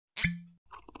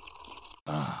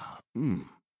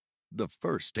The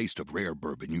first taste of rare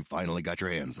bourbon you finally got your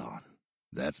hands on.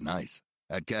 That's nice.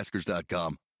 At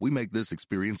Caskers.com, we make this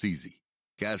experience easy.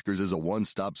 Caskers is a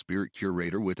one-stop spirit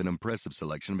curator with an impressive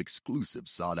selection of exclusive,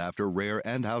 sought-after, rare,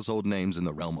 and household names in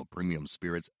the realm of premium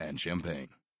spirits and champagne.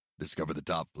 Discover the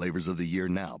top flavors of the year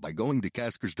now by going to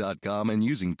Caskers.com and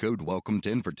using code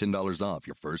WELCOME10 for $10 off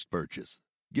your first purchase.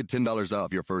 Get $10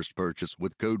 off your first purchase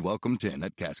with code WELCOME10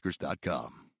 at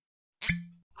Caskers.com.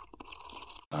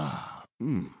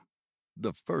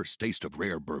 The first taste of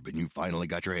rare bourbon you finally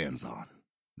got your hands on.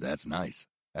 That's nice.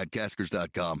 At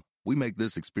Caskers.com, we make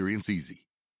this experience easy.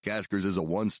 Caskers is a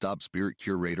one-stop spirit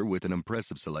curator with an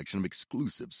impressive selection of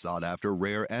exclusive, sought-after,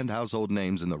 rare, and household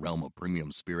names in the realm of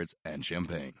premium spirits and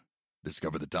champagne.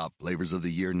 Discover the top flavors of the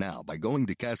year now by going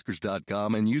to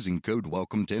Caskers.com and using code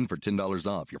WELCOME10 for $10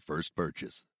 off your first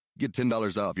purchase. Get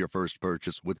 $10 off your first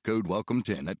purchase with code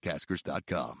WELCOME10 at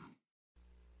Caskers.com.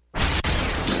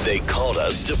 They called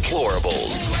us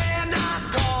deplorables. We're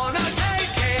not gonna take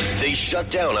it. They shut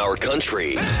down our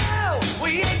country. No,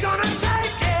 we ain't gonna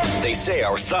take it. They say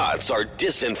our thoughts are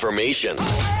disinformation. We're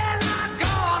not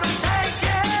gonna take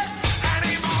it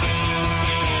anymore.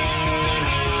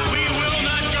 We will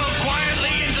not go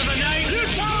quietly into the night. You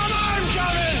tell them I'm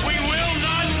coming. We will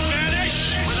not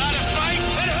vanish without a fight.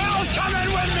 And hell's coming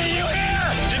with me, you hear?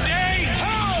 Today,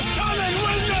 Hell's coming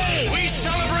with me. we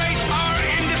celebrate our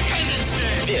Independence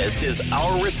Day. This is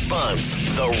our response,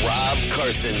 The Rob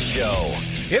Carson Show.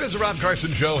 It is the Rob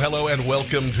Carson Show. Hello and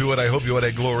welcome to it. I hope you had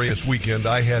a glorious weekend.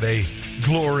 I had a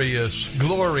glorious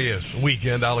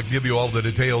weekend. I'll give you all the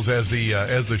details as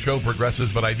the show progresses,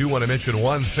 but I do want to mention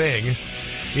one thing.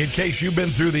 In case you've been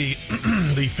through the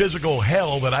the physical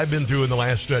hell that I've been through in the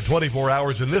last 24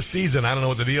 hours in this season, I don't know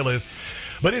what the deal is,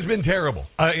 but it's been terrible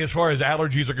as far as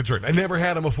allergies are concerned. I never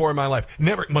had them before in my life.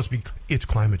 Never. It's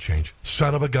climate change.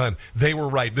 Son of a gun. They were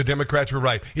right. The Democrats were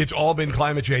right. It's all been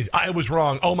climate change. I was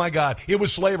wrong. Oh, my God. It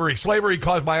was slavery. Slavery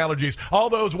caused my allergies. All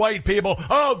those white people.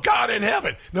 Oh, God in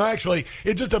heaven. No, actually,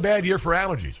 it's just a bad year for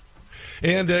allergies.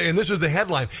 And this is the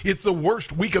headline. It's the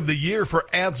worst week of the year for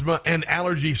asthma and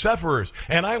allergy sufferers.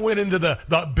 And I went into the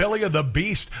belly of the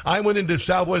beast. I went into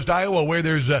southwest Iowa where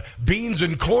there's beans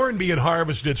and corn being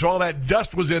harvested. So all that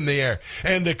dust was in the air.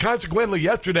 And consequently,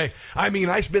 yesterday, I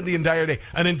spent the entire day,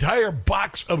 an entire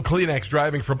box of Kleenex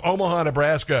driving from Omaha,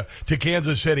 Nebraska to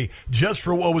Kansas City just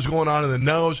for what was going on in the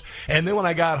nose. And then when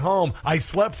I got home, I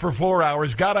slept for 4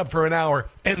 hours, got up for an hour,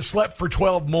 and slept for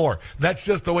 12 more. That's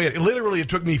just the way it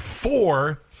took me 4.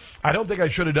 I don't think I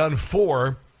should have done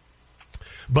 4,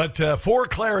 but 4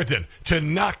 Claritin to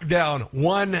knock down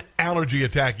one allergy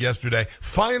attack yesterday.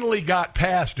 Finally got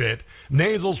past it.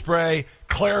 Nasal spray,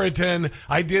 Claritin.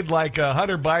 I did like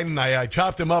Hunter Biden. I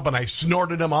chopped him up and I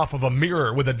snorted him off of a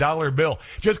mirror with a $1 bill.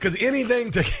 Just because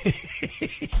anything to...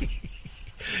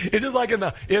 It's just like in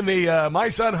the My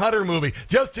Son Hunter movie,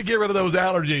 just to get rid of those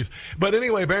allergies. But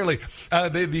anyway, apparently,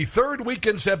 the third week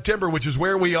in September, which is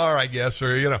where we are, I guess,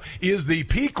 is the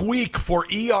peak week for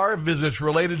ER visits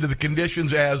related to the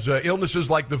conditions as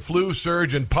illnesses like the flu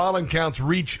surge and pollen counts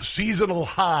reach seasonal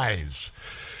highs.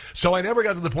 So I never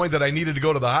got to the point that I needed to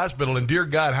go to the hospital. And dear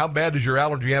God, how bad does your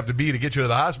allergy have to be to get you to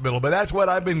the hospital? But that's what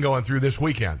I've been going through this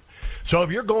weekend. So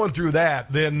if you're going through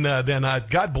that, then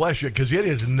God bless you, because it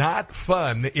is not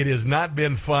fun. It has not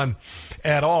been fun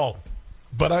at all.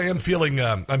 But I am feeling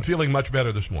much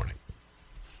better this morning.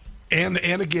 And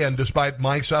again, despite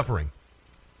my suffering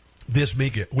this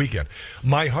weekend,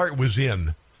 my heart was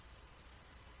in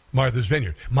Martha's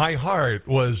Vineyard. My heart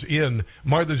was in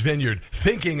Martha's Vineyard,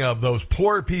 thinking of those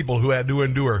poor people who had to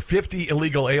endure 50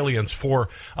 illegal aliens for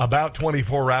about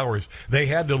 24 hours. They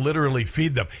had to literally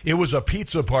feed them. It was a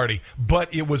pizza party,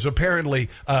 but it was apparently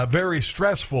very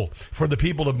stressful for the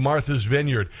people of Martha's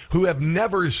Vineyard, who have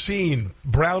never seen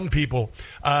brown people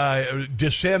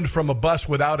descend from a bus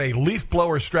without a leaf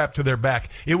blower strapped to their back.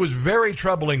 It was very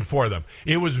troubling for them.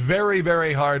 It was very,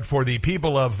 very hard for the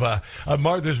people of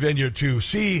Martha's Vineyard to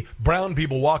see brown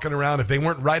people walking around if they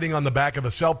weren't riding on the back of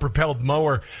a self-propelled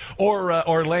mower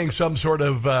or laying some sort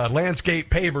of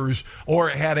landscape pavers or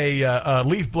had a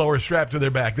leaf blower strapped to their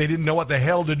back. They didn't know what the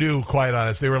hell to do, quite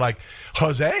honest. They were like,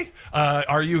 Jose,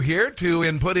 are you here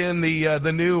to put in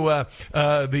the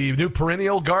new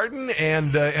perennial garden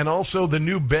and also the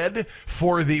new bed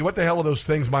for the, what the hell are those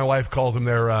things my wife calls them?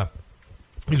 They're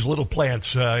These little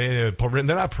plants, they're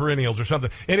not perennials or something.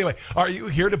 Anyway, are you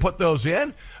here to put those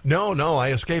in? No,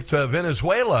 I escaped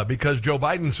Venezuela because Joe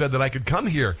Biden said that I could come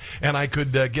here and I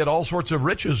could get all sorts of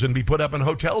riches and be put up in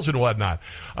hotels and whatnot.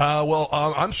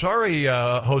 I'm sorry,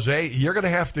 Jose, you're going to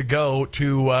have to go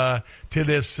to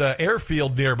this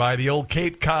airfield nearby, the old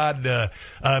Cape Cod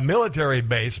military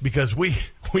base, because we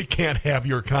can't have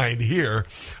your kind here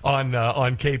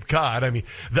on Cape Cod. I mean,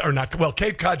 or not. Well,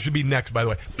 Cape Cod should be next, by the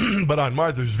way, but on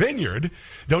Martha's Vineyard,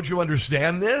 don't you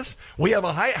understand this? We have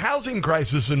a high housing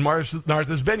crisis in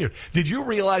Martha's Vineyard. Did you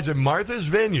realize that Martha's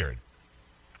Vineyard,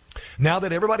 now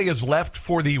that everybody has left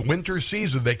for the winter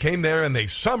season, they came there and they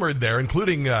summered there,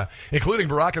 including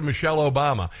Barack and Michelle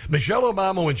Obama. Michelle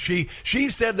Obama, when she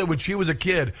said that when she was a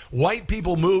kid, white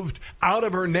people moved out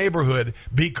of her neighborhood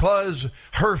because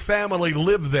her family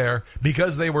lived there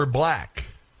because they were black.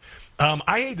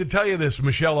 I hate to tell you this,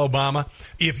 Michelle Obama.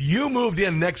 If you moved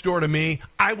in next door to me,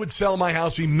 I would sell my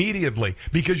house immediately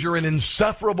because you're an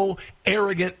insufferable,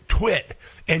 arrogant twit,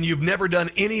 and you've never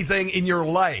done anything in your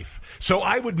life. So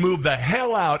I would move the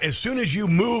hell out as soon as you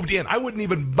moved in. I wouldn't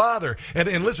even bother.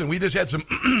 And listen, we just had some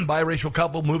biracial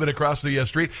couple moving across the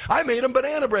street. I made them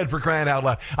banana bread, for crying out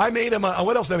loud. I made them,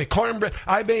 what else did I make? Cornbread.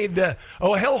 I made,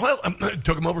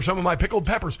 took them over some of my pickled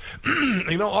peppers.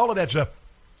 All of that stuff.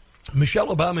 Michelle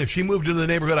Obama, if she moved into the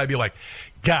neighborhood, I'd be like,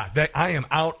 God, I am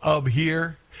out of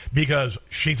here because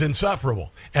she's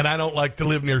insufferable, and I don't like to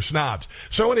live near snobs.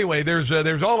 So anyway, there's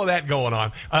all of that going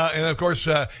on. And, of course,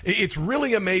 it's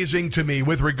really amazing to me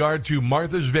with regard to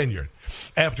Martha's Vineyard.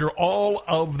 After all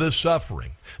of the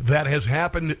suffering that has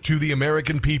happened to the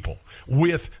American people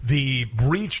with the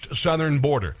breached southern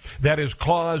border that has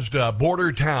caused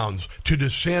border towns to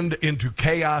descend into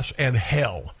chaos and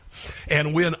hell,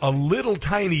 and when a little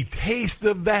tiny taste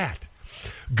of that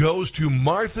goes to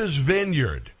Martha's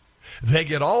Vineyard, they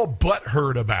get all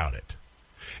butthurt about it.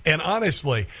 And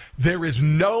honestly, there is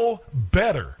no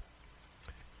better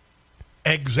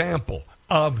example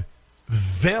of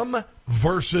them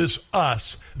versus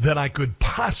us than I could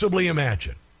possibly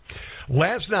imagine.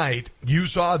 Last night, you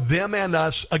saw them and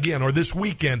us again, or this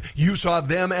weekend, you saw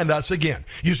them and us again.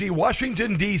 You see,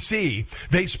 Washington, D.C.,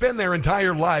 they spend their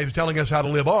entire lives telling us how to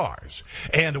live ours.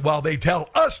 And while they tell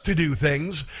us to do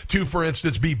things, to, for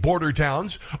instance, be border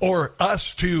towns, or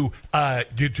us to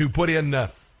put in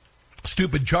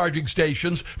stupid charging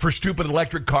stations for stupid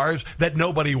electric cars that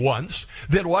nobody wants,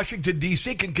 then Washington,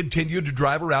 D.C. can continue to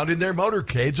drive around in their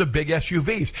motorcades of big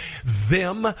SUVs.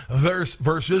 Them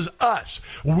versus us.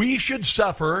 We should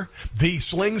suffer the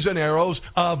slings and arrows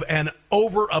of an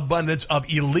overabundance of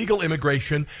illegal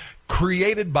immigration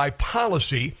created by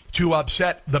policy to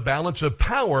upset the balance of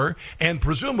power and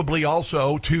presumably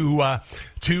also to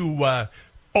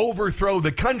overthrow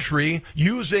the country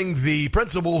using the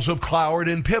principles of Cloward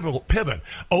and Piven.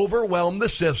 Overwhelm the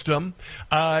system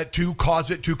to cause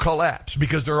it to collapse,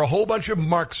 because there are a whole bunch of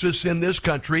Marxists in this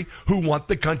country who want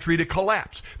the country to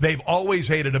collapse. They've always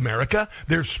hated America.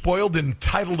 They're spoiled,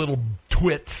 entitled little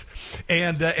twits,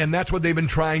 and that's what they've been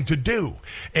trying to do.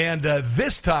 And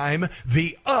this time,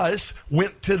 the us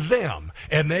went to them,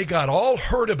 and they got all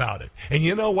hurt about it. And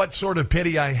you know what sort of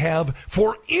pity I have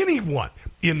for anyone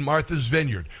in Martha's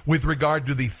Vineyard with regard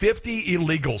to the 50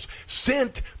 illegals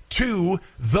sent to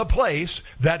the place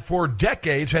that for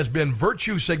decades has been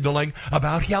virtue signaling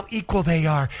about how equal they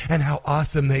are and how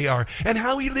awesome they are and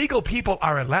how illegal people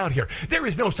are allowed here. There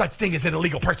is no such thing as an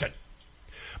illegal person.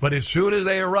 But as soon as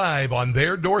they arrive on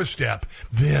their doorstep,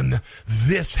 then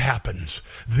this happens.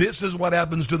 This is what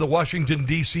happens to the Washington,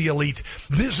 D.C. elite.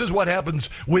 This is what happens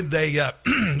when they,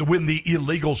 when the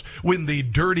illegals, when the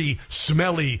dirty,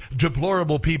 smelly,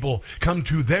 deplorable people come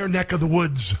to their neck of the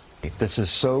woods. This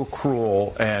is so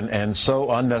cruel and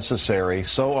so unnecessary,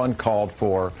 so uncalled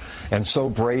for, and so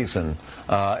brazen.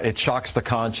 It shocks the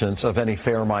conscience of any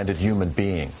fair-minded human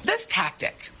being. This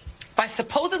tactic, by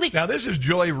supposedly... Now, this is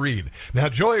Joy Reid. Now,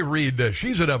 Joy Reid,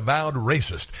 she's an avowed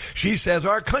racist. She says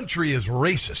our country is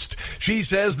racist. She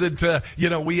says that,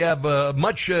 we have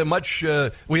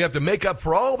we have to make up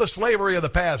for all the slavery of the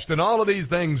past and all of these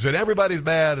things, and everybody's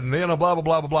bad, and, blah, blah,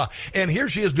 blah, blah, blah. And here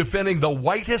she is defending the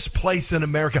whitest place in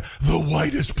America,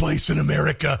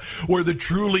 where the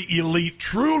truly elite,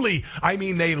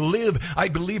 they live. I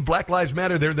believe Black Lives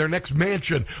Matter, their next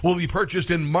mansion will be purchased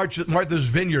in Martha's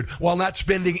Vineyard while not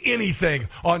spending any anything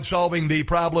on solving the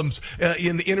problems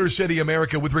in inner city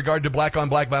America with regard to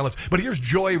black-on-black violence. But here's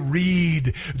Joy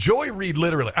Reid. Joy Reid,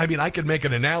 literally. I mean, I could make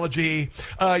an analogy,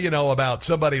 about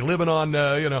somebody living on,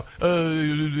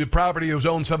 property who's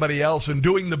owned somebody else and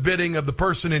doing the bidding of the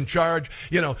person in charge,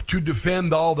 to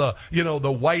defend all the, the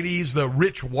whiteys, the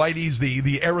rich whiteys,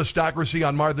 the aristocracy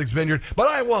on Martha's Vineyard. But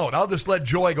I won't. I'll just let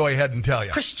Joy go ahead and tell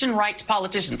you. Christian right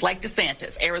politicians like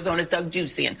DeSantis, Arizona's Doug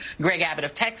Ducey, and Greg Abbott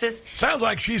of Texas. Sounds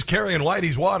like she's carrying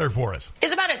Whitey's water for us.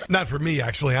 Is about as Not for me,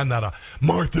 actually. I'm not a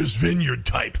Martha's Vineyard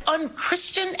type.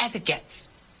 unchristian as it gets.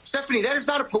 Stephanie, that is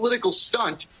not a political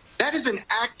stunt. That is an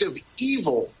act of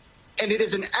evil. And it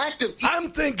is an act of evil.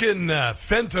 I'm thinking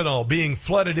fentanyl being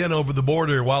flooded in over the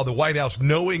border while the White House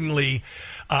knowingly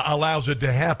allows it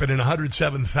to happen, and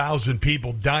 107,000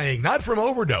 people dying, not from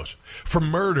overdose, from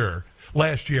murder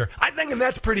last year. I'm thinking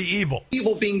that's pretty evil.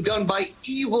 Evil being done by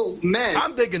evil men.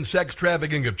 I'm thinking sex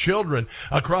trafficking of children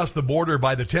across the border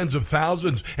by the tens of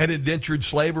thousands, and indentured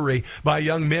slavery by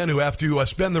young men who have to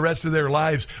spend the rest of their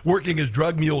lives working as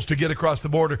drug mules to get across the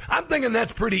border. I'm thinking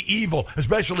that's pretty evil,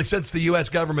 especially since the U.S.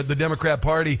 government, the Democrat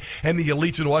Party, and the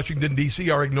elites in Washington, D.C.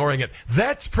 are ignoring it.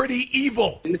 That's pretty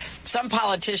evil. Some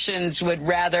politicians would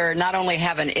rather not only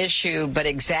have an issue, but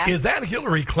Is that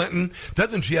Hillary Clinton?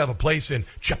 Doesn't she have a place in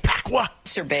Chappaqua?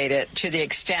 Exacerbate it to the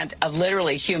extent of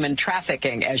literally human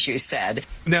trafficking, as you said.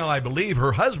 Now, I believe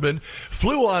her husband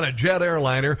flew on a jet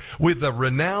airliner with a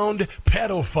renowned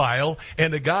pedophile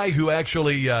and a guy who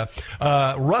actually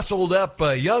rustled up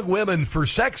young women for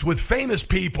sex with famous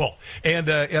people.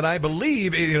 And I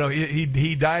believe,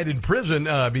 he died in prison.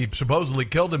 He supposedly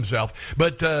killed himself.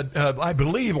 But I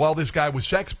believe while this guy was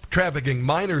sex trafficking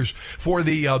minors for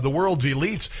the world's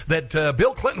elites, that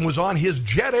Bill Clinton was on his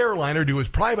jet airliner to his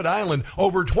private island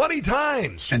over 20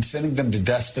 times. And sending them to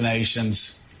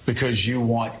destinations because you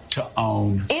want to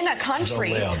own in a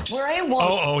country where a woman...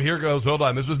 Oh, here goes. Hold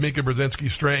on. This was Mika Brzezinski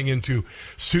straying into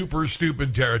super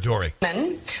stupid territory.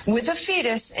 With a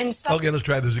fetus inside... Okay, let's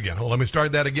try this again. Hold on. Let me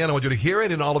start that again. I want you to hear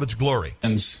it in all of its glory.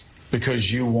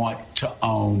 Because you want to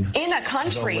own in a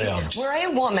country where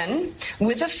a woman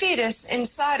with a fetus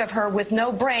inside of her with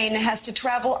no brain has to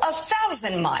travel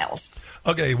 1,000 miles.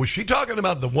 Okay, was she talking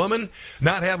about the woman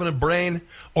not having a brain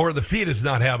or the fetus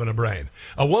not having a brain?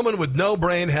 A woman with no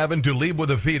brain having to leave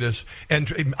with a fetus,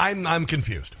 and I'm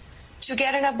confused. To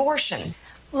get an abortion.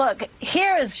 Look,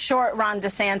 here is short Ron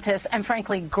DeSantis and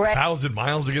frankly Greg 1,000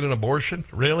 miles to get an abortion?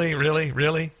 Really?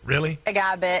 Greg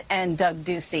Abbott and Doug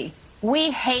Ducey. We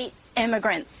hate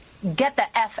immigrants. Get the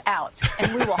F out,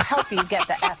 and we will help you get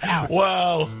the F out.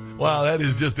 Wow, that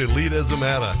is just elitism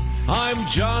at a... I'm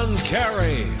John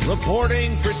Kerry,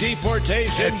 reporting for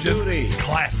deportation duty.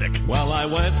 Classic. Well, I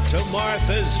went to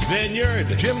Martha's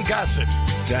Vineyard. Jim Gossett.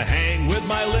 To hang with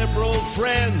my liberal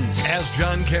friends. As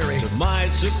John Kerry. To my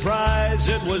surprise,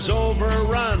 it was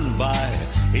overrun by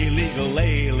illegal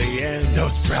aliens.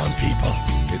 Those brown people.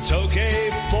 It's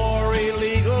okay for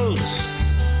illegals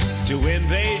to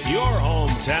invade your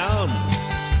hometown,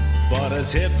 but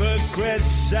as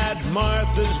hypocrites at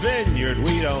Martha's Vineyard,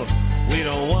 we don't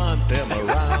want them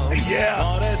around. Yeah.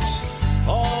 But it's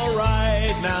all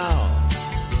right now.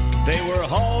 They were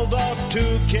hauled off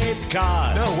to Cape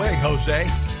Cod. No way, Jose.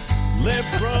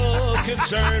 Liberal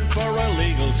concern for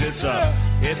illegals.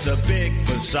 It's a big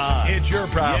facade. It's your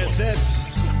problem. Yes, it's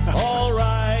all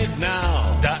right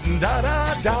now.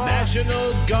 Da-da-da-da.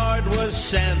 National Guard was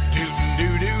sent.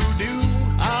 Do-do-do-do.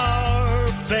 Our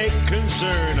fake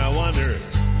concern, I wonder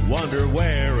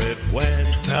where it went.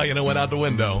 Well, it went out the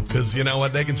window, because you know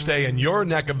what? They can stay in your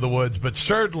neck of the woods, but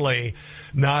certainly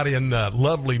not in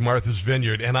lovely Martha's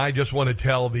Vineyard. And I just want to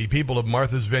tell the people of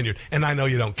Martha's Vineyard, and I know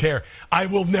you don't care, I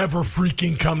will never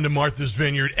freaking come to Martha's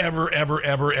Vineyard ever,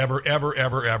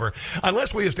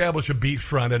 unless we establish a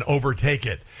beachfront and overtake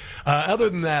it. Other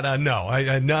than that, no.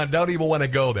 I don't even want to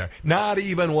go there. Not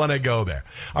even want to go there.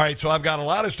 All right, so I've got a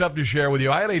lot of stuff to share with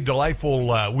you. I had a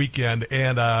delightful weekend,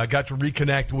 and got to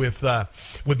reconnect with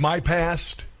my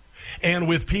past and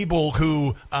with people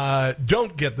who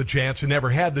don't get the chance and never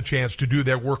had the chance to do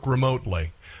their work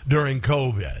remotely during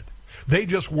COVID. They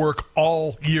just work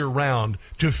all year round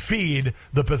to feed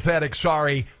the pathetic,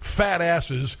 sorry, fat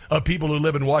asses of people who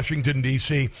live in Washington,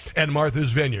 D.C. and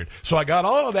Martha's Vineyard. So I got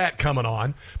all of that coming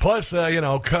on. Plus, I'm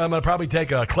going to probably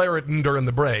take a Claritin during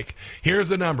the break. Here's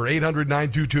the number,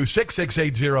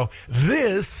 800-922-6680.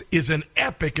 This is an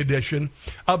epic edition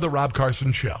of The Rob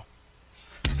Carson Show.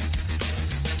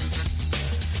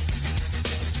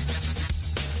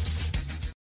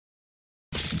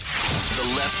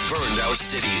 Burned our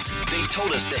cities. They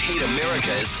told us to hate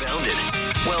America as founded.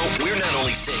 Well, we're not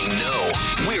only saying no,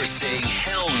 we're saying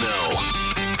hell no.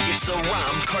 It's is the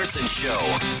Rob Carson Show.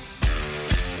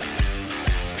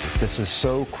 This is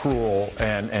so cruel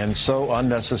and so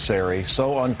unnecessary,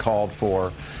 so uncalled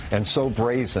for, and so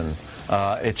brazen.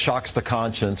 It shocks the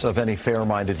conscience of any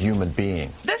fair-minded human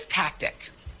being. This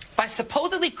tactic by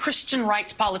supposedly Christian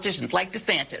right politicians like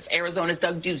DeSantis, Arizona's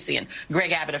Doug Ducey, and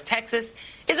Greg Abbott of Texas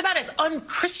is about as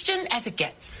unchristian as it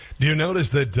gets. Do you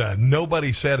notice that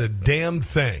nobody said a damn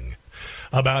thing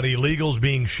about illegals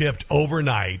being shipped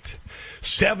overnight?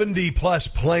 70-plus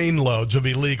plane loads of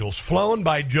illegals flown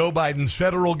by Joe Biden's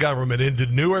federal government into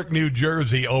Newark, New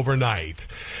Jersey overnight.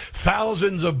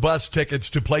 Thousands of bus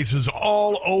tickets to places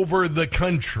all over the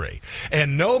country.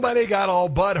 And nobody got all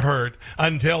butthurt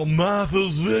until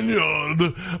Martha's Vineyard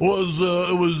was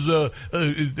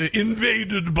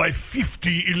invaded by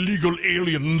 50 illegal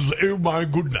aliens. Oh, my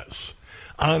goodness.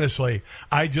 Honestly,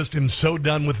 I just am so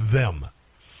done with them.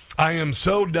 I am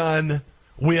so done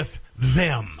with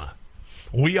them.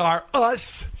 We are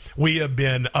us. We have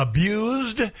been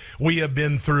abused. We have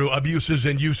been through abuses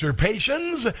and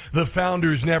usurpations the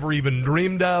founders never even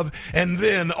dreamed of. And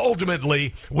then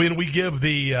ultimately, when we give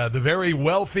the very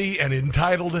wealthy and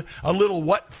entitled a little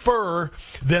what for,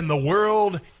 then the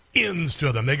world ends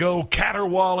to them. They go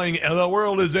caterwauling, and the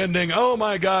world is ending. Oh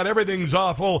my God, everything's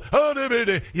awful.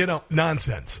 Oh,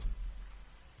 nonsense.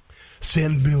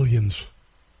 Send millions.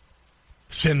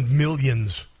 Send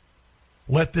millions.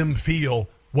 Let them feel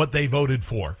what they voted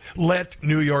for. Let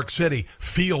New York City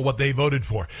feel what they voted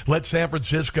for. Let San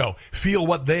Francisco feel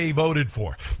what they voted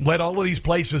for. Let all of these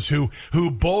places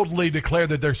who boldly declare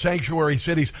that they're sanctuary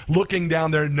cities, looking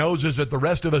down their noses at the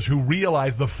rest of us who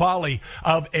realize the folly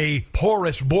of a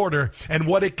porous border and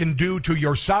what it can do to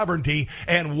your sovereignty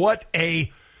and what a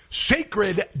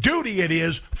sacred duty it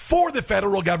is for the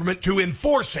federal government to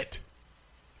enforce it.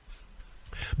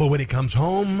 But when it comes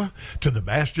home to the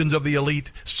bastions of the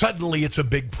elite, suddenly it's a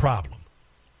big problem.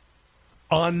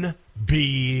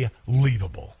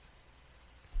 Unbelievable.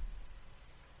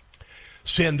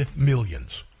 Send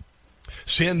millions.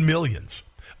 Send millions.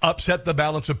 Upset the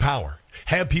balance of power.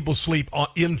 Have people sleep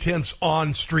in tents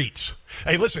on streets.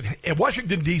 Hey, listen, in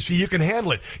Washington, D.C., you can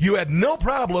handle it. You had no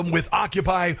problem with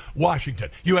Occupy Washington.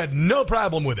 You had no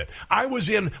problem with it. I was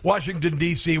in Washington,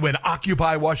 D.C. when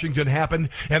Occupy Washington happened,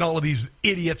 and all of these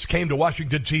idiots came to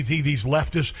Washington, D.C., these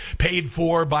leftists paid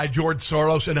for by George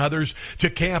Soros and others to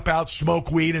camp out,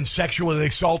 smoke weed, and sexually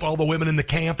assault all the women in the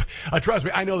camp. Trust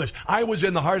me, I know this. I was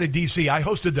in the heart of D.C. I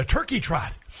hosted the Turkey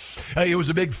Trot. It was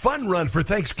a big fun run for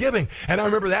Thanksgiving. And I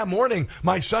remember that morning,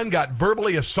 my son got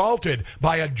verbally assaulted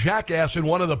by a jackass in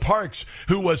one of the parks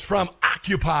who was from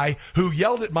Occupy, who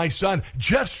yelled at my son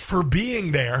just for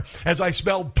being there as I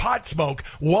smelled pot smoke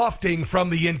wafting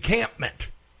from the encampment.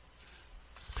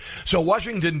 So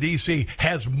Washington, D.C.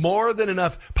 has more than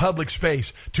enough public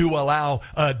space to allow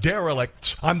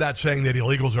derelicts. I'm not saying that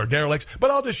illegals are derelicts,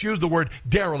 but I'll just use the word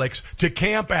derelicts to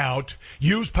camp out,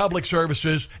 use public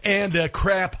services, and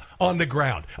crap on the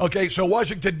ground. Okay, so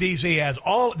Washington, D.C. has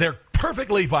all, they're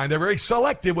perfectly fine. They're very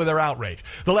selective with their outrage.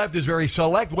 The left is very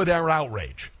select with their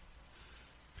outrage.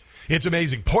 It's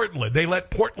amazing. Portland, they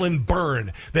let Portland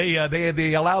burn. They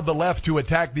allowed the left to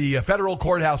attack the federal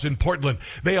courthouse in Portland.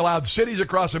 They allowed cities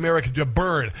across America to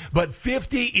burn. But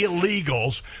 50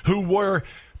 illegals who were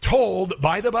told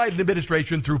by the Biden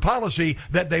administration through policy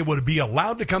that they would be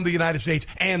allowed to come to the United States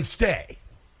and stay.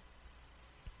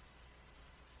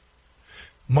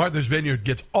 Martha's Vineyard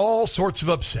gets all sorts of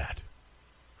upset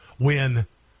when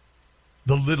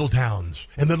the little towns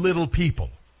and the little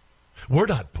people, we're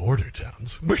not border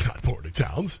towns. We're not border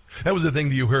towns. That was the thing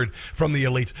that you heard from the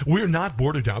elites. We're not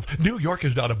border towns. New York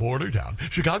is not a border town.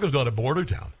 Chicago's not a border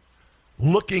town.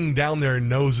 Looking down their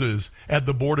noses at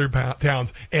the border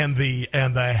towns and the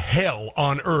hell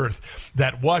on earth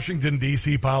that Washington,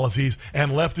 D.C. policies and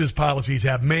leftist policies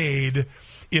have made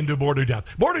into border towns.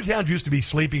 Border towns used to be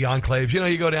sleepy enclaves. You know,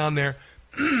 you go down there.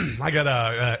 I got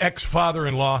a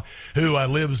ex-father-in-law who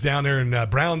lives down there in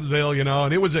Brownsville, you know,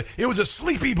 and it was a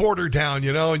sleepy border town,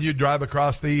 you know, and you drive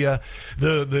across the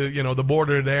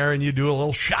border there, and you do a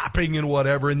little shopping and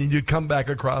whatever, and then you come back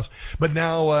across. But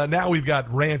now we've got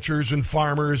ranchers and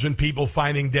farmers and people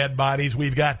finding dead bodies.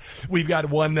 We've got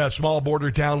one small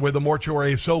border town where the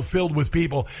mortuary is so filled with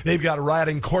people they've got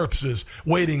rotting corpses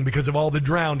waiting because of all the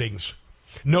drownings.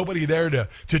 Nobody there to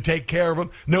take care of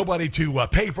them. Nobody to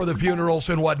pay for the funerals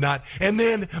and whatnot. And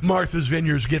then Martha's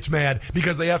Vineyards gets mad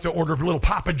because they have to order little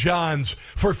Papa John's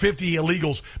for 50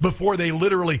 illegals before they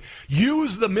literally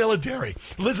use the military.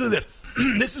 Listen to this.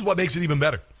 This is what makes it even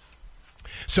better.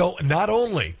 So not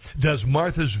only does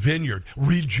Martha's Vineyard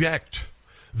reject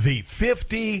the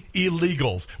 50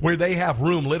 illegals, where they have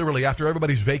room literally after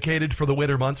everybody's vacated for the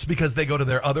winter months because they go to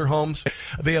their other homes.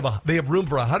 They have room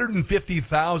for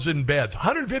 150,000 beds.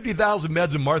 150,000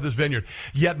 beds in Martha's Vineyard.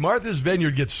 Yet Martha's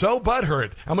Vineyard gets so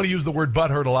butthurt. I'm going to use the word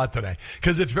butthurt a lot today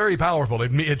because it's very powerful.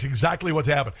 It's exactly what's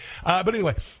happened. But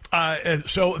anyway,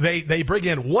 so they bring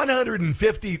in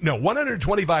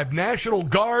 125 National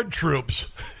Guard troops.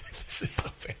 This is so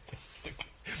fantastic.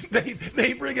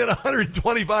 They bring in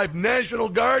 125 National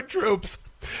Guard troops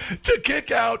to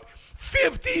kick out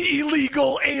 50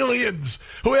 illegal aliens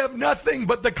who have nothing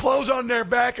but the clothes on their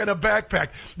back and a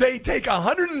backpack. They take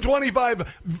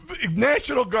 125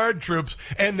 National Guard troops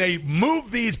and they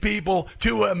move these people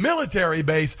to a military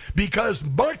base because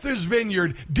Martha's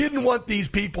Vineyard didn't want these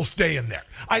people staying there.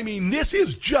 I mean, this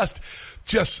is just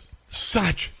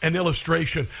such an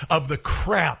illustration of the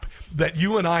crap that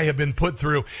you and I have been put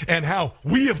through and how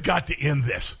we have got to end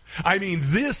this. I mean,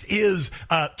 this is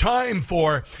time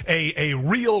for a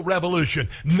real revolution.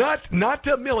 Not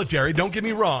a military, don't get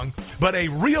me wrong, but a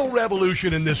real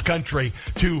revolution in this country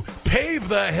to pave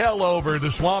the hell over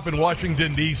the swamp in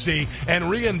Washington, D.C. and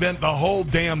reinvent the whole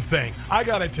damn thing. I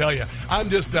got to tell you,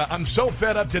 I'm so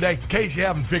fed up today, in case you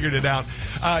haven't figured it out.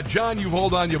 John, you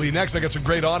hold on. You'll be next. I got some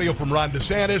great audio from Ron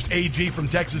DeSantis, AG from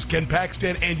Texas, Ken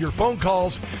Paxton, and your phone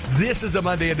calls. This is a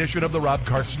Monday edition of the Rob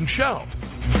Carson Show.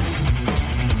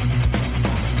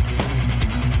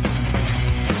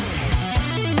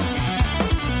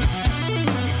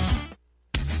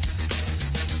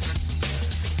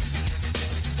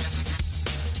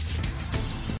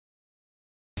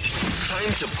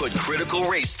 Time to put critical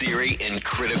race theory in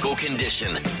critical condition.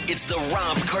 It's the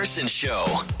Rob Carson Show.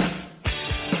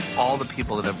 All the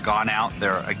people that have gone out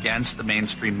there against the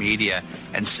mainstream media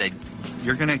and said,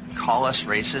 you're going to call us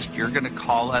racist, you're going to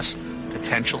call us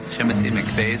potential Timothy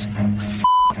McVeighs, F***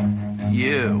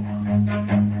 you.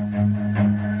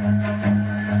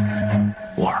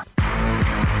 War.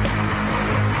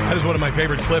 That is one of my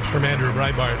favorite clips from Andrew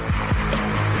Breitbart.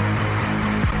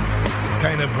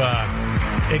 Kind of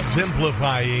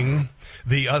exemplifying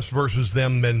the us versus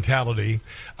them mentality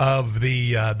of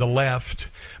the left.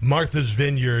 Martha's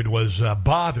Vineyard was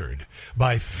bothered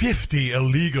by 50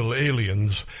 illegal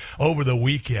aliens over the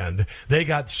weekend. They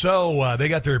got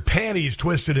their panties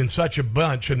twisted in such a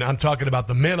bunch, and I'm talking about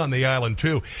the men on the island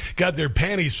too, got their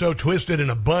panties so twisted in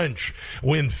a bunch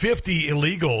when 50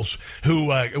 illegals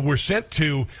who were sent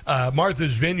to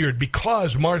Martha's Vineyard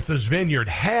because Martha's Vineyard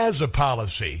has a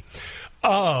policy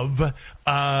of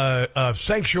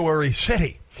sanctuary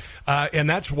city. And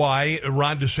that's why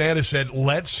Ron DeSantis said,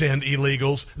 let's send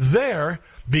illegals there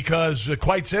because,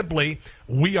 quite simply,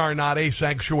 we are not a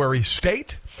sanctuary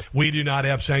state. We do not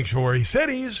have sanctuary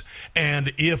cities.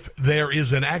 And if there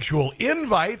is an actual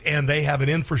invite and they have an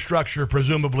infrastructure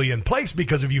presumably in place,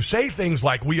 because if you say things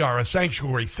like we are a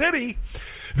sanctuary city,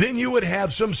 then you would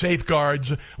have some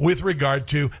safeguards with regard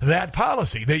to that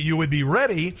policy, that you would be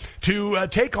ready to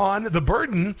take on the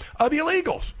burden of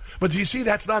illegals. But you see,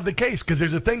 that's not the case because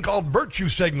there's a thing called virtue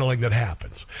signaling that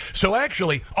happens. So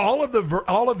actually, all of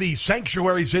the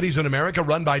sanctuary cities in America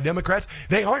run by Democrats,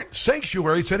 they aren't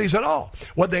sanctuary cities at all.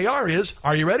 What they are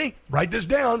you ready? Write this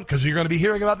down because you're going to be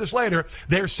hearing about this later.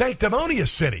 They're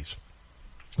sanctimonious cities.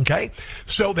 Okay,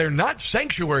 so they're not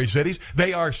sanctuary cities.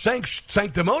 They are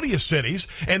sanctimonious cities,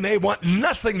 and they want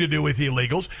nothing to do with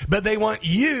illegals, but they want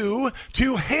you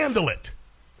to handle it.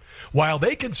 While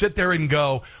they can sit there and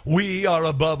go, we are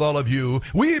above all of you.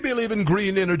 We believe in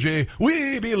green energy.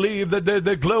 We believe that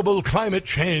the global climate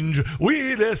change.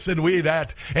 We this and we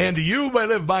that. And you will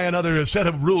live by another set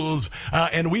of rules,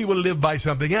 and we will live by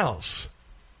something else.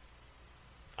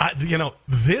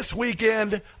 This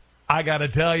weekend, I got to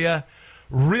tell you,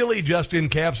 really just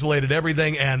encapsulated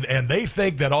everything, and they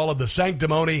think that all of the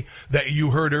sanctimony that you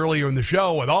heard earlier in the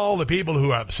show with all the people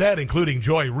who are upset, including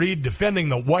Joy Reid defending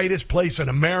the whitest place in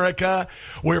America,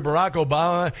 where Barack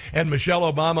Obama and Michelle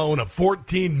Obama own a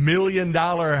 $14 million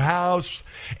house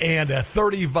and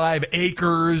 35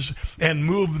 acres and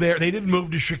moved there. They didn't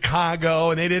move to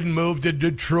Chicago and they didn't move to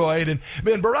Detroit. And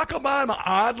Barack Obama,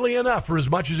 oddly enough, for as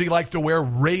much as he likes to wear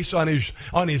race on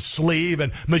his sleeve,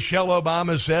 and Michelle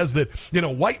Obama says that,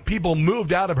 white people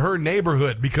moved out of her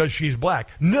neighborhood because she's black.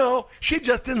 No, she's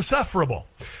just insufferable.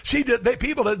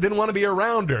 People didn't want to be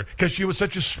around her because she was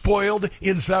such a spoiled,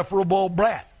 insufferable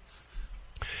brat.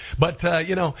 But,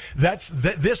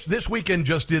 this weekend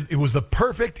it was the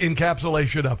perfect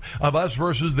encapsulation of us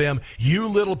versus them. You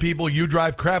little people, you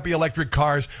drive crappy electric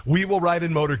cars. We will ride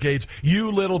in motorcades.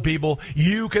 You little people,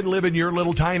 you can live in your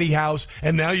little tiny house,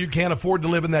 and now you can't afford to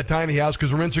live in that tiny house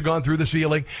because rents have gone through the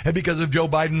ceiling, and because of Joe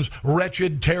Biden's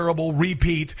wretched, terrible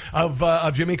repeat of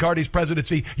Jimmy Carter's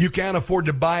presidency, you can't afford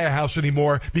to buy a house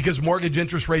anymore because mortgage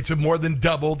interest rates have more than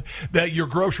doubled, that your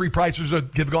grocery prices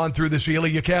have gone through the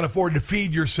ceiling. You can't afford to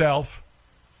feed yourself.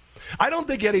 I don't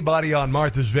think anybody on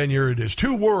Martha's Vineyard is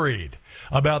too worried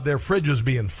about their fridges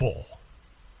being full.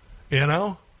 You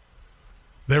know?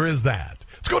 There is that.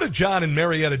 Let's go to John in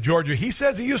Marietta, Georgia. He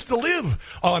says he used to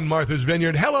live on Martha's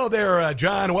Vineyard. Hello there,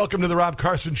 John. Welcome to the Rob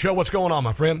Carson Show. What's going on,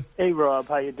 my friend? Hey, Rob.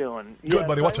 How you doing? Good,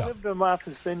 buddy. What's up? I lived on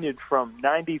Martha's Vineyard from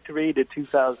 93 to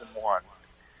 2001.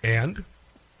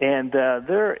 And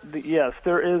there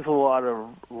is a lot of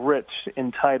rich,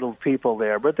 entitled people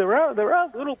there, but there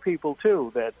are little people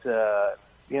too that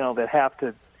that have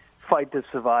to fight to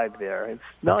survive there. It's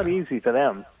not easy for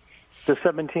them. The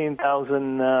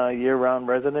 17,000 year-round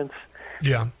residents.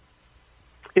 Yeah,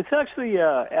 it's actually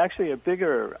a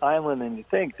bigger island than you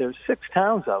think. There's 6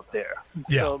 towns out there,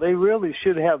 so they really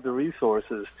should have the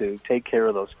resources to take care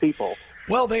of those people.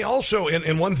 Well, they also,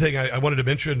 and one thing I wanted to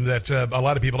mention that a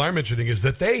lot of people are mentioning is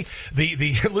that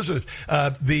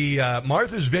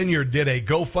Martha's Vineyard did a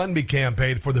GoFundMe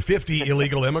campaign for the 50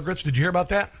 illegal immigrants. Did you hear about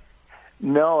that?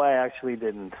 No, I actually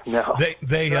didn't. No,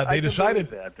 they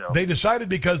decided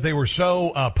because they were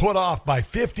so put off by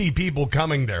 50 people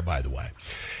coming there. By the way,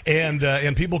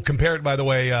 and people compared, by the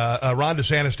way, Ron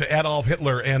DeSantis to Adolf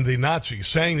Hitler and the Nazis,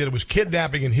 saying that it was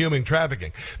kidnapping and human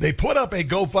trafficking. They put up a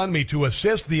GoFundMe to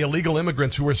assist the illegal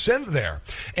immigrants who were sent there,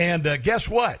 and guess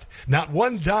what? Not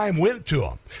one dime went to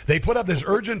them. They put up this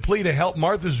urgent plea to help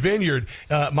Martha's Vineyard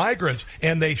migrants,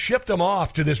 and they shipped them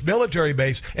off to this military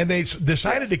base, and they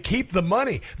decided to keep the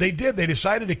money. They did. They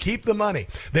decided to keep the money.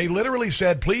 They literally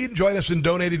said, please join us in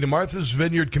donating to Martha's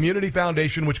Vineyard Community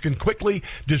Foundation, which can quickly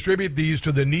distribute these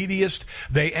to the neediest.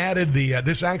 They added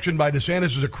this action by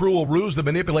DeSantis is a cruel ruse that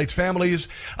manipulates families,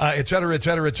 et cetera, et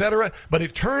cetera, et cetera. But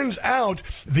it turns out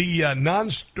the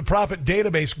non-profit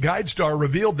database GuideStar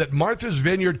revealed that Martha's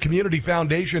Vineyard Community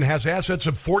Foundation has assets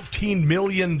of $14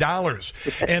 million.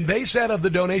 And they said of the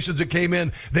donations that came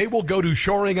in, they will go to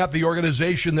shoring up the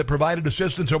organization that provided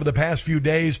assistance over the past few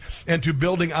days and to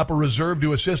building up a reserve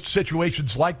to assist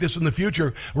situations like this in the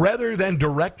future, rather than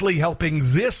directly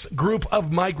helping this group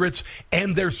of migrants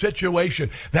and their situation.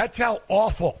 That's how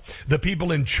awful the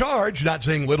people in charge, not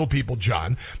saying little people,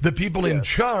 John, the people in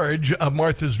charge of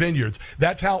Martha's Vineyards,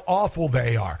 that's how awful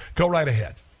they are. Go right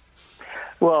ahead.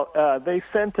 Well, they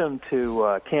sent them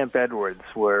to Camp Edwards,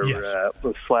 where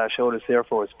was Flash Otis Air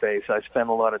Force Base. I spent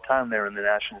a lot of time there in the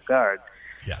National Guard.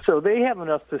 Yes. So they have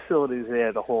enough facilities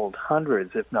there to hold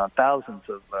hundreds, if not thousands,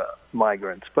 of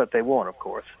migrants, but they won't, of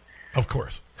course. Of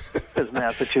course. Because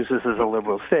Massachusetts is a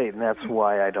liberal state, and that's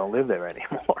why I don't live there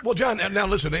anymore. Well, John, now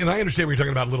listen, and I understand what you're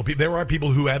talking about little people. There are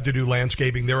people who have to do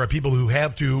landscaping. There are people who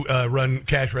have to run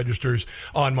cash registers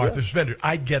on Martha's Vineyard.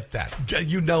 I get that.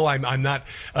 You know I'm not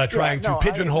trying to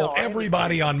pigeonhole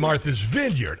everybody on Martha's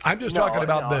Vineyard. I'm just talking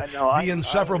about the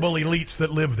insufferable elites that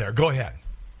live there. Go ahead.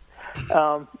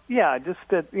 I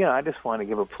just want to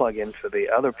give a plug in for the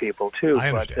other people too. I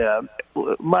understand.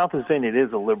 But Martha's Vineyard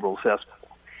is a liberal cesspool.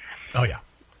 Oh yeah.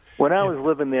 When I was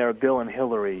living there, Bill and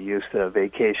Hillary used to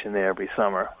vacation there every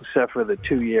summer, except for the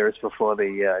 2 years before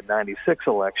the '96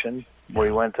 election, where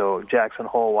he went to Jackson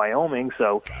Hole, Wyoming,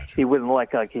 so he wouldn't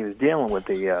look like he was dealing with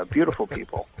the beautiful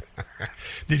people.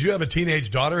 Did you have a teenage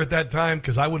daughter at that time?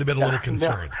 Because I would have been a little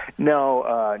concerned. No,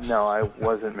 I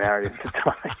wasn't married at the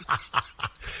time.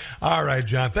 All right,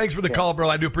 John. Thanks for the call, bro.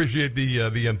 I do appreciate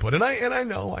the input, and I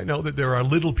know that there are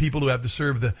little people who have to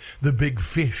serve the big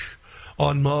fish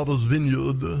on Martha's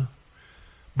Vineyard.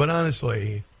 But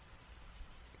honestly,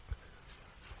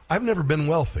 I've never been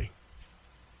wealthy.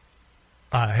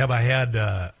 Have I had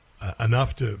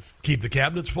enough to keep the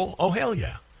cabinets full? Oh, hell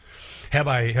yeah. Have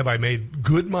I made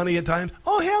good money at times?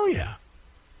 Oh, hell yeah.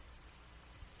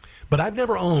 But I've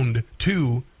never owned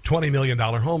two $20 million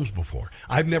homes before.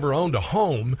 I've never owned a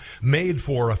home made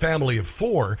for a family of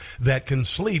 4 that can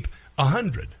sleep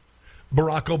 100.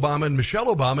 Barack Obama and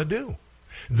Michelle Obama do.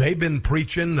 They've been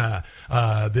preaching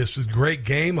this great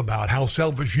game about how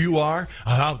selfish you are,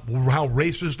 how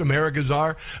racist Americans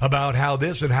are, about how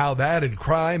this and how that, and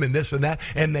crime and this and that,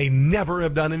 and they never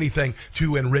have done anything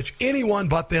to enrich anyone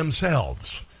but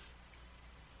themselves.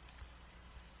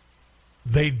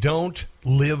 They don't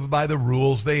live by the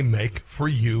rules they make for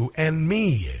you and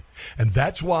me. And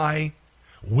that's why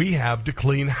we have to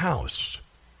clean house.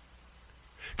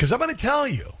 Because I'm going to tell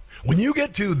you, when you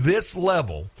get to this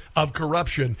level of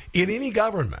corruption in any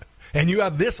government, and you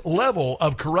have this level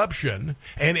of corruption,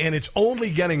 and it's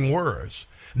only getting worse,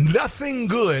 nothing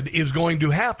good is going to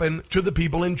happen to the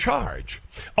people in charge.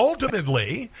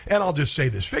 Ultimately, and I'll just say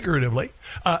this figuratively,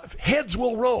 heads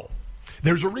will roll.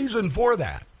 There's a reason for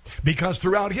that. Because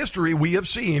throughout history, we have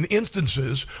seen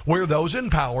instances where those in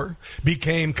power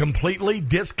became completely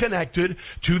disconnected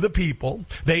to the people.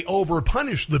 They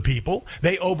overpunished the people.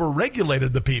 They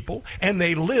overregulated the people. And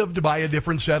they lived by a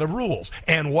different set of rules.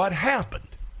 And what happened?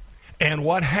 And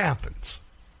what happens?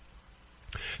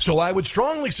 So I would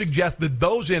strongly suggest that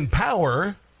those in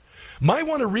power might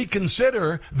want to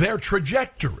reconsider their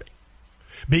trajectory.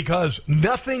 Because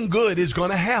nothing good is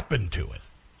going to happen to it.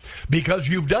 Because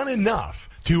you've done enough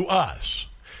to us.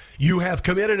 You have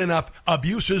committed enough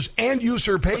abuses and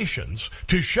usurpations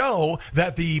to show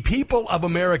that the people of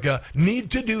America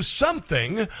need to do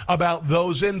something about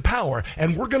those in power.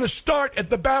 And we're going to start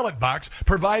at the ballot box,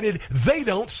 provided they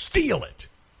don't steal it.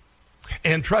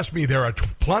 And trust me, there are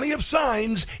plenty of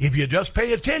signs, if you just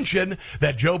pay attention,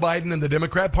 that Joe Biden and the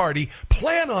Democrat Party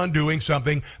plan on doing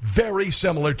something very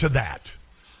similar to that.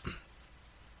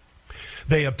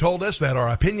 They have told us that our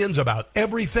opinions about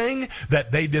everything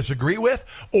that they disagree with,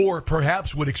 or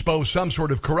perhaps would expose some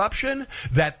sort of corruption,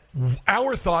 that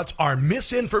our thoughts are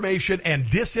misinformation and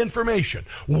disinformation,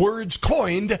 words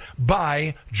coined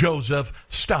by Joseph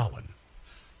Stalin.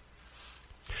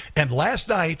 And last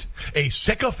night, a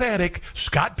sycophantic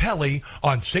Scott Pelley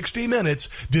on 60 Minutes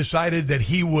decided that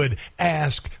he would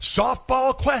ask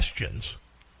softball questions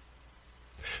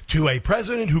to a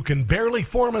president who can barely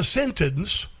form a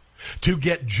sentence to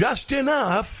get just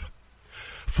enough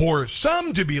for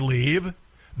some to believe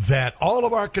that all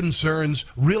of our concerns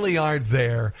really aren't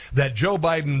there, that Joe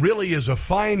Biden really is a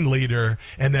fine leader,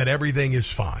 and that everything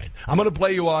is fine. I'm going to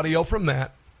play you audio from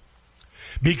that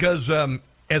because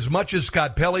as much as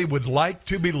Scott Pelley would like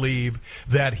to believe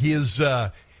that his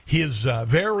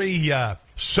very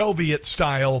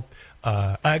Soviet-style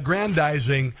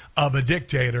aggrandizing of a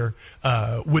dictator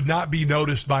would not be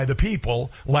noticed by the people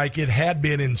like it had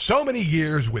been in so many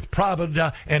years with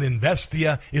Pravda and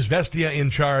Izvestia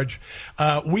in charge.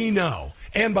 We know.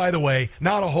 And by the way,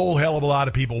 not a whole hell of a lot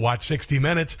of people watch 60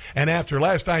 Minutes. And after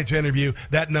last night's interview,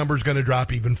 that number's going to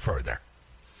drop even further.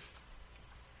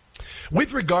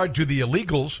 With regard to the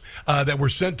illegals that were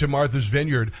sent to Martha's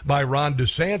Vineyard by Ron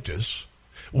DeSantis,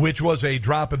 which was a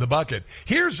drop in the bucket.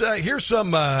 Here's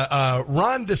some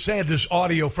Ron DeSantis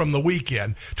audio from the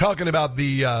weekend talking about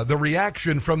the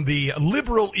reaction from the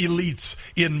liberal elites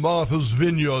in Martha's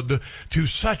Vineyard to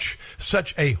such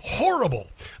a horrible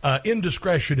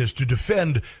indiscretion as to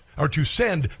defend or to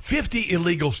send 50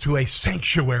 illegals to a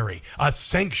sanctuary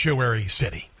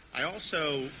city. I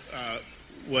also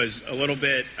was a little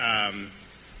bit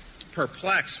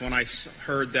perplexed when I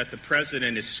heard that the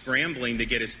president is scrambling to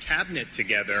get his cabinet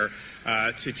together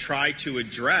to try to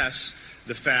address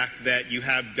the fact that you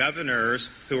have governors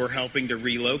who are helping to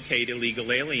relocate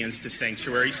illegal aliens to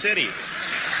sanctuary cities.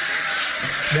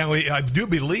 Now, I do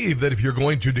believe that if you're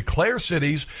going to declare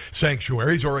cities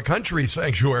sanctuaries or a country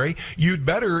sanctuary, you'd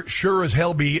better sure as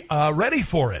hell be ready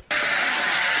for it.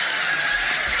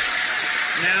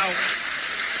 Now,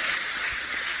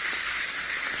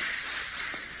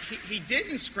 he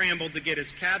didn't scramble to get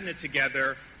his cabinet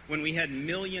together when we had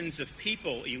millions of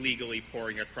people illegally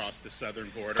pouring across the southern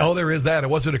border. Oh, there is that. It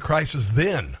wasn't a crisis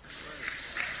then.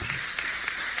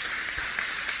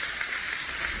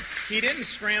 He didn't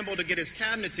scramble to get his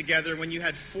cabinet together when you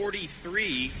had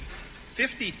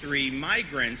 53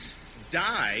 migrants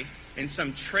die in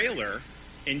some trailer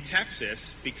in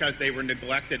Texas because they were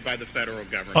neglected by the federal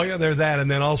government. Oh, yeah, there's that.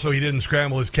 And then also he didn't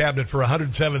scramble his cabinet for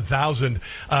 107,000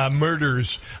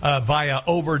 murders via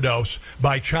overdose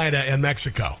by China and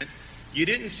Mexico. You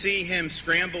didn't see him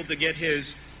scramble to get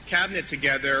his cabinet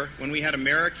together when we had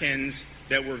Americans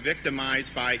that were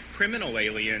victimized by criminal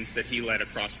aliens that he led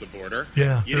across the border.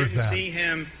 Yeah, you didn't see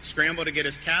him scramble to get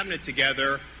his cabinet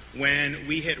together when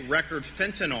we hit record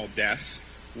fentanyl deaths,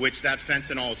 which that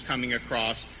fentanyl is coming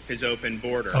across his open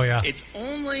border. Oh, yeah. It's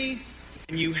only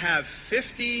when you have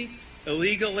 50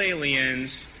 illegal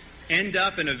aliens end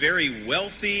up in a very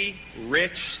wealthy,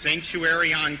 rich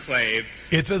sanctuary enclave.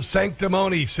 It's a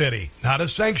sanctimony city, not a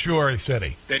sanctuary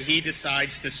city. That he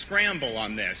decides to scramble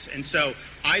on this. And so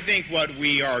I think what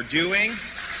we are doing...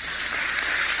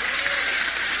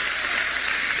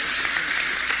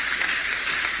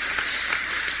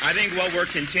 I think what we're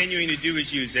continuing to do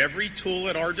is use every tool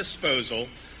at our disposal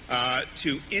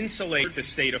to insulate the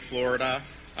state of Florida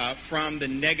from the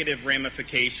negative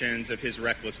ramifications of his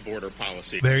reckless border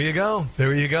policy. There you go.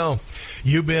 There you go.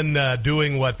 You've been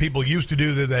doing what people used to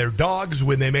do to their dogs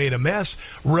when they made a mess,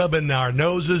 rubbing our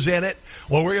noses in it.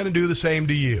 Well, we're going to do the same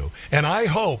to you. And I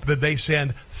hope that they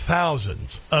send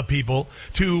thousands of people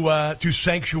to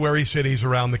sanctuary cities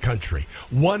around the country.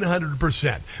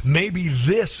 100%. Maybe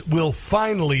this will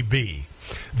finally be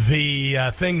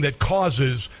the thing that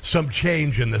causes some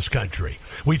change in this country.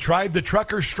 We tried the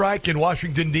trucker strike in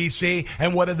Washington, D.C.,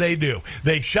 and what did they do?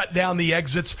 They shut down the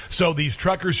exits so these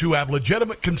truckers who have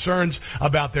legitimate concerns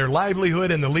about their livelihood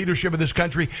and the leadership of this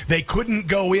country, they couldn't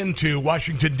go into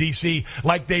Washington, D.C.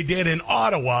 like they did in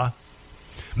Ottawa.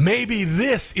 Maybe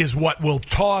this is what will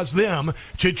cause them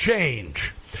to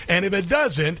change. And if it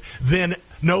doesn't, then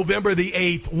November the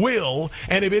 8th will,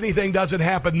 and if anything doesn't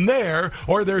happen there,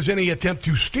 or there's any attempt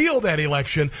to steal that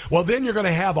election, well, then you're going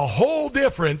to have a whole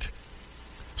different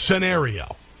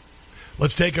scenario.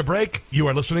 Let's take a break. You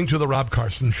are listening to The Rob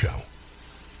Carson Show.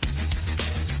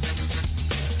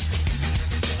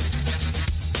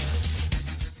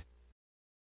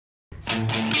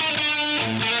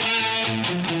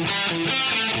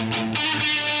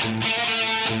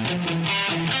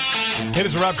 It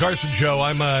is the Rob Carson Show.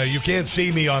 You can't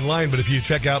see me online, but if you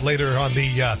check out later on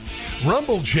the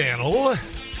Rumble channel,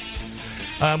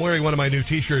 I'm wearing one of my new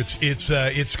T-shirts.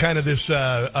 It's kind of this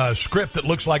script that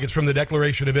looks like it's from the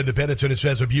Declaration of Independence, and it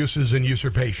says abuses and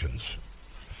usurpations.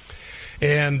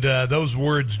 And those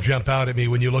words jump out at me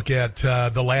when you look at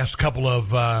the last couple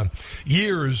of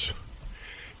years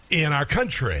in our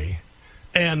country,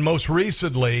 and most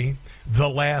recently, the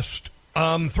last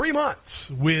 3 months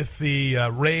with the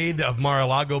raid of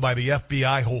Mar-a-Lago by the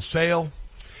FBI wholesale,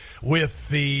 with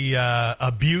the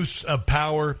abuse of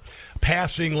power,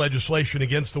 passing legislation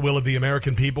against the will of the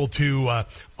American people to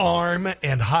arm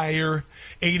and hire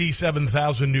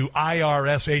 87,000 new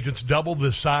IRS agents, double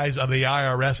the size of the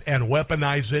IRS, and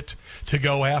weaponize it to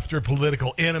go after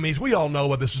political enemies. We all know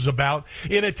what this is about.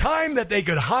 In a time that they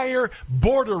could hire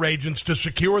border agents to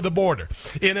secure the border,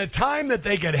 in a time that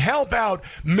they could help out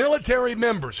military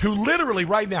members who literally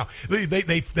right now,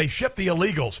 they ship the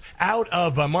illegals out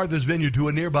of Martha's Vineyard to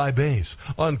a nearby base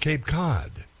on Cape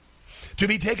Cod to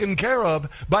be taken care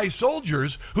of by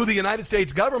soldiers who the United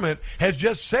States government has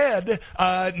just said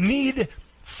need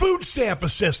food stamp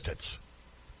assistance.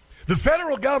 The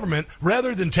federal government,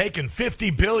 rather than taking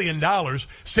 $50 billion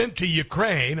sent to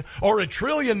Ukraine or $1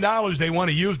 trillion they want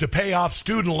to use to pay off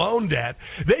student loan debt,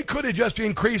 they could have just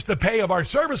increased the pay of our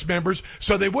service members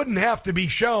so they wouldn't have to be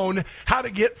shown how to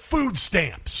get food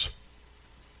stamps.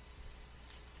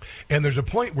 And there's a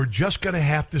point we're just going to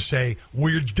have to say,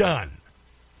 we're done.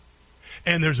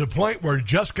 And there's a point where we're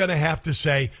just going to have to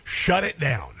say, shut it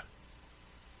down.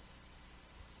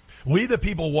 We the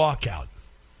people walk out.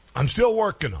 I'm still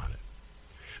working on it.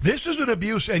 This is an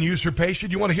abuse and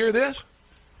usurpation. You want to hear this?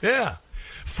 Yeah.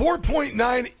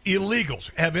 4.9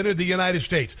 illegals have entered the United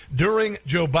States during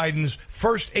Joe Biden's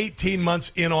first 18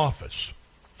 months in office.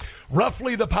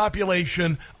 Roughly the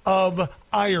population of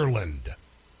Ireland.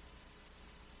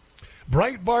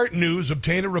 Breitbart News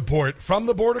obtained a report from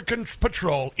the Border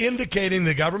Patrol indicating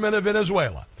the government of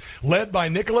Venezuela, led by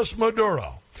Nicolas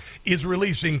Maduro, is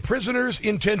releasing prisoners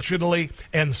intentionally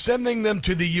and sending them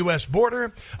to the U.S.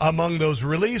 border. Among those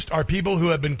released are people who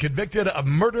have been convicted of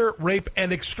murder, rape,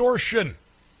 and extortion.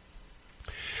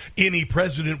 Any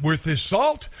president worth his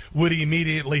salt would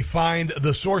immediately find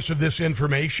the source of this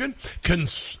information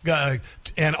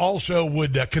and also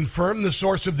would confirm the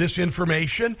source of this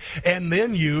information and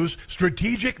then use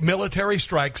strategic military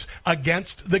strikes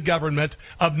against the government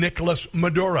of Nicolas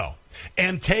Maduro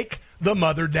and take the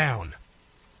mother down.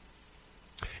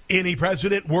 Any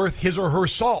president worth his or her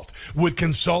salt would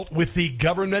consult with the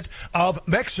government of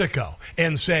Mexico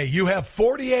and say, you have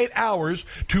 48 hours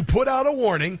to put out a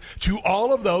warning to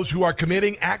all of those who are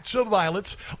committing acts of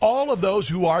violence, all of those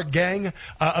who are gang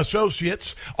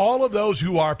associates, all of those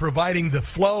who are providing the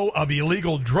flow of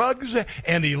illegal drugs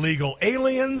and illegal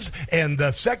aliens and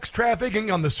sex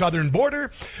trafficking on the southern border.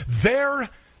 Their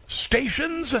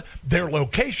stations, their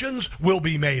locations will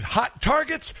be made hot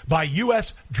targets by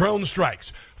U.S. drone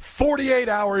strikes. 48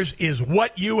 hours is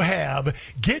what you have.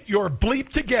 Get your bleep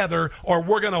together or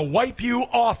we're going to wipe you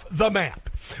off the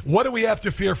map. What do we have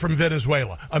to fear from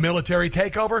Venezuela? A military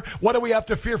takeover? What do we have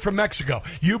to fear from Mexico?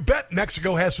 You bet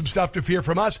Mexico has some stuff to fear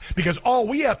from us because all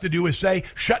we have to do is say,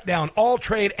 shut down all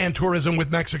trade and tourism with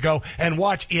Mexico and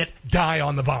watch it die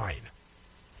on the vine.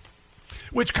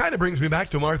 Which kind of brings me back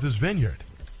to Martha's Vineyard.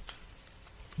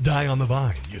 Die on the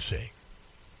vine, you see.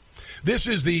 This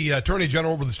is the Attorney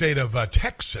General for the state of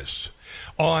Texas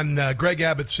on Greg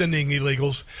Abbott sending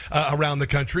illegals around the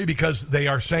country because they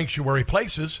are sanctuary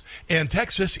places, and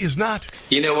Texas is not.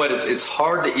 You know what? It's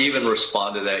hard to even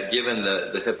respond to that given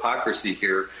the hypocrisy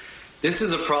here. This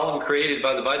is a problem created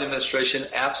by the Biden administration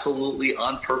absolutely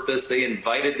on purpose. They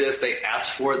invited this. They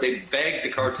asked for it. They begged the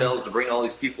cartels to bring all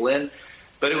these people in.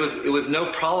 But it was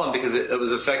no problem because it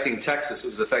was affecting Texas.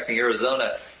 It was affecting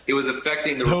Arizona. It was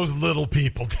affecting those little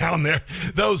people down there,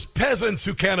 those peasants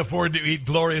who can't afford to eat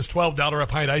glorious $12 a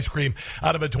pint ice cream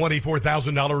out of a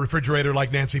 $24,000 refrigerator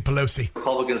like Nancy Pelosi.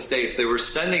 Republican states, they were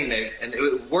sending them, and it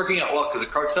was working out well because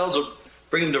the cartels would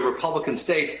bring them to Republican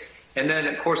states. And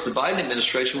then, of course, the Biden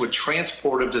administration would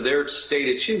transport them to their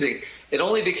state of choosing. It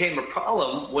only became a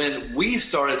problem when we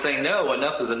started saying, no,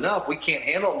 enough is enough. We can't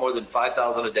handle more than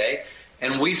 5,000 a day.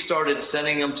 And we started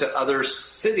sending them to other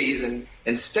cities and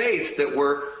states that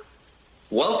were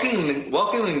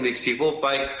welcoming these people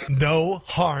by... No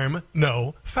harm,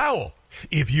 no foul.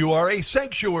 If you are a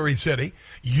sanctuary city,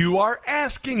 you are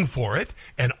asking for it,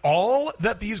 and all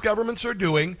that these governors are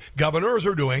doing,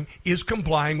 is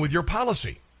complying with your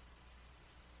policy.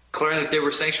 Declaring that they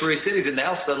were sanctuary cities, and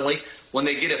now suddenly, when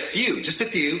they get just a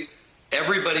few,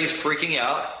 everybody's freaking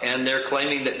out, and they're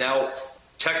claiming that now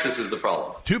Texas is the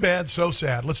problem. Too bad, so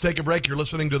sad. Let's take a break. You're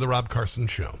listening to The Rob Carson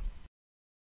Show.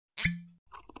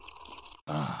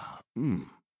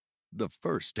 The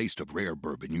first taste of rare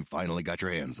bourbon you finally got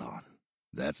your hands on.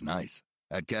 That's nice.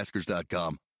 At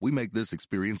Caskers.com, we make this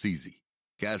experience easy.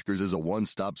 Caskers is a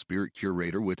one-stop spirit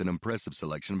curator with an impressive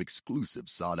selection of exclusive,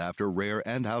 sought-after, rare,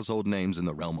 and household names in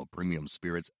the realm of premium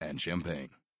spirits and champagne.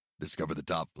 Discover the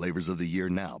top flavors of the year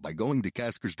now by going to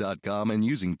Caskers.com and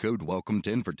using code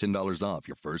WELCOME10 for $10 off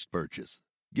your first purchase.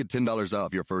 Get $10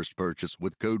 off your first purchase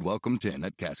with code WELCOME10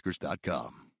 at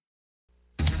Caskers.com.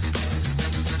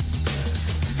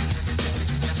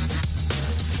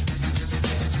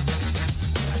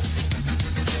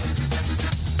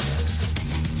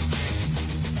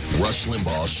 Rush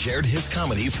Limbaugh shared his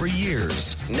comedy for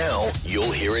years. Now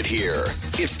you'll hear it here.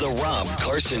 It's the Rob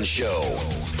Carson Show.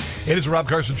 It is the Rob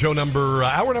Carson Show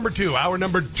hour number two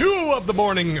of the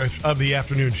morning, of the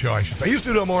afternoon show, I should say. I used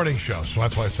to do a morning show, so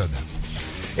that's why I said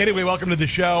that. Anyway, welcome to the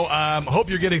show. Hope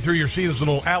you're getting through your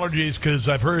seasonal allergies because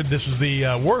I've heard this is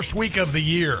the worst week of the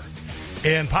year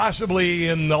and possibly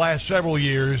in the last several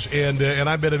years, and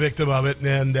I've been a victim of it,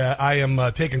 and I am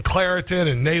taking Claritin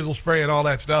and nasal spray and all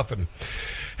that stuff and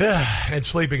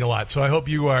sleeping a lot. So I hope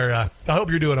you are. I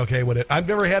hope you're doing okay with it. I've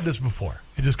never had this before.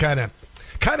 It just kind of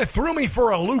threw me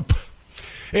for a loop.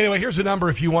 Anyway, here's the number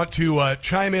if you want to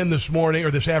chime in this morning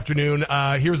or this afternoon.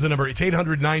 Here's the number. It's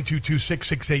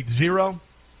 800-922-6680.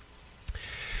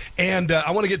 And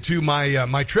I want to get to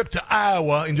my trip to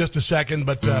Iowa in just a second,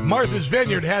 but Martha's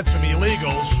Vineyard had some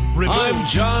illegals removed. I'm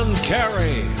John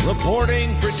Kerry,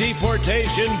 reporting for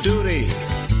deportation duty.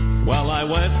 Well, I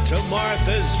went to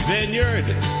Martha's Vineyard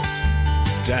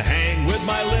to hang with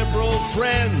my liberal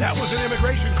friends. That was an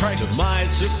immigration crisis. To my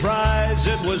surprise,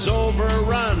 it was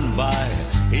overrun by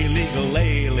illegal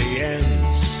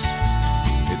aliens.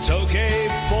 It's okay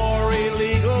for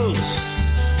illegals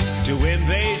to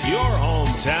invade your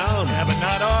hometown. Yeah, but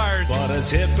not ours. But as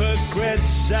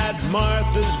hypocrites at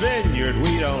Martha's Vineyard,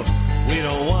 we don't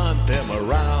want them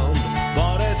around.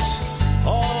 But it's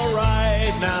all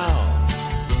right now.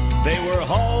 They were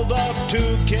hauled off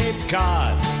to Cape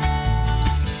Cod.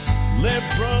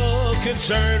 Liberal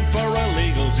concern for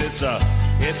illegals.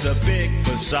 It's a big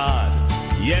facade.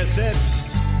 Yes, it's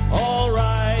all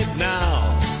right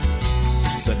now.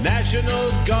 The National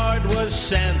Guard was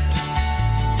sent.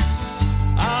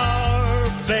 Our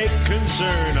fake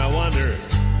concern, I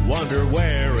wonder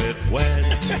where it went.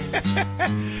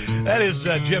 That is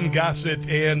Jim Gossett,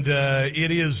 and it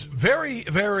is very,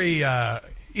 very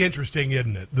interesting,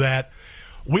 isn't it, that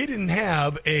we didn't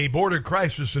have a border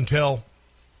crisis until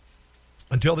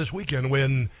this weekend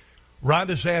when Ron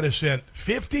DeSantis sent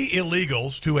 50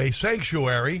 illegals to a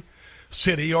sanctuary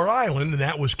city or island, and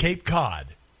that was Cape Cod.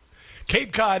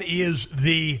 Cape Cod is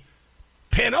the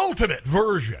penultimate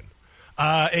version,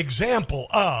 example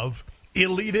of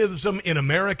elitism in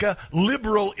America,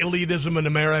 liberal elitism in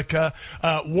America,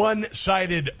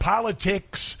 one-sided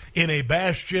politics in a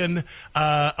bastion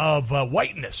of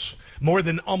whiteness, more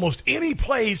than almost any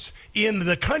place in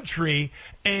the country,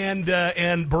 and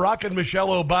Barack and Michelle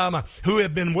Obama, who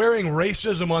have been wearing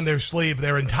racism on their sleeve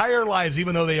their entire lives,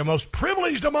 even though they are most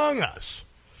privileged among us,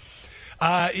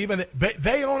 even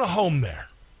they own a home there.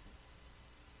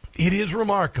 It is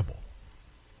remarkable.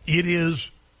 It is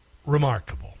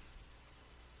remarkable.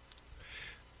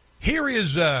 Here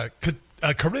is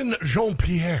Karine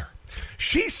Jean-Pierre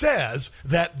She says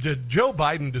that Joe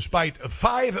Biden, despite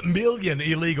 5 million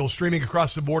illegals streaming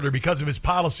across the border because of his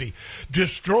policy,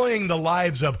 destroying the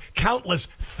lives of countless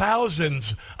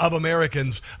thousands of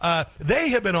Americans, they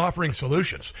have been offering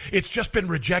solutions. It's just been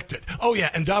rejected. Oh, yeah,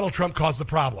 and Donald Trump caused the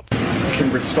problem. I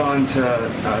can respond to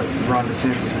Ron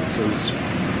DeSantis'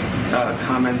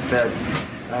 comment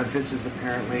that this is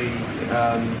apparently,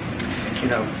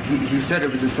 he said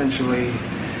it was essentially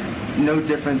no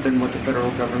different than what the federal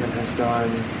government has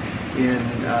done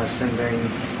in sending,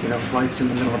 flights in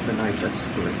the middle of the night. That's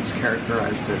the way it's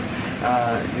characterized it.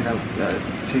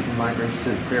 Taking migrants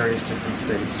to various different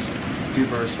states. Do you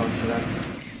have a response to that?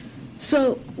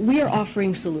 So we are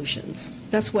offering solutions.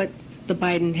 That's what the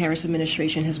Biden-Harris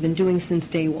administration has been doing since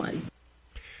day one.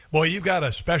 Boy, you've got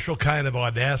a special kind of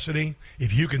audacity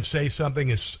if you can say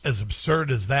something as absurd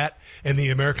as that and the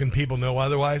American people know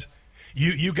otherwise.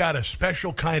 You got a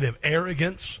special kind of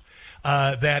arrogance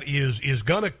that is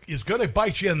gonna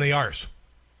bite you in the arse.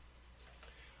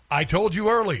 I told you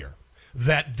earlier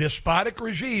that despotic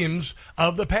regimes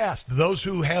of the past, those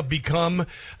who have become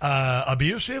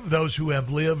abusive, those who have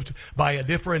lived by a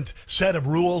different set of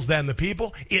rules than the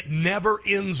people, it never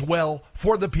ends well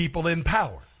for the people in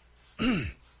power.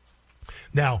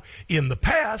 Now, in the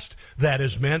past, that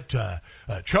has meant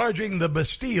charging the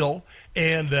Bastille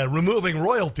and removing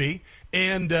royalty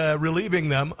and relieving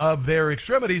them of their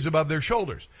extremities above their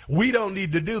shoulders. We don't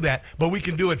need to do that, but we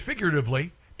can do it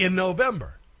figuratively in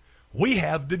November. We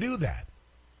have to do that.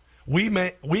 We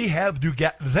have to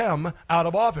get them out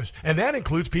of office, and that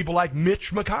includes people like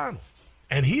Mitch McConnell,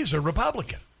 and he's a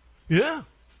Republican. Yeah.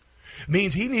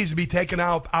 Means he needs to be taken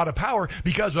out of power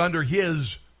because under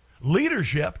his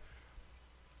leadership,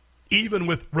 even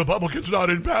with Republicans not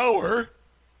in power,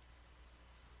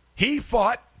 he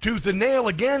fought tooth and nail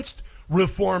against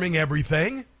reforming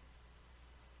everything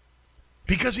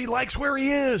because he likes where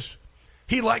he is.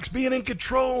 He likes being in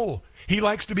control. He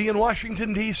likes to be in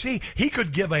Washington, D.C. He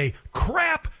could give a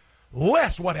crap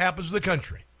less what happens to the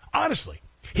country. Honestly,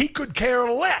 he could care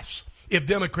less if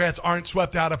Democrats aren't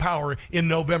swept out of power in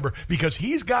November because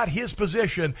he's got his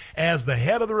position as the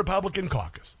head of the Republican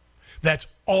caucus. That's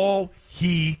all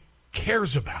he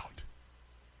cares about.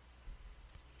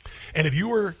 And if you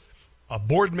were a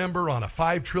board member on a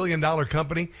 $5 trillion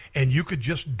company and you could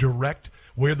just direct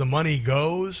where the money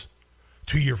goes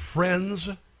to your friends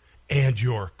and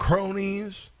your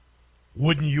cronies,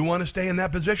 wouldn't you want to stay in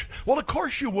that position? Well, of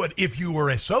course you would if you were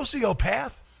a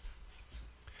sociopath.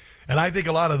 And I think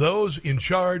a lot of those in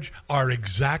charge are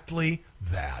exactly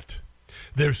that.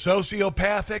 They're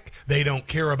sociopathic. They don't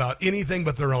care about anything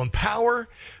but their own power.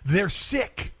 They're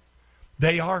sick.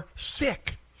 They are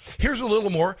sick. Here's a little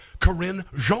more Karine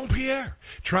Jean-Pierre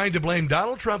trying to blame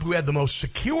Donald Trump, who had the most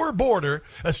secure border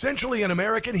essentially in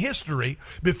American history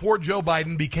before Joe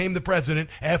Biden became the president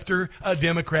after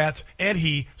Democrats and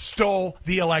he stole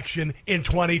the election in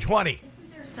 2020. Isn't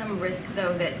there some risk,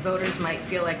 though, that voters might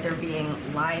feel like they're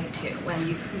being lied to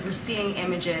when we're seeing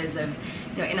images of,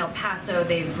 in El Paso,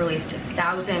 they've released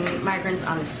 1,000 migrants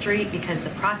on the street because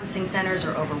the processing centers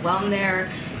are overwhelmed there.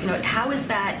 How is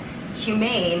that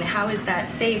humane? How is that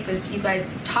safe, as you guys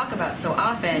talk about so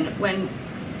often, when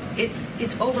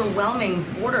it's overwhelming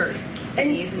border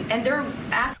cities and they're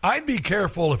I'd be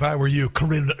careful if I were you,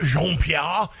 Karine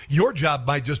Jean-Pierre. Your job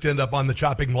might just end up on the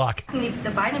chopping block. The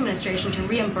Biden administration to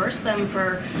reimburse them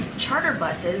for charter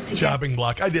buses to chopping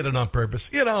block. I did it on purpose.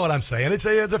 You know what I'm saying? It's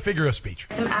a figure of speech.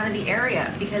 Get them out of the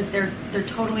area because they're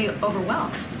totally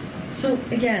overwhelmed. So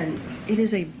again, it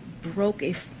is a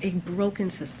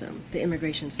broken system, the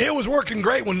immigration system. It was working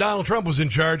great when Donald Trump was in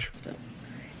charge.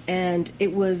 And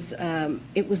it was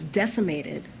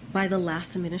decimated by the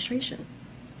last administration.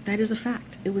 That is a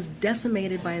fact. It was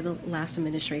decimated by the last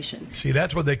administration. See,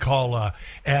 that's what they call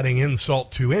adding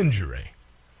insult to injury.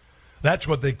 That's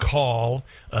what they call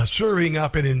serving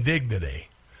up an indignity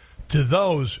to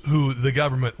those who the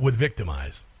government would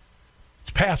victimize.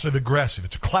 It's passive aggressive.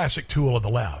 It's a classic tool of the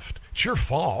left. It's your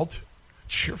fault.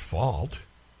 It's your fault.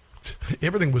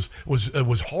 Everything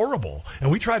was horrible, and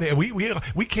we tried to.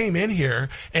 We came in here,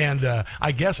 and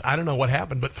I guess I don't know what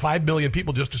happened, but 5 million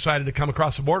people just decided to come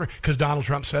across the border because Donald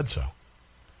Trump said so.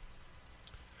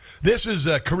 This is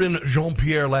Karine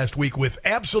Jean-Pierre last week with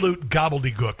absolute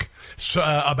gobbledygook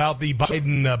about the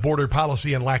Biden border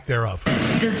policy and lack thereof.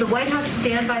 Does the White House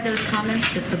stand by those comments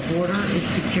that the border is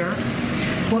secure?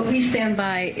 What we stand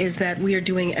by is that we are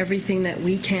doing everything that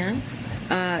we can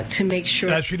to make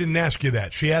sure she didn't ask you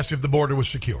that. She asked if the border was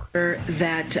secure.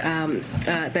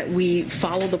 That we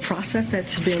follow the process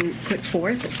that's been put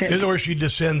forth. This is where she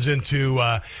descends into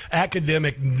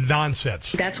academic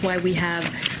nonsense. That's why we have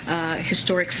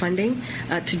historic funding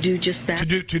to do just that.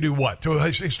 To do what? To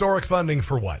historic funding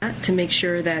for what? To make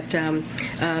sure that to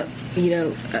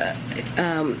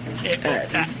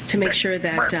make sure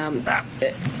that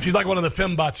she's like one of the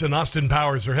fembots in Austin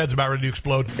Powers. Her head's about ready to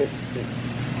explode.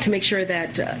 To make sure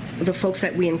that the folks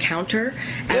that we encounter.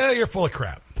 Yeah, you're full of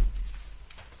crap.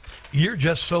 You're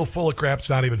just so full of crap, it's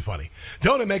not even funny.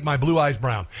 Don't it make my blue eyes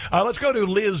brown? Let's go to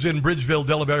Liz in Bridgeville,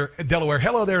 Delaware.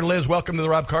 Hello there, Liz. Welcome to the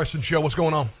Rob Carson Show. What's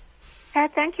going on?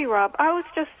 Thank you, Rob. I was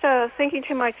just thinking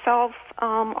to myself,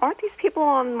 aren't these people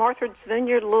on Martha's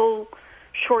Vineyard a little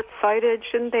short-sighted?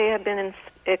 Shouldn't they have been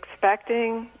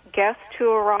expecting guests to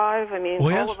arrive? I mean,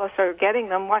 well, yes. All of us are getting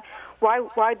them.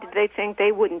 Why did they think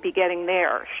they wouldn't be getting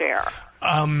their share?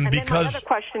 And because then my other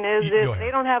question is, if they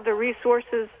don't have the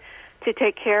resources to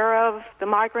take care of the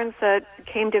migrants that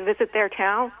came to visit their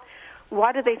town,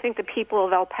 why do they think the people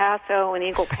of El Paso and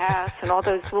Eagle Pass and all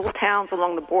those little towns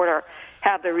along the border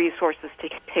have the resources to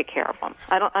take care of them?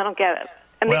 I don't get it.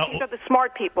 And these are the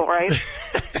smart people, right?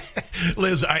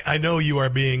 Liz, I know you are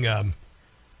being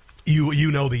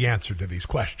you know the answer to these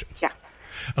questions. Yeah.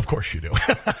 Of course you do.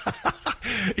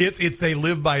 It's they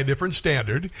live by a different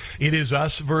standard. It is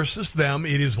us versus them.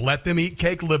 It is let them eat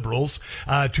cake liberals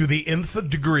to the nth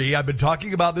degree. I've been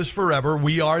talking about this forever.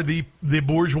 We are the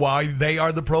bourgeois. They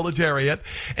are the proletariat,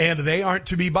 and they aren't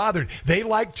to be bothered. They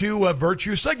like to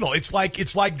virtue signal. It's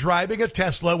like driving a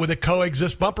Tesla with a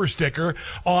coexist bumper sticker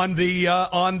on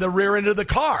the rear end of the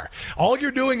car. All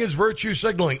you're doing is virtue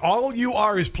signaling. All you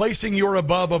are is placing your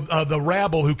above of the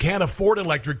rabble who can't afford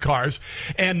electric cars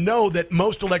and know that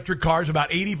most electric cars, about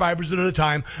 85% of the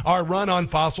time, are run on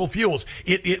fossil fuels.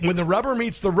 When the rubber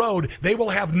meets the road, they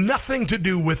will have nothing to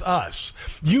do with us.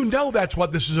 You know that's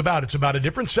what this is about. It's about a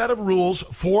different set of rules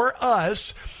for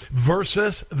us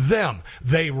versus them.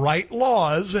 They write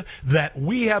laws that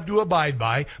we have to abide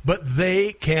by, but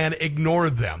they can ignore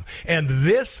them. And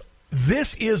this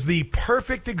is the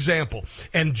perfect example,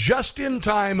 and just in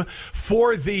time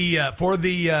for the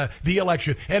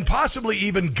election, and possibly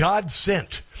even God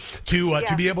sent to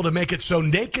be able to make it so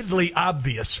nakedly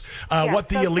obvious what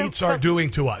the elites are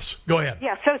doing to us. Go ahead.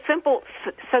 Yeah, so simple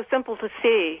to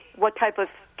see what type of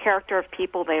character of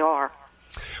people they are.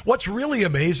 What's really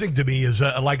amazing to me is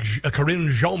like Karine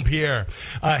Jean-Pierre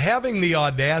having the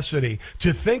audacity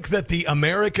to think that the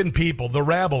American people, the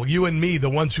rabble, you and me, the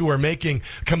ones who are making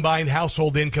combined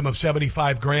household income of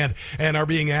 $75,000 and are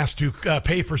being asked to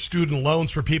pay for student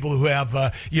loans for people who have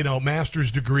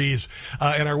master's degrees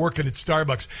and are working at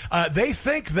Starbucks, they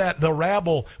think that the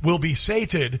rabble will be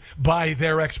sated by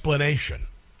their explanation.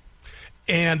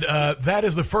 And that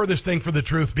is the furthest thing for the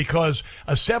truth, because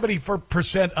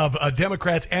 70% of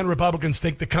Democrats and Republicans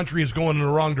think the country is going in the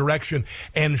wrong direction,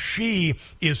 and she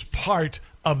is part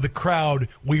of the crowd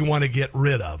we want to get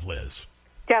rid of, Liz.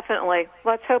 Definitely.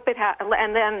 Let's hope it happens.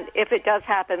 And then if it does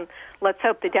happen, let's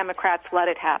hope the Democrats let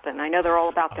it happen. I know they're all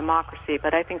about democracy,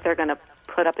 but I think they're going to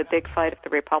put up a big fight if the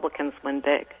Republicans win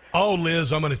big. Oh,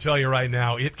 Liz, I'm going to tell you right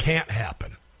now, it can't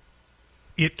happen.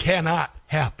 It cannot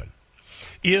happen.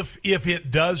 If it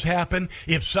does happen,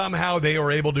 if somehow they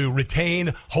are able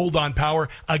to hold on power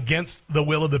against the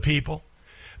will of the people,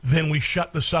 then we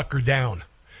shut the sucker down.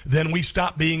 Then we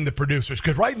stop being the producers.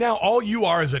 Because right now, all you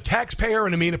are is a taxpayer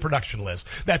and a mean of production, Liz.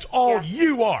 That's all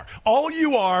you are. All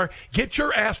you are, get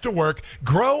your ass to work,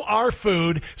 grow our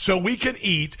food so we can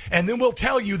eat, and then we'll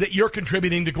tell you that you're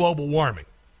contributing to global warming.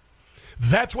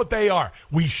 That's what they are.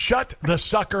 We shut the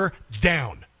sucker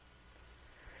down.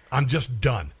 I'm just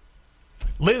done.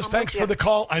 Liz, thanks for the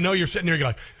call. I know you're sitting there, you're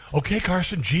like, okay,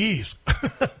 Carson, geez.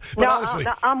 But honestly,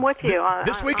 I'm with you.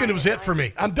 This weekend was it for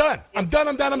me. I'm done. I'm done.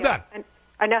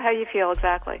 I know how you feel,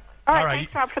 exactly. All right,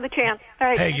 thanks, Rob, for the chance. All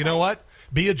right. Hey, you know what?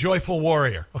 Be a joyful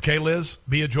warrior. Okay, Liz?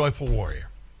 Be a joyful warrior.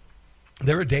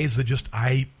 There are days that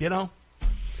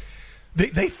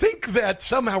They think that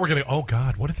somehow we're going to, oh,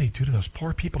 God, what did they do to those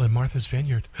poor people in Martha's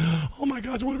Vineyard? Oh, my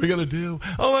God, what are we going to do?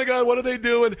 Oh, my God, what are they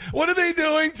doing? What are they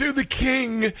doing to the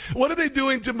king? What are they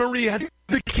doing to Maria,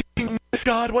 the king?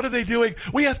 God, what are they doing?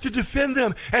 We have to defend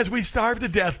them as we starve to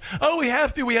death. Oh, we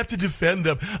have to defend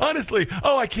them. Honestly,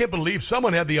 I can't believe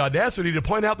someone had the audacity to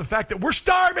point out the fact that we're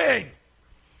starving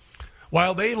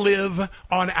while they live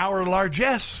on our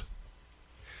largesse.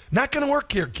 Not going to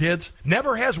work here, kids.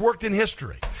 Never has worked in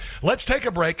history. Let's take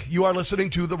a break. You are listening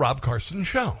to The Rob Carson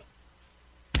Show.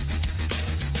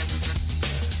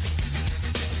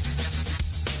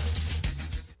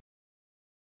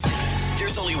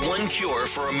 There's only one cure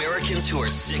for Americans who are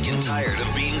sick and tired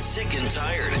of being sick and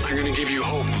tired. I'm going to give you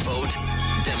hope. Vote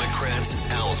Democrats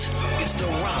out. It's the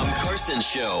Rob Carson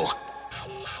Show.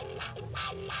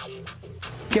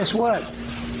 Guess what?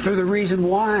 They're the reason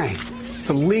why.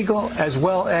 The legal as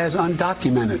well as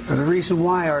undocumented are the reason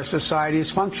why our society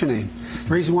is functioning.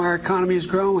 The reason why our economy is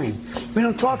growing. We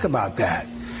don't talk about that.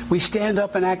 We stand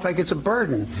up and act like it's a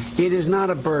burden. It is not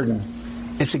a burden.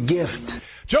 It's a gift.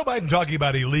 Joe Biden talking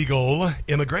about illegal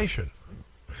immigration.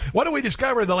 What do we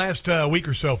discover in the last week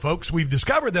or so, folks? We've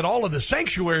discovered that all of the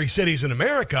sanctuary cities in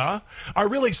America are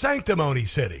really sanctimony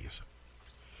cities.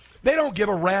 They don't give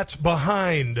a rat's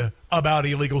behind about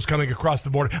illegals coming across the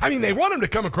border. I mean, they want them to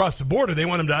come across the border. They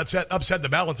want them to upset the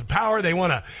balance of power. They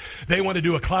want to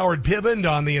do a Cloward pivot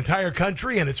on the entire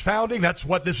country and its founding. That's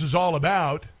what this is all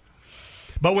about.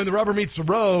 But when the rubber meets the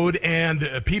road and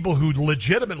people who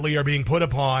legitimately are being put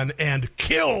upon and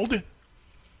killed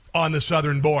on the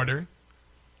southern border,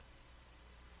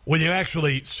 when you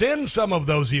actually send some of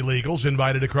those illegals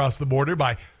invited across the border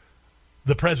by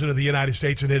the President of the United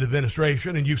States and his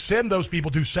administration, and you send those people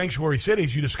to sanctuary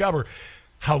cities, you discover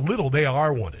how little they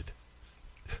are wanted.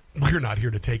 We're not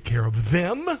here to take care of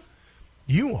them.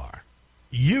 You are.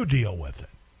 You deal with it.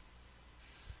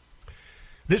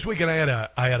 This weekend,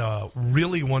 I had a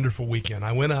really wonderful weekend.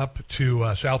 I went up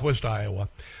to Southwest Iowa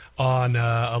on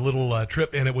a little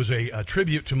trip, and it was a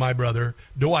tribute to my brother,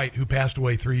 Dwight, who passed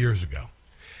away 3 years ago.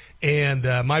 And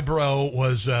my bro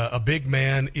was a big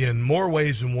man in more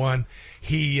ways than one.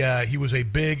 He was a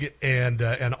big and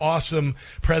an awesome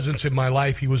presence in my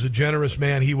life. He was a generous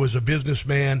man. He was a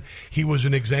businessman. He was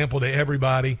an example to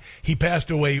everybody. He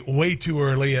passed away way too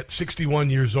early at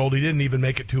 61 years old. He didn't even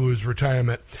make it to his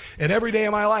retirement. And every day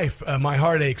of my life, my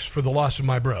heart aches for the loss of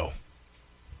my bro.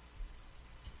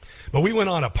 But we went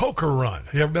on a poker run.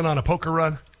 You ever been on a poker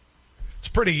run? It's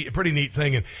a pretty neat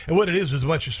thing. And what it is a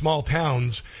bunch of small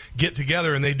towns get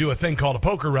together and they do a thing called a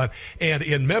poker run. And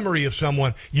in memory of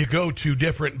someone, you go to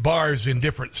different bars in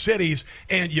different cities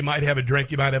and you might have a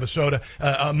drink, you might have a soda.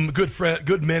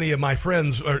 Good many of my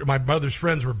friends, or my brother's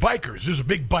friends, were bikers. This is a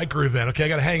big biker event. Okay, I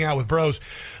got to hang out with bros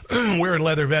wearing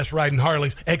leather vests, riding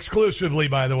Harleys. Exclusively,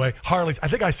 by the way, Harleys. I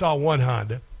think I saw one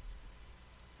Honda.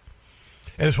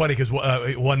 And it's funny because we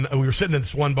were sitting in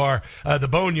this one bar, the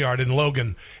Boneyard in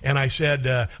Logan, and I said,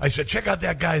 check out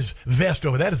that guy's vest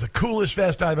over. That is the coolest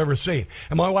vest I've ever seen.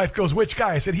 And my wife goes, which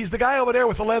guy? I said, he's the guy over there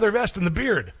with the leather vest and the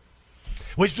beard,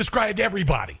 which described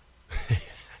everybody.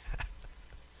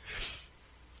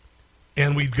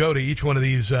 And we'd go to each one of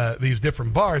these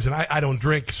different bars, and I don't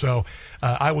drink, so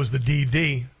I was the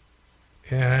DD.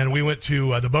 And we went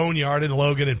to the Boneyard in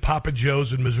Logan and Papa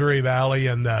Joe's in Missouri Valley,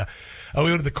 and we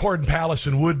went to the Corden Palace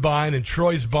in Woodbine and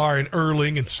Troy's Bar in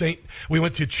Erling and we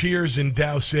went to Cheers in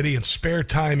Dow City and Spare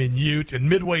Time in Ute and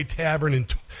Midway Tavern in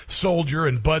Soldier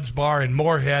and Bud's Bar in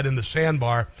Moorhead and the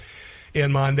Sandbar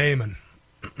in Mondayman.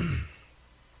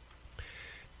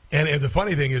 And the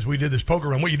funny thing is we did this poker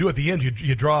run. What you do at the end,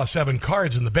 you draw 7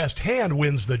 cards and the best hand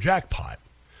wins the jackpot.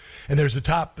 And there's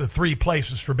the 3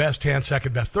 places for best hand,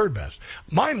 second best, third best.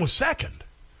 Mine was second.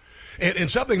 And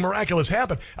something miraculous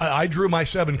happened. I drew my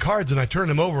 7 cards, and I turned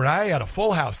them over, and I had a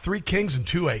full house, 3 kings and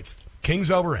 2 eights.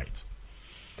 Kings over eights.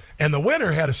 And the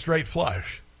winner had a straight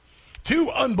flush.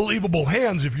 2 unbelievable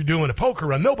hands if you're doing a poker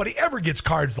run. Nobody ever gets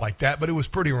cards like that, but it was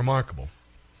pretty remarkable.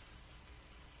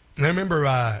 And I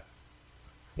remember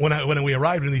when we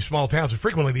arrived in these small towns, and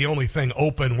frequently the only thing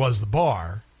open was the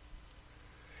bar.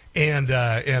 And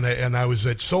I was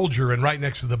at Soldier, and right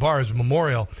next to the bar is a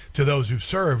memorial to those who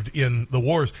served in the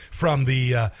wars from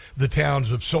the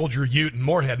towns of Soldier, Ute, and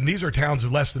Moorhead. And these are towns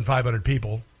of less than 500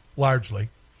 people, largely.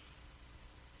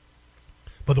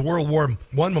 But the World War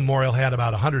I memorial had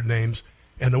about 100 names,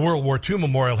 and the World War II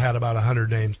memorial had about 100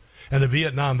 names, and the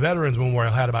Vietnam Veterans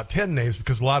Memorial had about 10 names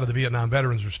because a lot of the Vietnam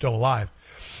veterans are still alive.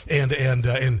 And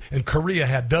Korea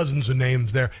had dozens of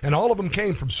names there, and all of them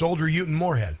came from Soldier, Ute, and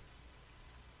Moorhead.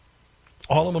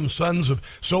 All of them sons of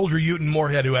Soldier, Ute, and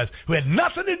Moorhead who had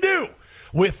nothing to do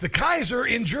with the Kaiser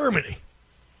in Germany.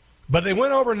 But they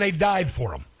went over and they died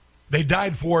for him. They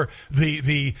died for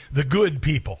the good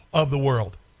people of the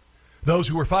world. Those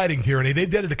who were fighting tyranny. They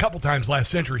did it a couple times last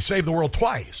century. Saved the world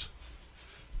twice.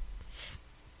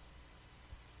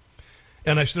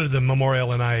 And I stood at the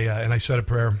memorial and I said a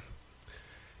prayer.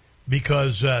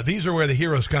 Because these are where the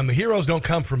heroes come. The heroes don't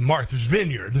come from Martha's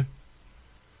Vineyard.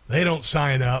 They don't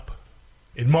sign up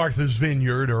in Martha's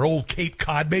Vineyard or Old Cape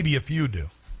Cod. Maybe a few do.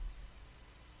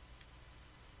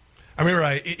 I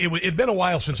remember it'd been a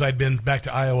while since I'd been back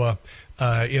to Iowa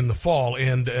in the fall,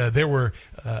 and there were,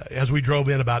 as we drove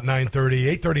in about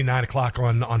 8:30, 9 o'clock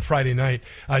on Friday night,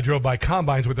 I drove by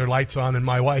combines with their lights on, and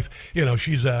my wife,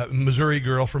 she's a Missouri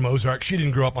girl from Ozark. She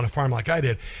didn't grow up on a farm like I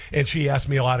did, and she asked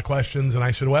me a lot of questions, and I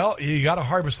said, well, you got to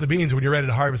harvest the beans when you're ready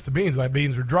to harvest the beans. Like,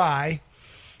 beans are dry.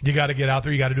 You got to get out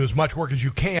there. You got to do as much work as you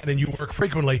can, and you work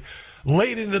frequently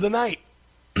late into the night,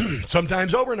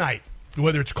 sometimes overnight,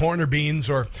 whether it's corn or beans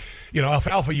or,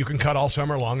 alfalfa you can cut all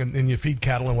summer long and you feed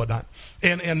cattle and whatnot.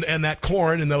 And that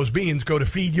corn and those beans go to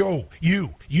feed you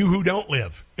who don't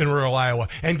live in rural Iowa.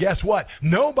 And guess what?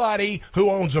 Nobody who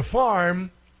owns a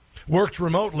farm worked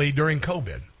remotely during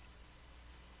COVID.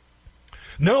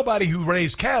 Nobody who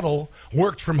raised cattle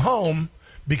worked from home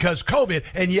because COVID,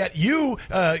 and yet you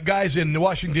guys in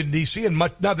Washington, D.C., and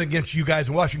nothing against you guys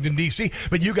in Washington, D.C.,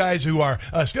 but you guys who are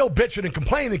still bitching and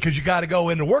complaining because you got to go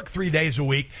into work 3 days a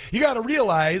week, you got to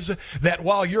realize that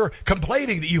while you're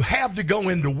complaining that you have to go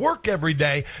into work every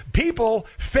day, people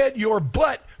fed your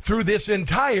butt through this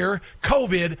entire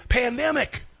COVID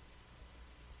pandemic.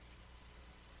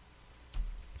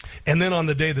 And then on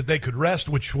the day that they could rest,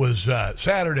 which was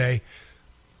Saturday,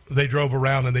 they drove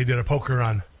around and they did a poker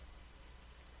run.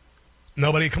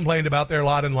 Nobody complained about their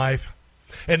lot in life.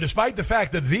 And despite the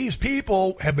fact that these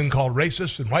people have been called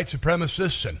racists and white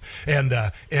supremacists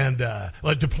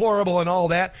and deplorable and all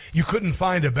that, you couldn't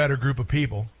find a better group of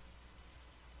people.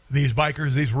 These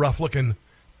bikers, these rough-looking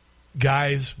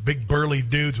guys, big burly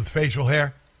dudes with facial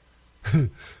hair.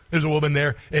 There's a woman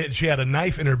there, and she had a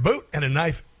knife in her boot and a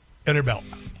knife in her belt.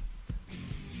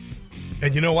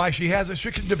 And you know why she has it?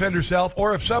 She can defend herself,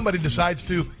 or if somebody decides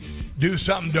to do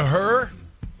something to her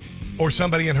or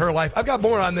somebody in her life. I've got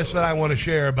more on this that I want to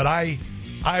share, but I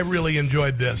really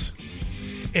enjoyed this.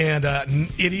 And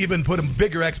it even put a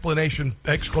bigger exclamation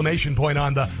point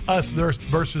on the us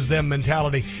versus them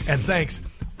mentality. And thanks.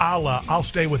 I'll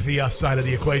stay with the us side of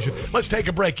the equation. Let's take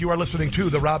a break. You are listening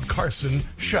to The Rob Carson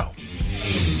Show.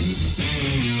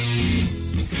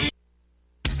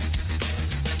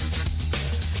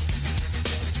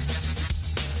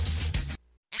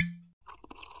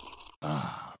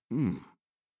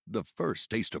 The first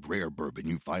taste of rare bourbon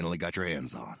you finally got your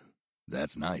hands on.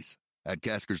 That's nice. At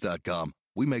Caskers.com,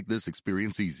 we make this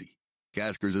experience easy.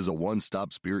 Caskers is a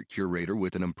one-stop spirit curator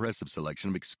with an impressive selection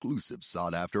of exclusive,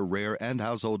 sought-after, rare, and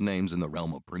household names in the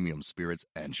realm of premium spirits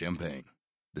and champagne.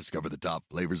 Discover the top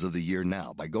flavors of the year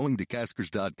now by going to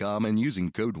Caskers.com and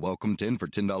using code WELCOME10 for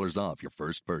 $10 off your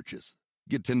first purchase.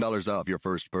 Get $10 off your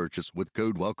first purchase with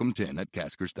code WELCOME10 at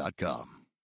Caskers.com.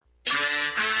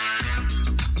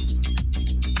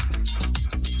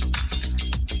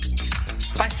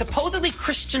 By supposedly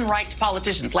Christian right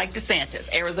politicians like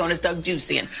DeSantis, Arizona's Doug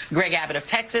Ducey, and Greg Abbott of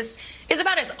Texas, is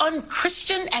about as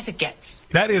unchristian as it gets.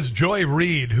 That is Joy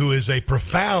Reid, who is a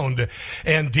profound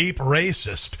and deep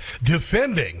racist,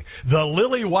 defending the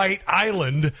lily white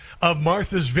island of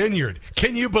Martha's Vineyard.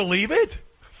 Can you believe it?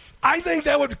 I think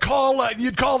that would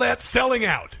you'd call that selling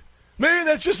out. Maybe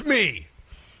that's just me.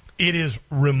 It is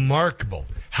remarkable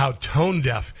how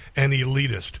tone-deaf and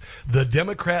elitist the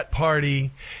Democrat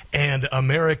Party and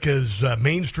America's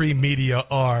mainstream media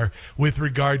are with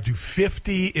regard to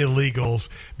 50 illegals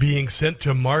being sent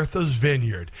to Martha's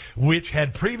Vineyard, which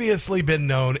had previously been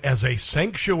known as a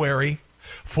sanctuary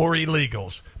for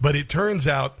illegals. But it turns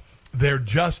out they're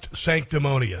just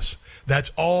sanctimonious.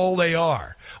 That's all they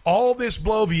are. All this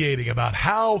bloviating about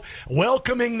how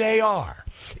welcoming they are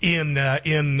in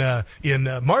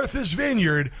Martha's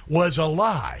Vineyard was a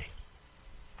lie.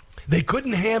 They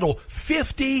couldn't handle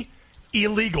 50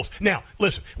 illegals. Now,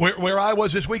 listen, where I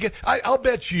was this weekend, I'll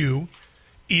bet you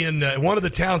in one of the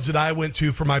towns that I went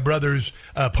to for my brother's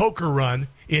poker run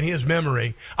in his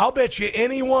memory, I'll bet you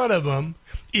any one of them,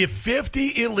 if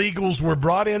 50 illegals were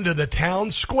brought into the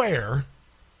town square,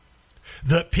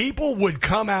 the people would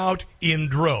come out in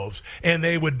droves and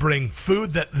they would bring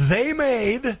food that they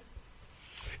made.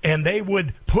 And they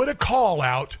would put a call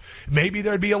out. Maybe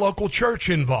there'd be a local church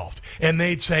involved. And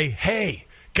they'd say, hey,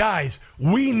 guys,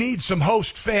 we need some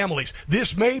host families.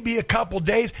 This may be a couple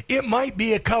days. It might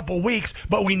be a couple weeks.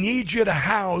 But we need you to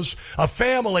house a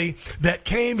family that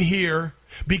came here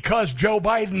because Joe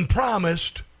Biden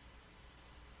promised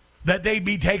that they'd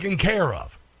be taken care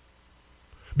of.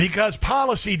 Because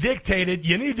policy dictated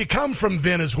you need to come from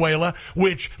Venezuela,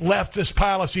 which leftist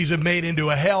policies have made into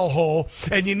a hellhole,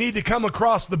 and you need to come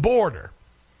across the border.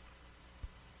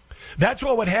 That's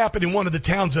what would happen in one of the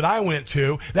towns that I went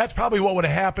to. That's probably what would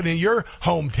have happened in your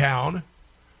hometown.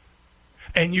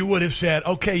 And you would have said,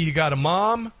 okay, you got a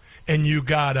mom and you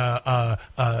got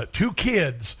two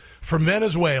kids from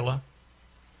Venezuela,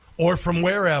 or from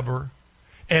wherever,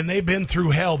 and they've been through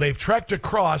hell. They've trekked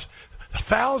across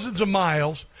thousands of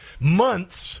miles,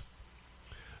 months,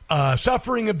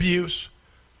 suffering abuse.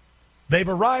 They've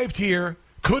arrived here,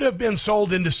 could have been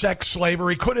sold into sex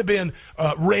slavery, could have been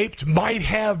raped, might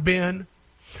have been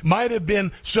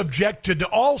subjected to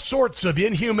all sorts of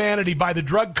inhumanity by the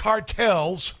drug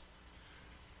cartels.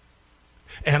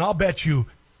 And I'll bet you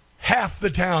half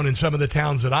the town in some of the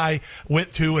towns that I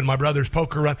went to and my brother's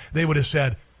poker run, they would have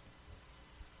said,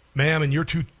 ma'am, and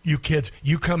you kids,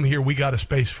 you come here, we got a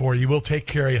space for you. We'll take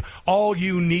care of you. All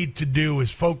you need to do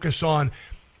is focus on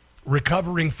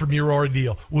recovering from your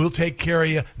ordeal. We'll take care of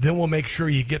you. Then we'll make sure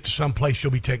you get to some place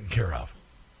you'll be taken care of.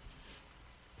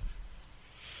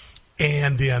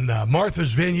 And in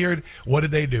Martha's Vineyard, what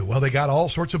did they do? Well, they got all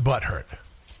sorts of butt hurt.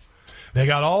 They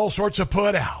got all sorts of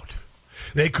put out.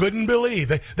 They couldn't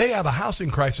believe. They have a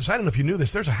housing crisis. I don't know if you knew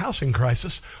this. There's a housing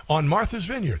crisis on Martha's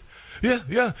Vineyard.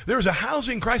 Yeah. There's a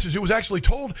housing crisis. It was actually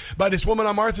told by this woman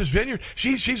on Martha's Vineyard.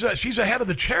 She's a head of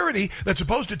the charity that's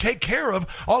supposed to take care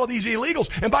of all of these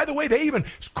illegals. And by the way, they even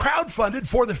crowdfunded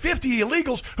for the 50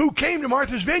 illegals who came to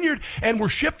Martha's Vineyard and were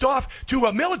shipped off to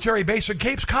a military base in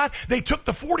Cape Cod. They took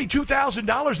the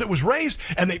 $42,000 that was raised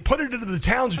and they put it into the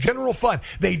town's general fund.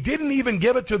 They didn't even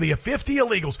give it to the 50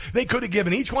 illegals. They could have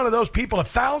given each one of those people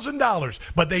 $1,000,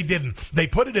 but they didn't. They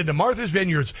put it into Martha's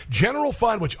Vineyard's general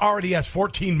fund, which already has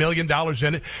 $14 million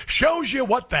in it. Shows you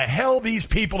what the hell these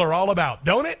people are all about,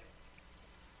 don't it?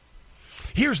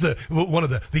 Here's the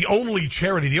only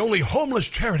charity, the only homeless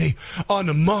charity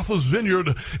on Martha's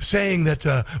Vineyard saying that,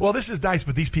 well, this is nice,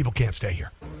 but these people can't stay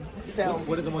here. So,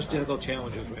 what are the most difficult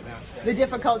challenges right now? The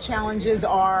difficult challenges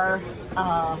are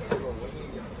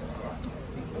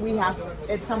we have,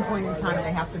 at some point in time,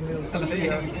 they have to move from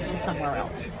here to somewhere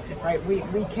else, right? We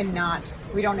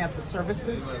don't have the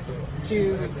services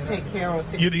to take care of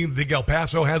things. You think El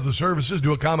Paso has the services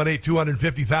to accommodate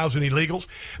 250,000 illegals?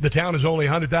 The town is only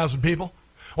 100,000 people?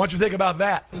 Why don't you think about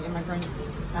that? The immigrants,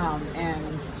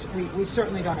 and we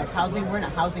certainly don't have housing. We're in a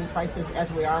housing crisis as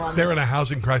we are on. They're in a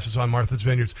housing crisis on Martha's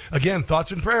Vineyards. Again,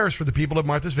 thoughts and prayers for the people of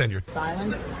Martha's Vineyard.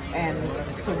 Island, and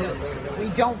so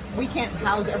we can't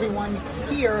house everyone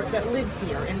here that lives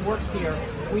here and works here.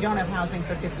 We don't have housing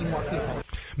for 50 more people.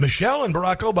 Michelle and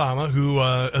Barack Obama, who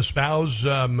espouse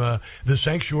the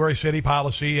sanctuary city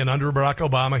policy, and under Barack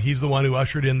Obama, he's the one who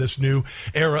ushered in this new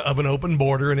era of an open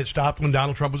border, and it stopped when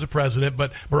Donald Trump was the president,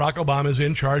 but Barack Obama is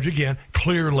in charge again,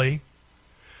 clearly.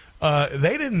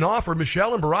 They didn't offer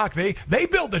Michelle and Barack. They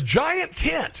built a giant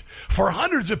tent for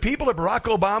hundreds of people at Barack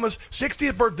Obama's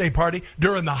 60th birthday party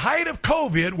during the height of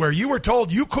COVID, where you were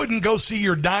told you couldn't go see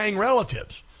your dying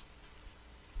relatives.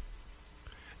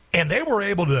 And they were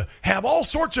able to have all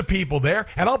sorts of people there.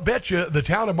 And I'll bet you the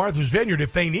town of Martha's Vineyard,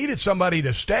 if they needed somebody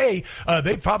to stay,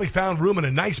 they probably found room in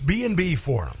a nice B&B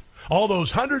for them. All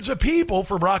those hundreds of people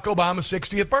for Barack Obama's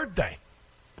 60th birthday.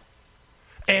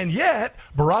 And yet,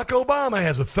 Barack Obama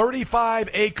has a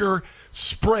 35-acre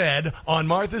spread on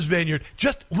Martha's Vineyard.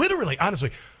 Just literally,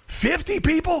 honestly, 50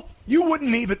 people? You'd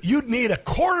need a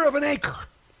quarter of an acre.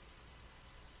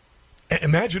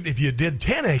 Imagine if you did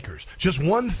 10 acres, just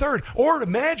 1/3. Or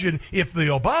imagine if the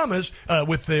Obamas,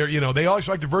 with their, they always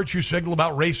like to virtue signal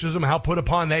about racism, how put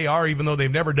upon they are, even though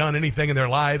they've never done anything in their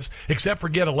lives except for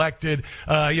get elected,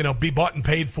 be bought and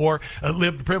paid for,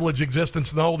 live the privileged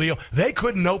existence and the whole deal. They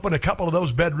couldn't open a couple of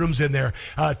those bedrooms in their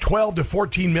 $12 to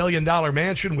 $14 million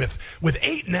mansion with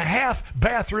 8.5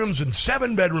 bathrooms and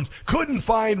 7 bedrooms. Couldn't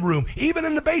find room, even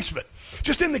in the basement.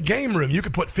 Just in the game room, you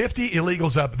could put 50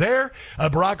 illegals up there.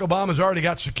 Barack Obama's already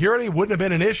got security. Wouldn't have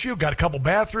been an issue. Got a couple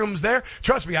bathrooms there.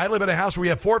 Trust me, I live in a house where we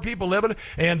have 4 people living,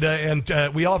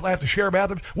 and we all have to share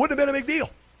bathrooms. Wouldn't have been a big deal.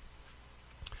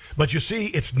 But you see,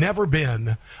 it's never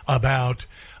been about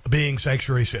being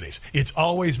sanctuary cities. It's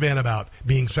always been about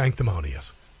being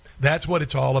sanctimonious. That's what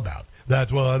it's all about.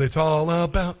 That's what it's all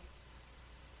about.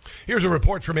 Here's a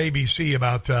report from ABC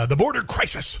about the border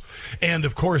crisis and,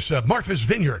 of course, Martha's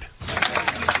Vineyard.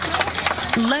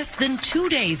 Less than 2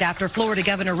 days after Florida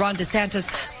Governor Ron DeSantis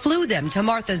flew them to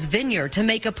Martha's Vineyard to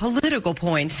make a political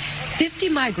point, 50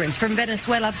 migrants from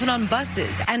Venezuela put on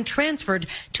buses and transferred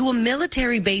to a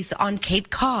military base on Cape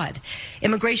Cod.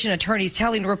 Immigration attorneys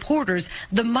telling reporters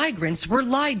the migrants were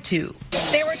lied to.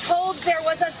 They were told there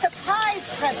was a surprise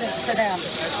present for them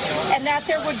and that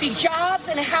there would be jobs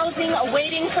and housing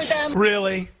awaiting for them.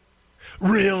 Really?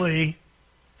 Really?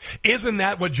 Isn't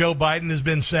that what Joe Biden has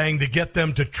been saying, to get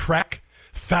them to trek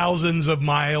thousands of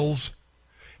miles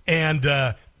and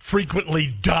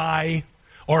frequently die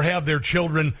or have their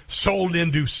children sold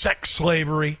into sex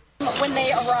slavery? when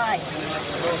they arrived.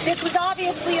 This was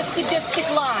obviously a sadistic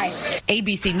lie.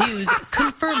 ABC News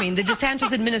confirming the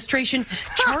DeSantis administration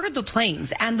chartered the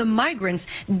planes and the migrants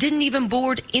didn't even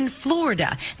board in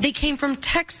Florida. They came from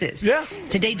Texas. Yeah.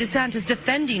 Today, DeSantis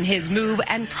defending his move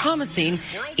and promising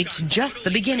it's just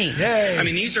the beginning. Yay. I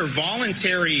mean, these are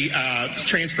voluntary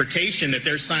transportation that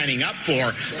they're signing up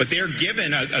for, but they're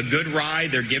given a good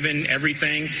ride. They're given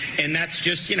everything. And that's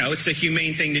just, it's a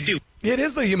humane thing to do. It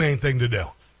is the humane thing to do.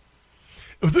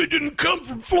 They didn't come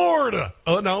from Florida.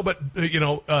 Oh, no, but,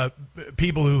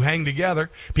 people who hang together,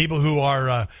 people who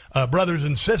are brothers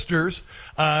and sisters,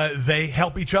 they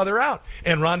help each other out.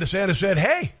 And Ron DeSantis said,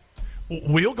 hey,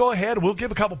 we'll go ahead. We'll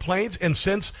give a couple planes. And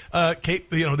since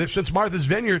since Martha's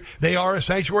Vineyard, they are a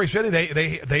sanctuary city.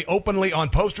 They openly on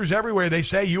posters everywhere. They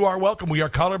say you are welcome. We are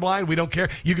colorblind. We don't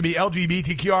care. You could be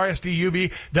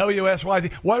LGBTQRSTUV,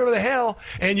 WSYZ, whatever the hell,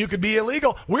 and you could be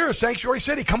illegal. We're a sanctuary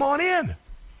city. Come on in.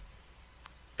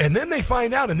 And then they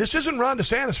find out, and this isn't Ron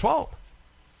DeSantis' fault.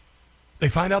 They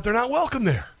find out they're not welcome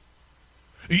there.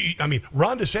 I mean,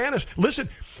 Ron DeSantis, listen,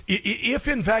 if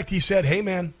in fact he said, hey,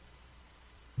 man,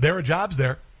 there are jobs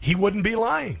there, he wouldn't be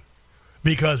lying.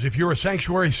 Because if you're a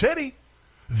sanctuary city,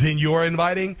 then you're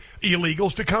inviting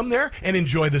illegals to come there and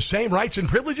enjoy the same rights and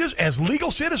privileges as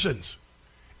legal citizens,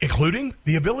 including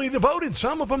the ability to vote in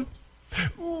some of them.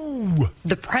 Ooh.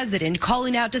 The president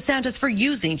calling out DeSantis for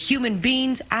using human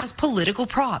beings as political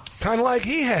props. Kind of like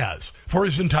he has for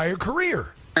his entire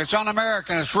career. It's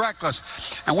un-American, it's reckless,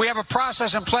 and we have a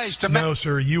process in place to... No,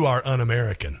 sir, you are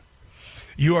un-American.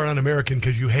 You are un-American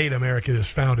because you hate America as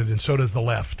founded, and so does the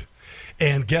left.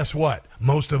 And guess what?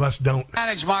 Most of us don't.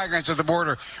 Manage migrants at the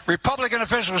border. Republican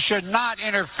officials should not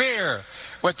interfere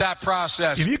with that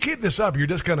process. If you keep this up, you're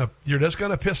just gonna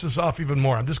piss us off even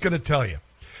more. I'm just gonna tell you.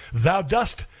 Thou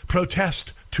dost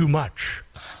protest too much.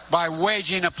 By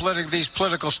waging these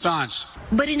political stunts.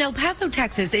 But in El Paso,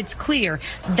 Texas, it's clear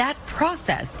that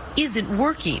process isn't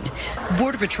working.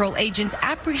 Border Patrol agents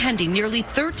apprehending nearly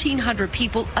 1,300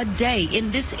 people a day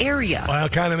in this area. Well,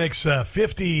 it kind of makes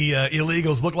 50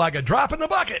 illegals look like a drop in the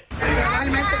bucket.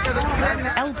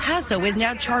 El Paso is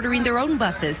now chartering their own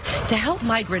buses to help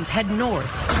migrants head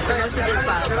north. So this is this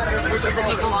bus with the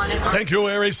people on it.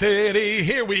 Sanctuary City,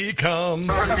 here we come.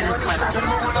 From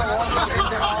Venezuela.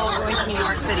 They're all going to New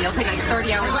York City. It'll take like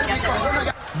 30 hours to get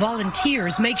there.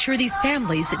 Volunteers make sure these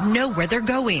families know where they're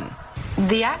going.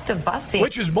 The act of busing,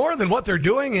 which is more than what they're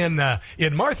doing in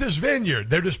Martha's Vineyard.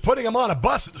 They're just putting them on a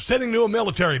bus, sending to a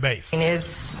military base.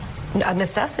 Is a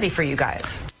necessity for you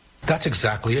guys. That's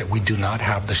exactly it. We do not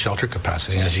have the shelter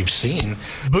capacity, as you've seen.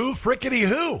 Boo frickety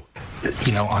who?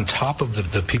 On top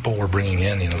of the people we're bringing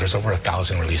in, there's over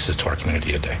 1,000 releases to our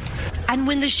community a day. And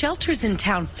when the shelters in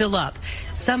town fill up,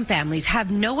 some families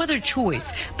have no other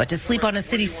choice but to sleep on a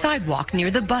city sidewalk near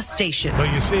the bus station.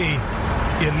 But you see,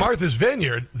 in Martha's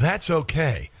Vineyard, that's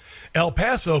okay. El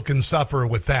Paso can suffer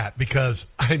with that because,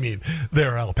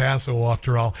 they're El Paso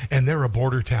after all, and they're a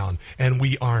border town, and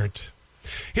we aren't.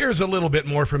 Here's a little bit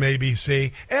more from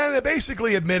ABC, and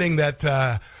basically admitting that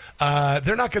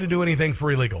they're not going to do anything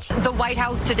for illegals. The White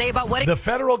House today about what... The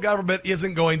federal government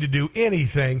isn't going to do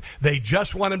anything. They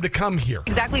just want them to come here.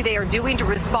 Exactly they are doing to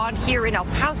respond here in El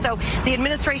Paso. The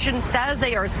administration says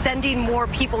they are sending more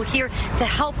people here to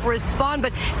help respond,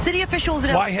 but city officials...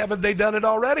 Why haven't they done it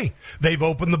already? They've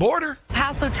opened the border. El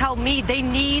Paso tell me they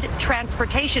need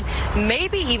transportation,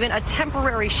 maybe even a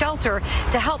temporary shelter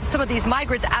to help some of these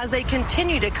migrants as they continue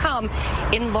to come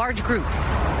in large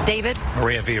groups. David?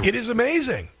 Maria V. It is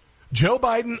amazing. Joe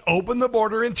Biden opened the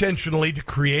border intentionally to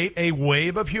create a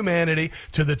wave of humanity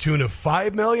to the tune of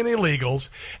 5 million illegals,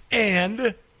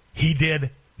 and he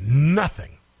did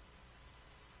nothing.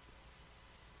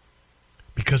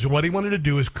 Because what he wanted to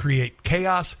do is create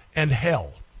chaos and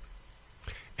hell.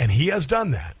 And he has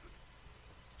done that.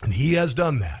 And he has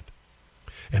done that.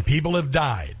 And people have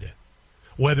died,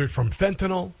 whether from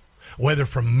fentanyl, whether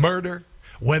from murder,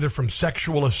 whether from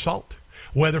sexual assault,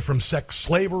 whether from sex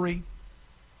slavery.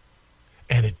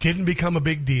 And it didn't become a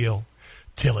big deal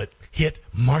till it hit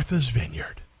Martha's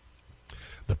Vineyard,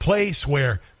 the place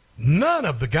where none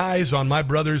of the guys on my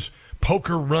brother's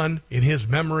poker run in his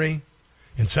memory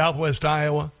in southwest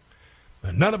Iowa,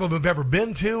 none of them have ever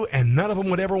been to, and none of them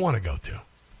would ever want to go to.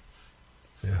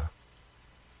 Yeah.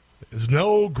 There's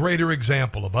no greater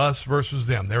example of us versus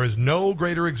them. There is no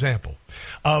greater example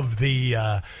of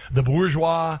the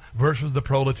bourgeois versus the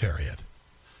proletariat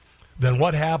than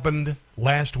what happened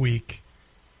last week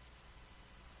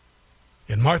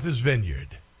in Martha's Vineyard.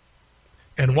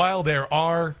 And while there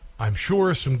are, I'm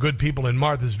sure, some good people in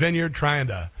Martha's Vineyard trying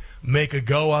to make a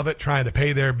go of it, trying to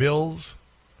pay their bills,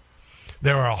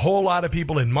 There are a whole lot of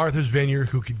people in Martha's Vineyard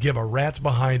who could give a rat's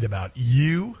behind about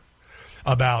you,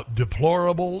 about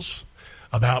deplorables,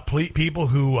 about people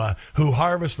who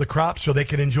harvest the crops so they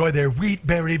can enjoy their wheat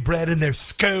berry bread and their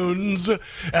scones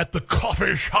at the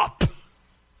coffee shop.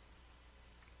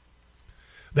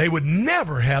 They would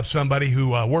never have somebody who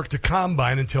worked a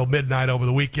combine until midnight over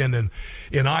the weekend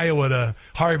in Iowa to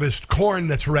harvest corn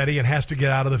that's ready and has to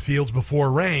get out of the fields before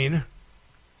rain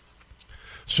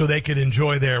so they could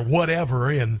enjoy their whatever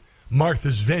in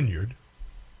Martha's Vineyard.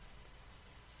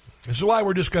 This is why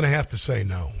we're just going to have to say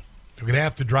no. We're going to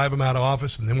have to drive them out of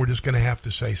office, and then we're just going to have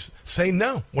to say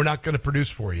no. We're not going to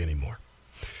produce for you anymore.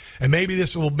 And maybe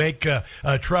this will make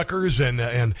truckers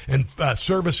and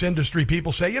service industry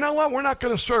people say, you know what, we're not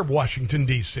going to serve Washington,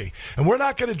 D.C., and we're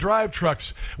not going to drive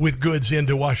trucks with goods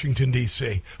into Washington,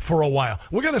 D.C. for a while.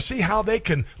 We're going to see how they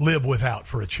can live without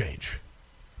for a change.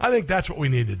 I think that's what we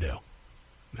need to do.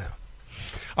 Now,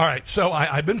 all right, so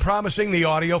I've been promising the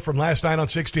audio from last night on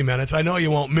 60 Minutes. I know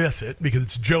you won't miss it because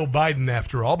it's Joe Biden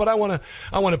after all, but I want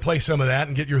to play some of that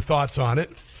and get your thoughts on it.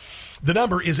 The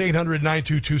number is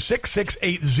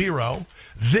 800-922-6680.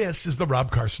 This is the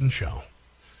Rob Carson Show.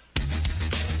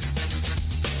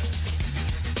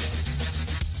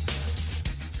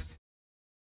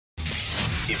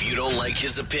 If you don't like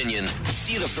his opinion,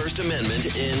 see the First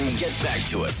Amendment and get back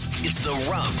to us. It's the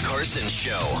Rob Carson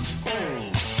Show.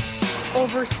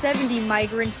 Over 70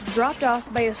 migrants dropped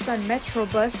off by a Sun Metro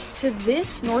bus to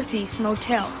this Northeast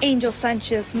motel. Angel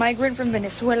Sanchez, migrant from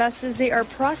Venezuela, says they are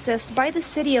processed by the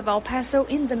city of El Paso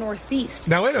in the Northeast.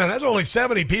 Now, wait a minute. That's only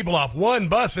 70 people off one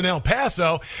bus in El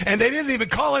Paso, and they didn't even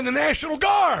call in the National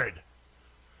Guard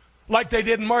like they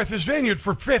did in Martha's Vineyard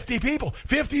for 50 people.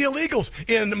 50 illegals.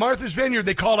 In Martha's Vineyard,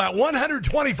 they called out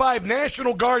 125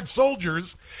 National Guard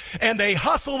soldiers, and they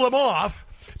hustled them off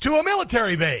to a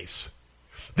military base.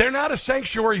 They're not a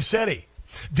sanctuary city.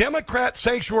 Democrat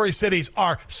sanctuary cities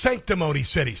are sanctimony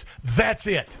cities. That's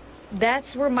it.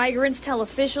 That's where migrants tell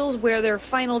officials where their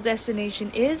final destination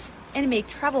is and make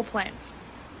travel plans.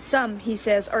 Some, he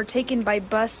says, are taken by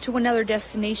bus to another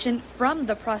destination from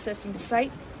the processing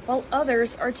site, while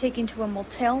others are taken to a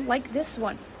motel like this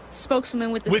one.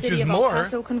 Spokeswoman with the city of El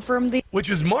Paso confirmed which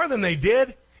is more than they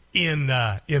did in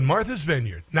Martha's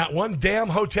Vineyard. Not one damn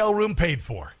hotel room paid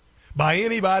for by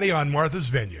anybody on Martha's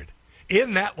Vineyard.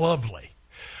 Isn't that lovely?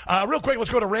 Real quick, let's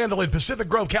go to Randall in Pacific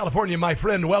Grove, California. My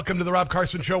friend, welcome to the Rob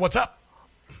Carson Show. What's up?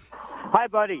 Hi,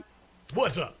 buddy.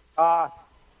 What's up? I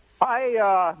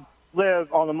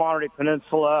live on the Monterey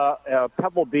Peninsula,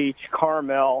 Pebble Beach,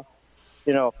 Carmel,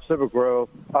 Pacific Grove.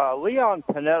 Leon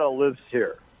Panetta lives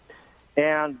here.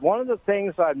 And one of the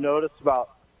things I've noticed about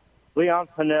Leon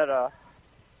Panetta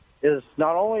is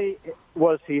not only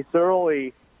was he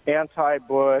thoroughly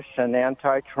anti-Bush and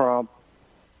anti-Trump,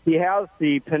 he has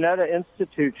the Panetta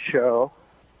Institute show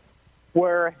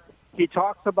where he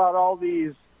talks about all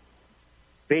these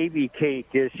baby cake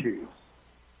issues.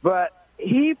 But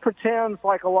he pretends,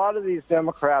 like a lot of these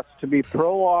Democrats, to be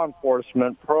pro-law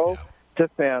enforcement,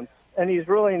 pro-defense, and he's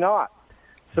really not.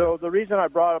 So the reason I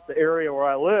brought up the area where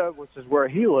I live, which is where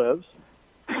he lives,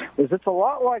 is it's a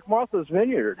lot like Martha's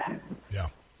Vineyard. Yeah.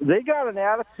 They got an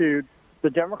attitude, the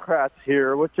Democrats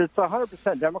here, which is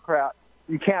 100% Democrat.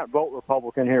 You can't vote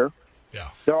Republican here. Yeah.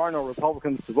 There are no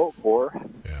Republicans to vote for.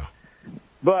 Yeah.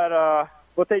 But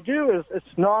what they do is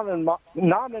it's not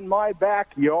in my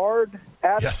backyard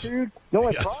attitude. Yes. The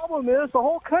only Yes. problem is the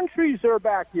whole country's their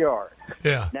backyard.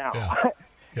 Yeah. Now,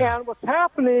 Yeah. and what's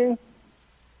happening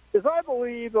is I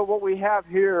believe that what we have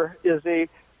here is a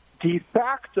de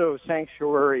facto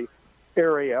sanctuary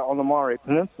area on the Monterey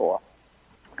Peninsula.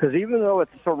 Because even though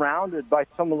it's surrounded by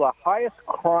some of the highest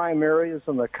crime areas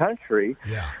in the country,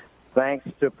 thanks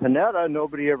to Panetta,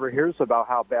 nobody ever hears about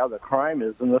how bad the crime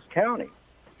is in this county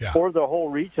or the whole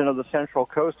region of the Central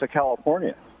Coast of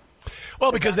California.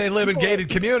 Well, because they live in gated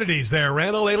communities there,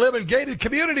 Randall. They live in gated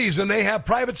communities, and they have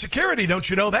private security. Don't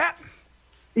you know that?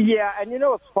 Yeah, and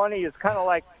what's funny is kind of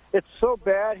like it's so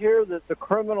bad here that the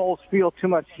criminals feel too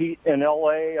much heat in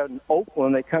L.A. and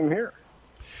Oakland. They come here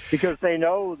because they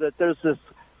know that there's this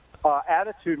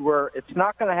attitude where it's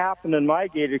not going to happen in my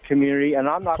gated community, and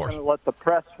I'm not going to let the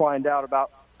press find out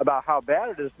about how bad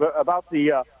it is. But about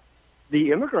the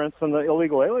immigrants and the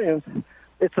illegal aliens,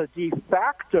 it's a de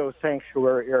facto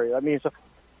sanctuary area. I mean,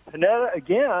 Panetta,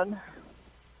 again,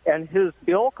 and his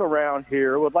ilk around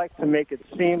here would like to make it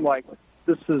seem like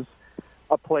this is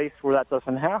a place where that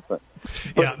doesn't happen.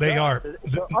 Yeah, they are.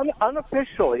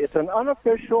 Unofficially, it's an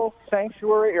unofficial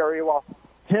sanctuary area while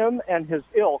him and his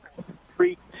ilk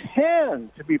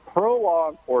pretend to be pro-law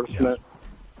enforcement,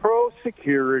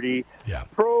 pro-security,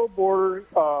 pro-border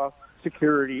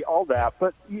security, all that.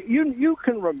 But you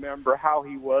can remember how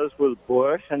he was with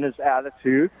Bush and his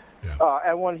attitude. Yeah.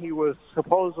 And when he was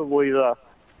supposedly the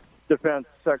defense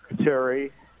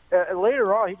secretary,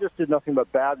 later on he just did nothing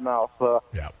but badmouth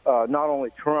not only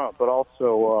Trump but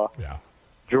also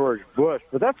George Bush.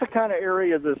 But that's the kind of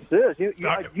area this is.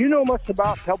 You know much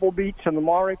about Pebble Beach and the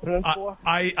Monterey Peninsula?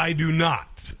 I do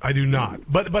not. I do not.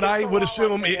 But I would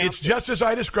assume it's just as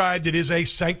I described. It is a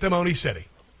sanctimony city.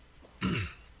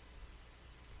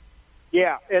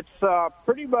 Yeah, it's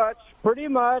pretty much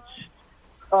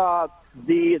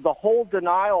the whole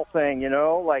denial thing,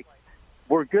 like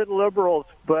we're good liberals,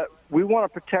 but we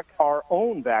want to protect our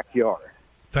own backyard.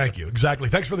 Thank you. Exactly.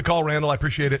 Thanks for the call, Randall. I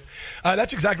appreciate it.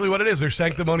 That's exactly what it is. They're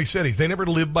sanctimony cities. They never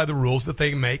live by the rules that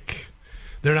they make.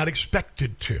 They're not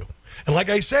expected to. And like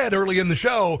I said early in the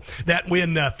show, that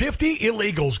when 50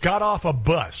 illegals got off a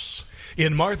bus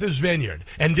in Martha's Vineyard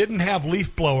and didn't have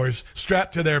leaf blowers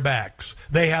strapped to their backs,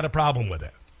 they had a problem with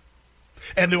it.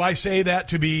 And do I say that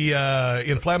to be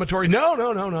inflammatory?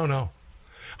 No.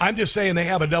 I'm just saying they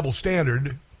have a double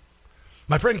standard.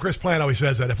 My friend Chris Plant always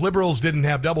says that if liberals didn't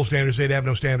have double standards, they'd have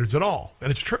no standards at all.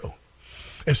 And it's true.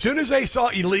 As soon as they saw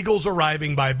illegals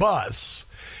arriving by bus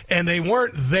and they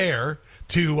weren't there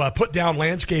to put down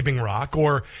landscaping rock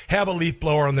or have a leaf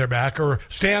blower on their back or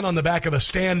stand on the back of a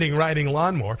standing riding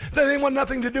lawnmower, then they want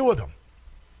nothing to do with them.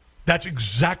 That's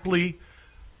exactly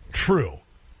true.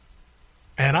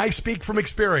 And I speak from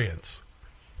experience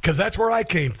because that's where I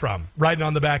came from, riding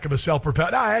on the back of a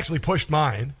self-propelled. I actually pushed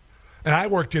mine, and I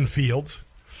worked in fields.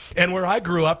 And where I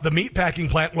grew up, the meatpacking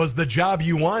plant was the job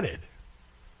you wanted.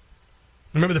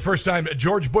 Remember the first time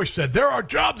George Bush said, there are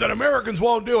jobs that Americans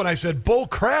won't do. And I said, bull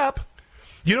crap.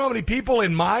 You know how many people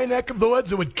in my neck of the woods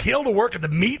that would kill to work at the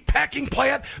meatpacking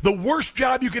plant? The worst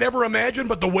job you could ever imagine,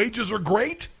 but the wages are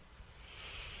great?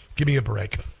 Give me a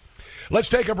break. Let's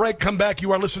take a break. Come back.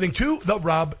 You are listening to The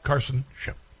Rob Carson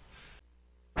Show.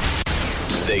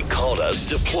 They called us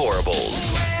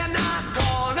deplorables. We're not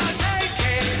gonna take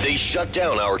it. They shut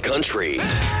down our country.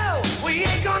 No, we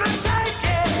ain't gonna take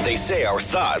it. They say our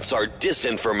thoughts are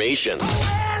disinformation.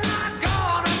 We're not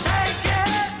gonna take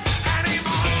it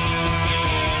anymore.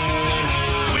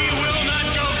 We will not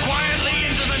go quietly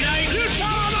into the night. You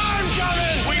tell them I'm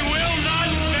coming. We will not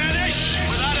vanish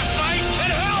without a fight.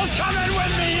 And hell's coming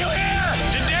with me, you hear?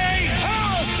 Today,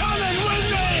 hell's coming with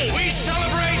me. We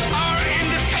celebrate our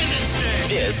Independence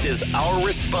Day. This is our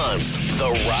response, The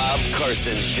Rob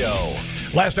Carson Show.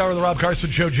 Last hour of the Rob Carson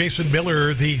Show, Jason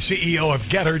Miller, the CEO of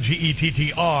Getter,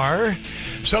 Gettr,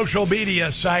 social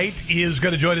media site, is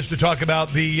going to join us to talk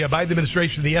about the Biden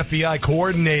administration, the FBI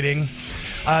coordinating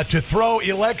to throw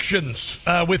elections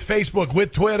with Facebook,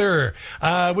 with Twitter,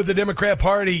 with the Democrat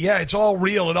Party. Yeah, it's all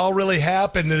real. It all really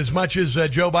happened. And as much as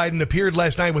Joe Biden appeared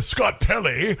last night with Scott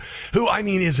Pelley, who,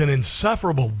 is an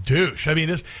insufferable douche.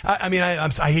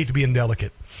 I hate to be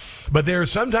indelicate. But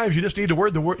there's sometimes you just need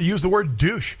to use the word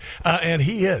douche. And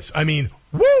he is.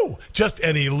 Woo! Just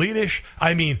an elitish.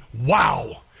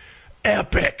 Wow.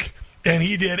 Epic. And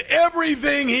he did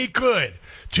everything he could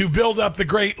to build up the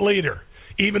great leader,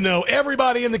 even though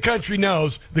everybody in the country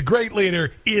knows the great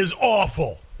leader is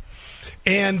awful.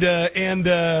 And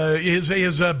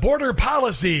his border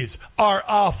policies are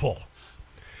awful.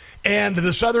 And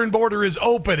the southern border is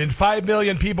open, and 5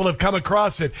 million people have come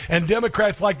across it. And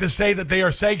Democrats like to say that they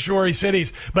are sanctuary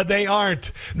cities, but they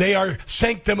aren't. They are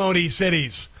sanctimony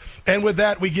cities. And with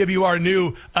that, we give you our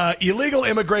new illegal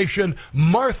immigration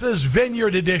Martha's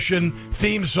Vineyard edition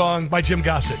theme song by Jim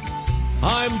Gossett.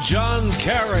 I'm John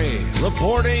Kerry,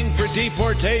 reporting for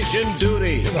deportation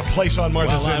duty. There's a place on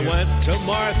Martha's Vineyard. I went to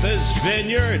Martha's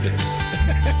Vineyard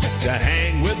to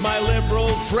hang with my liberal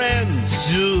friends.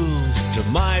 To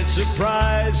my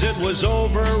surprise, it was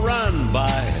overrun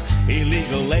by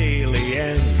illegal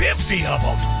aliens. 50 of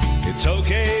them. It's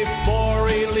okay for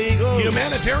illegals.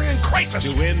 Humanitarian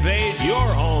crisis. To invade your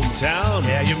hometown.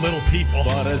 Yeah, you little people.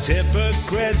 But as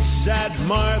hypocrites at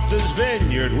Martha's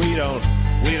Vineyard, we don't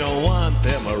want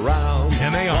them around.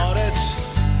 And they are. But it's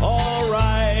all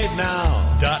right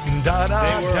now.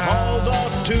 They were hauled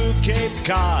off to Cape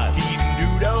Cod.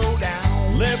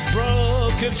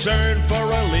 Liberal concern for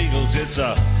illegals.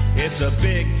 It's a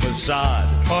big facade.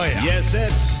 Oh, yeah. Yes,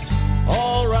 it's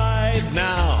all right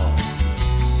now.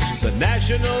 The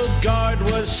National Guard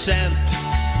was sent.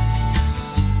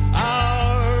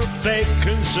 Our fake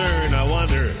concern, I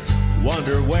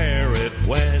wonder where it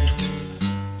went.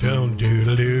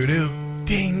 Doodle-doo-doo.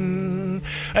 Ding.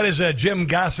 That is Jim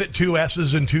Gossett, 2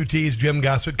 S's and 2 T's,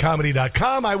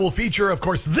 JimGossettComedy.com. I will feature, of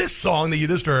course, this song that you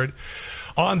just heard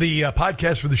on the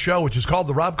podcast for the show, which is called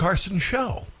The Rob Carson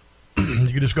Show. You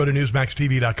You can just go to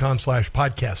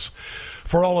newsmaxtv.com/podcasts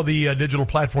for all of the digital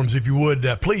platforms. If you would,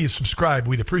 please subscribe.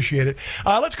 We'd appreciate it.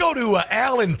 Let's go to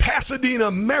Al in Pasadena,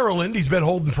 Maryland. He's been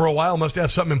holding for a while. Must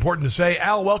have something important to say.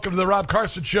 Al, welcome to the Rob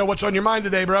Carson Show. What's on your mind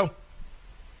today, bro?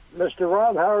 Mr.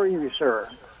 Rob, how are you, sir?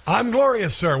 I'm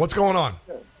glorious, sir. What's going on?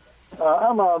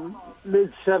 I'm a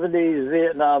mid-70s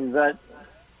Vietnam vet.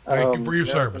 Thank you for your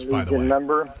service, by the way.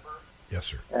 Member. Yes,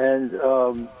 sir.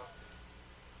 And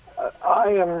I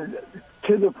am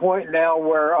to the point now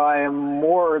where I am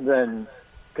more than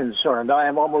concerned. I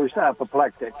am almost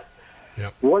apoplectic.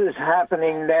 Yep. What is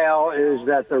happening now is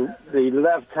that the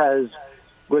left has,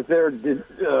 with their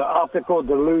optical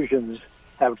delusions,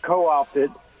 have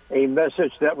co-opted a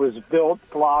message that was built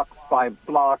block by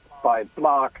block by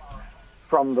block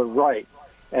from the right.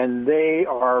 And they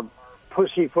are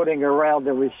pussyfooting around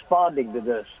and responding to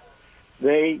this.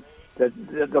 The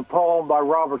poem by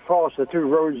Robert Frost, The Two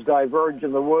Roads Diverge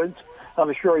in the Woods,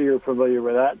 I'm sure you're familiar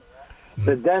with that.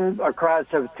 The Democrats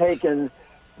have taken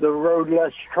the road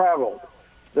less traveled.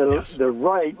 The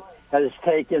right has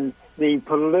taken the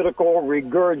political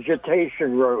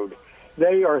regurgitation road.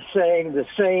 They are saying the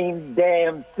same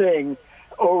damn thing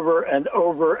over and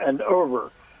over and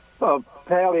over.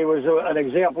 Pally was an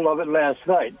example of it last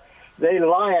night. They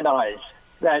lionized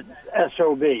that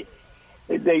SOB.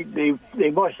 They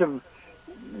must have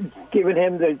given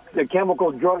him the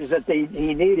chemical drugs that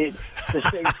he needed to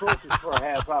stay focused for a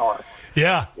half hour.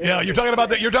 Yeah. You're talking about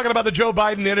the Joe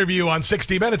Biden interview on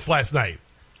 60 Minutes last night.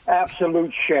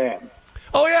 Absolute sham.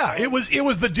 Oh yeah, it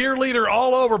was the dear leader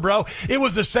all over, bro. It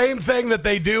was the same thing that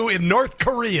they do in North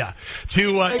Korea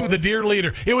to the dear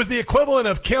leader. It was the equivalent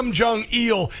of Kim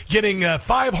Jong-il getting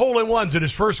 5 hole-in-ones at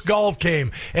his first golf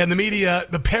game, and the media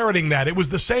parroting that. It was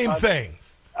the same thing.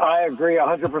 I agree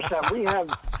 100%. We have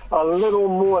a little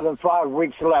more than 5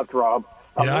 weeks left, Rob.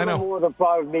 I know. More than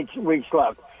 5 weeks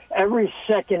left. Every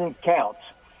second counts.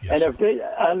 Yes.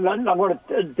 And I'm going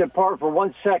to depart for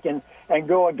 1 second and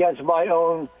go against my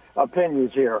own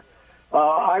opinions here.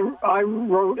 I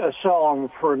wrote a song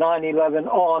for 9/11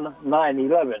 on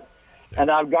 9/11, and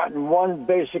I've gotten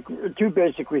two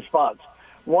basic response.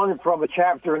 One from a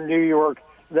chapter in New York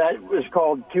that was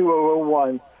called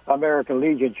 2001 American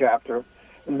Legion chapter.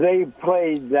 They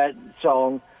played that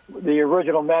song, the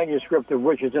original manuscript of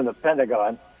which is in the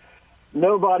Pentagon.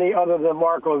 Nobody other than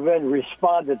Mark Levin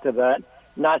responded to that.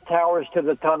 Not Towers to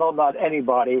the Tunnel, not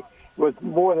anybody, with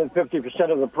more than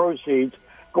 50% of the proceeds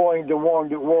going to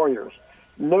wounded warriors.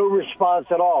 No response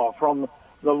at all from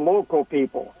the local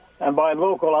people. And by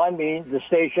local, I mean the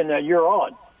station that you're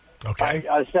on. Okay.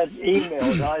 I sent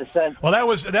emails. Well,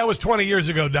 that was 20 years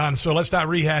ago, Don, so let's not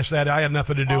rehash that. I had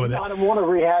nothing to do with it. I don't want to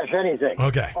rehash anything.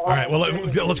 Okay. All right. Well,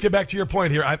 let's get back to your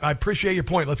point here. I appreciate your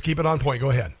point. Let's keep it on point.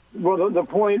 Go ahead. Well, the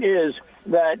point is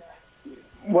that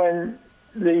when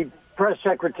the press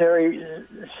secretary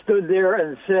stood there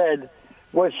and said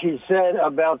what she said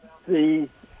about the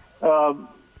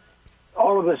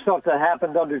all of the stuff that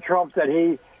happened under Trump, that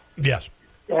he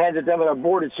handed them an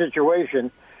aborted situation,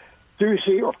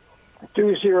 Ducey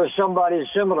or somebody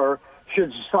similar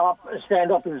should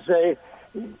stand up and say,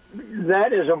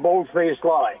 that is a bold-faced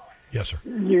lie. Yes, sir.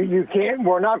 You can't.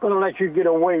 We're not going to let you get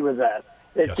away with that.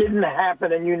 It didn't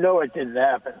happen, and you know it didn't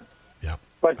happen. Yeah,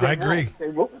 but I agree.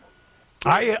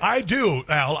 I do,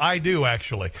 Al. I do,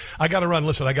 actually. I got to run.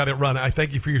 Listen, I got to run. I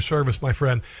thank you for your service, my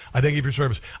friend. I thank you for your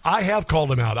service. I have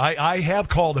called him out. I have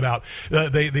called about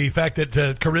the fact that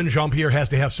Karine Jean-Pierre has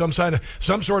to have some sort of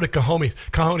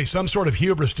cojones, some sort of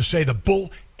hubris to say the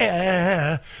bull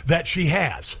that she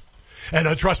has.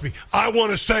 And trust me, I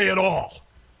want to say it all.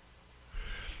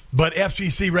 But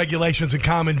FCC regulations and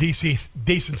common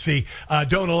decency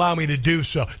don't allow me to do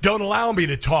so. Don't allow me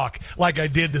to talk like I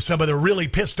did to some of the really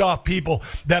pissed off people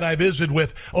that I visited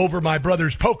with over my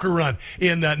brother's poker run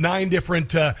in 9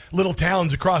 different little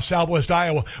towns across southwest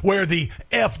Iowa, where the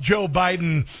F Joe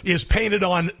Biden is painted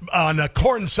on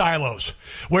corn silos,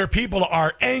 where people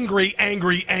are angry,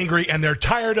 and they're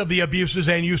tired of the abuses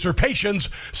and usurpations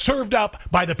served up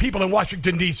by the people in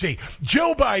Washington, D.C.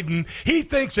 Joe Biden, he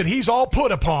thinks that he's all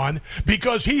put upon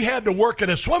because he had to work at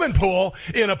a swimming pool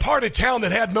in a part of town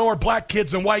that had more black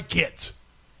kids than white kids.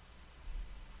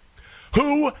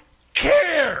 Who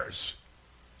cares?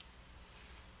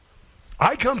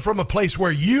 I come from a place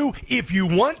where if you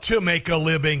want to make a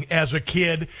living as a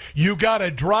kid, you got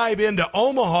to drive into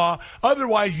Omaha.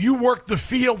 Otherwise, you work the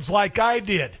fields like I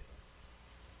did.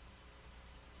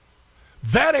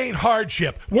 That ain't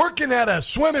hardship. Working at a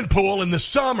swimming pool in the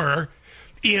summer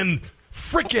in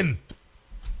frickin',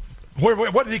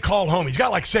 what did he call home? He's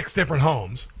got like 6 different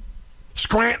homes.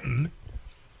 Scranton.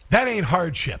 That ain't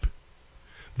hardship.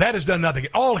 That has done nothing.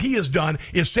 All he has done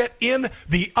is sit in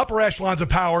the upper echelons of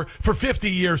power for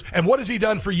 50 years. And what has he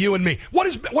done for you and me?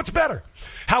 What's better?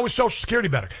 How is Social Security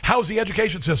better? How is the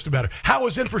education system better? How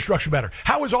is infrastructure better?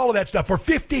 How is all of that stuff for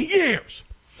 50 years?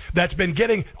 That's been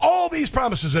getting all these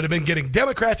promises that have been getting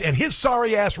Democrats and his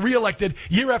sorry ass reelected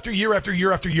year after year after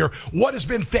year after year. What has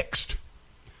been fixed?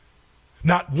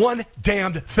 Not one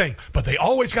damned thing. But they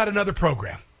always got another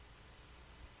program.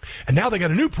 And now they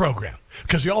got a new program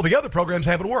because all the other programs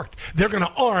haven't worked. They're going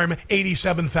to arm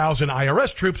 87,000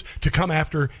 IRS troops to come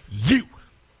after you.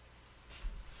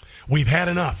 We've had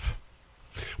enough.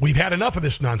 We've had enough of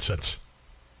this nonsense.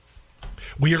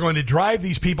 We are going to drive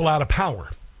these people out of power.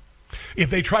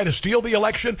 If they try to steal the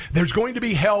election, there's going to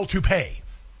be hell to pay.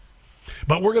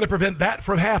 But we're going to prevent that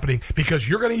from happening because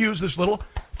you're going to use this little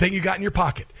thing you got in your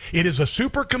pocket. It is a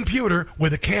supercomputer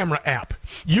with a camera app.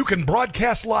 You can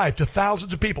broadcast live to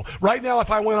thousands of people. Right now,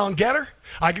 if I went on Getter,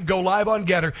 I could go live on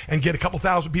Getter and get a couple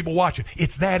thousand people watching.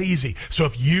 It's that easy. So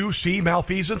if you see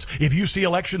malfeasance, if you see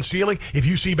election stealing, if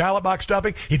you see ballot box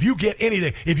stuffing, if you get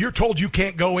anything, if you're told you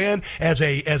can't go in as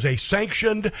a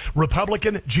sanctioned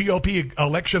Republican GOP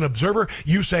election observer,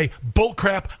 you say,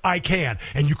 bullcrap, I can.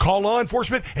 And you call law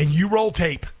enforcement and you roll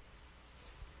tape.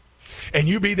 And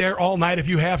you be there all night if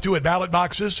you have to at ballot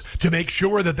boxes to make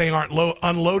sure that they aren't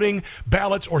unloading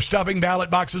ballots or stuffing ballot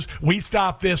boxes. We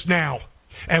stop this now.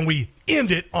 And we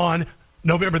end it on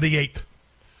November the 8th.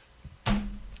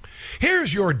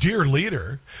 Here's your dear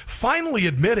leader finally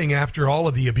admitting after all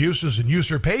of the abuses and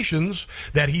usurpations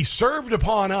that he served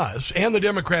upon us and the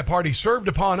Democrat Party served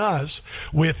upon us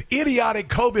with idiotic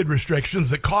COVID restrictions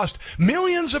that cost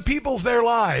millions of people their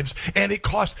lives, and it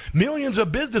cost millions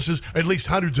of businesses, at least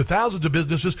hundreds of thousands of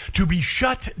businesses, to be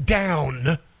shut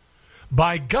down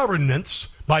by governments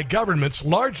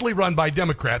largely run by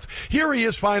Democrats. Here he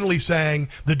is finally saying,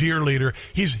 the dear leader,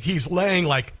 he's laying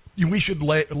like we should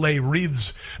lay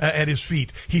wreaths at his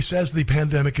feet. He says the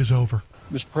pandemic is over.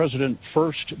 Mr. President,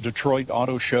 first Detroit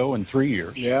Auto Show in 3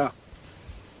 years. Yeah.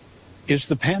 Is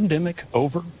the pandemic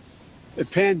over? The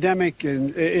pandemic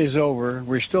is over.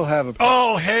 We still have a...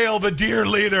 Oh, hail the dear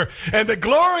leader and the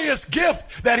glorious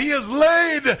gift that he has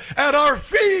laid at our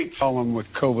feet. Problem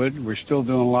with COVID. We're still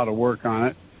doing a lot of work on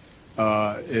it.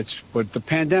 But the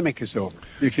pandemic is over.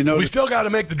 If you know, we still got to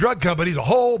make the drug companies a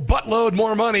whole buttload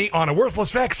more money on a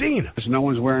worthless vaccine. No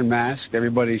one's wearing masks.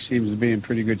 Everybody seems to be in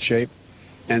pretty good shape.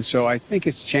 And so I think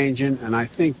it's changing, and I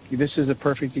think this is a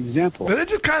perfect example. And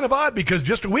it's just kind of odd because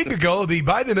just a week ago, the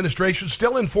Biden administration is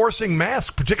still enforcing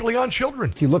masks, particularly on children.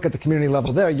 If you look at the community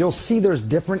level there, you'll see there's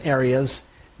different areas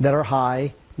that are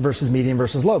high versus medium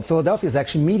versus low. Philadelphia is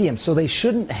actually medium, so they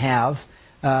shouldn't have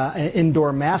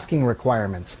indoor masking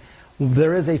requirements.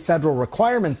 There is a federal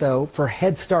requirement, though, for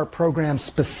Head Start programs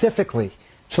specifically.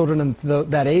 Children in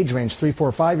that age range, 3,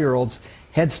 4, 5-year-olds,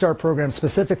 Head Start programs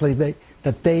specifically,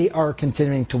 that they are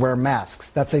continuing to wear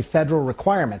masks. That's a federal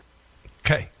requirement.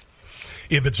 Okay.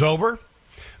 If it's over,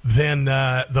 then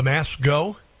the masks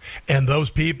go, and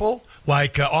those people,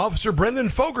 like Officer Brendan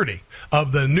Fogarty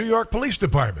of the New York Police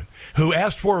Department, who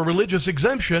asked for a religious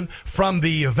exemption from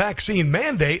the vaccine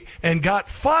mandate and got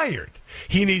fired.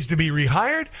 He needs to be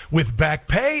rehired with back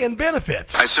pay and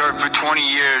benefits. I served for 20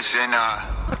 years, and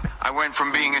I went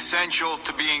from being essential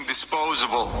to being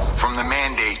disposable from the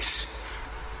mandates.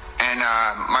 And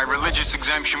my religious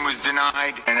exemption was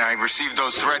denied, and I received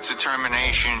those threats of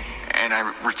termination, and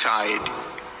I retired.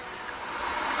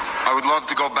 I would love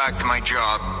to go back to my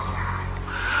job.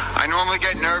 I normally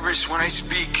get nervous when I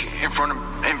speak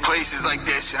in places like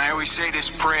this, and I always say this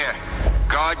prayer: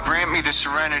 God, grant me the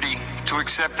serenity to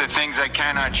accept the things I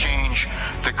cannot change,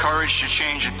 the courage to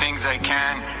change the things I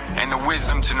can, and the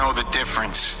wisdom to know the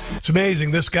difference. It's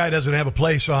amazing. This guy doesn't have a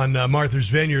place on Martha's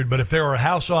Vineyard, but if there were a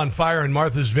house on fire in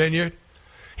Martha's Vineyard,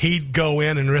 he'd go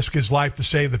in and risk his life to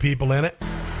save the people in it.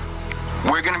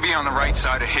 We're going to be on the right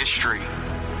side of history.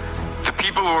 The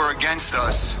people who are against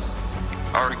us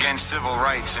are against civil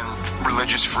rights and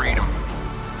religious freedom.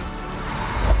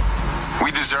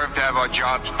 We deserve to have our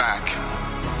jobs back.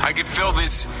 I could feel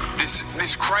this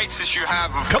crisis you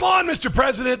have of... Come on, Mr.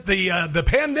 President, the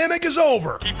pandemic is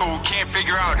over. People who can't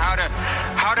figure out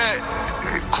how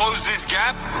to close this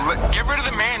gap. Get rid of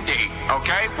the mandate,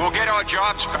 okay? We'll get our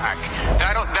jobs back.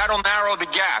 That'll narrow the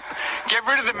gap. Get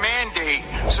rid of the mandate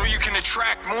so you can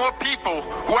attract more people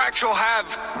who actually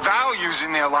have values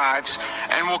in their lives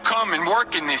and will come and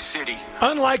work in this city.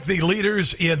 Unlike the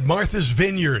leaders in Martha's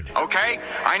Vineyard. Okay?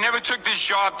 I never took this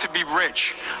job to be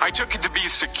rich. I took it to be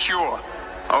secure.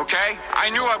 Okay? I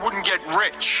knew I wouldn't get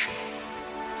rich.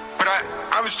 But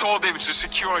I was told it was a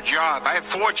secure job. I have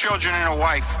 4 children and a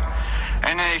wife.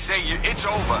 and then they say it's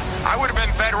over. I would have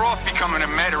been better off becoming a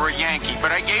Met or a Yankee,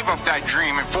 but I gave up that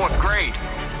dream in 4th grade.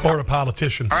 Or a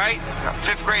politician. All right?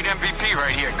 5th grade MVP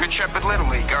right here. Good Shepherd Little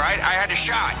League, all right? I had a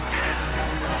shot.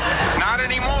 Not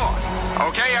anymore.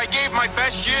 Okay? I gave my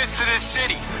best years to this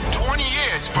city. 20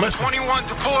 years, from 21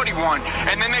 to 41,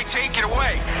 and then they take it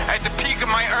away at the peak of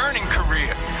my earning career.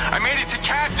 I made it to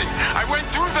captain. I went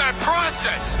through that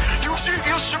process. You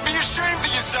should be ashamed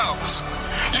of yourselves.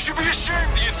 You should be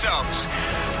ashamed of yourselves.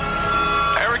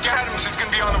 Eric Adams is going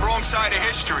to be on the wrong side of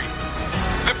history.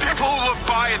 The people who look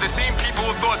by are the same people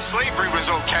who thought slavery was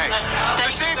okay.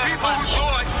 The same people who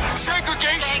thought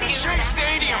segregation in Shea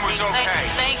Stadium was okay.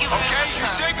 Okay? You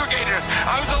segregated us.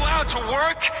 I was allowed to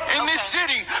work in this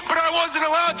city, but I wasn't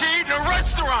allowed to eat in a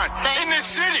restaurant in this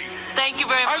city. Thank you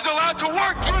very much. I was allowed to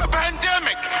work through the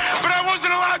pandemic, but I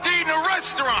wasn't allowed to eat in a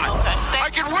restaurant. I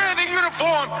could wear the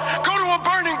uniform, go to a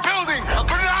burning building,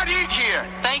 but not eat here.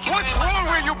 Thank you. What's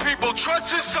wrong with you people? Trust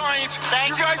the science.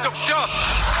 You guys are dumb.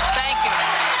 Thank you.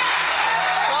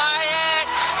 Quiet.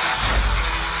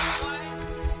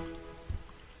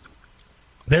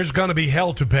 There's going to be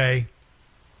hell to pay.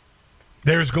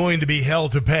 There's going to be hell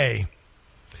to pay.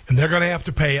 And they're going to have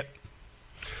to pay it.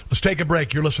 Let's take a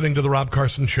break. You're listening to The Rob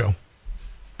Carson Show.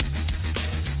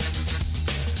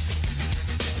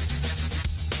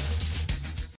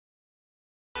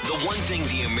 The one thing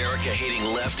the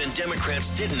America-hating left and Democrats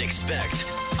didn't expect.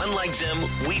 Unlike them,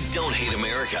 we don't hate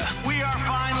America. We are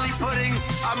finally putting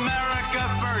America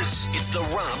first. It's The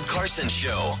Rob Carson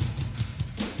Show.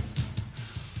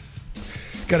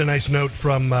 Got a nice note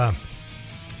from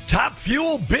Top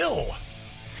Fuel Bill.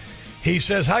 He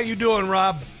says, how you doing,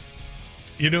 Rob?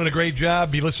 You're doing a great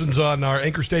job. He listens on our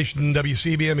anchor station,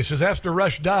 WCBM. He says, after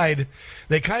Rush died,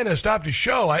 they kind of stopped his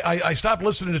show. I stopped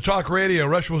listening to talk radio.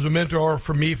 Rush was a mentor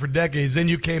for me for decades. Then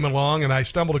you came along, and I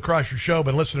stumbled across your show,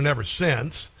 been listening ever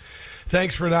since.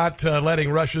 Thanks for not letting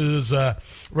Rush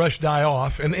die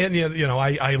off. And you know,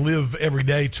 I live every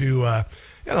day to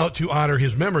honor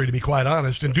his memory, to be quite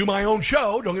honest, and do my own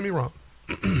show. Don't get me wrong.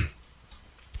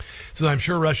 So I'm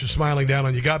sure Rush is smiling down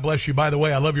on you. God bless you. By the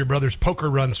way, I love your brother's poker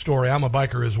run story. I'm a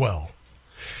biker as well.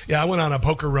 Yeah, I went on a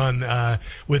poker run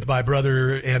with my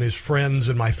brother and his friends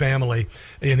and my family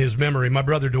in his memory. My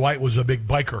brother Dwight was a big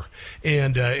biker,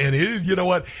 and you know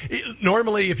what?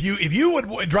 Normally, if you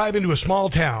would drive into a small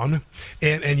town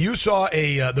and you saw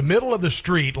the middle of the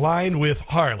street lined with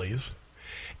Harleys.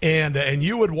 And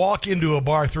you would walk into a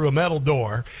bar through a metal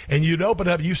door, and you'd open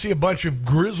up. You see a bunch of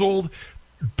grizzled,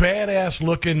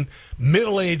 badass-looking,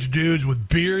 middle-aged dudes with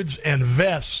beards and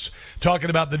vests talking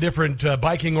about the different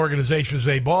biking organizations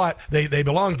they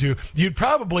belong to. You'd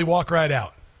probably walk right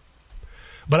out.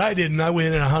 But I didn't. I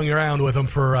went and I hung around with them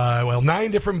for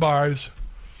 9 different bars,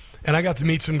 and I got to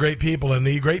meet some great people. And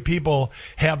the great people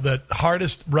have the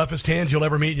hardest, roughest hands you'll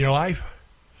ever meet in your life.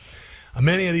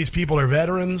 Many of these people are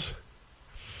veterans.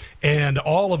 And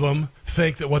all of them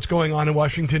think that what's going on in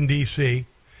Washington, D.C.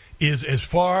 is as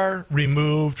far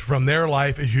removed from their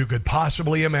life as you could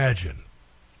possibly imagine.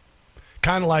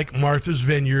 Kind of like Martha's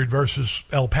Vineyard versus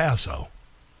El Paso.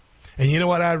 And you know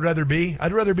what I'd rather be?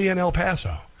 I'd rather be in El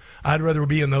Paso. I'd rather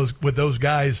be with those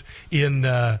guys in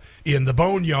the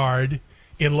Boneyard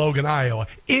in Logan, Iowa.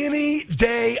 Any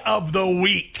day of the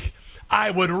week, I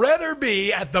would rather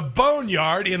be at the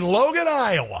Boneyard in Logan,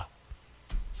 Iowa.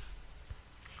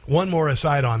 One more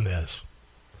aside on this.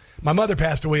 My mother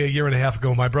passed away a year and a half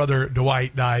ago. My brother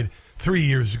Dwight died 3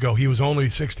 years ago. He was only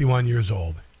 61 years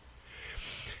old.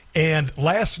 And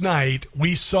last night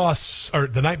we saw, or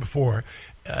the night before,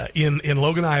 in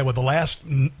Logan, Iowa, the last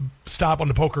stop on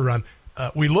the poker run,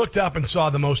 we looked up and saw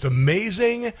the most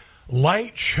amazing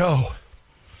light show.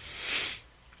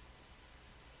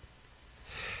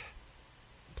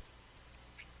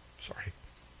 Sorry.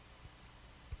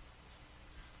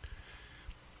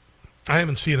 I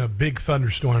haven't seen a big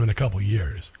thunderstorm in a couple of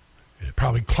years.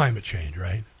 Probably climate change,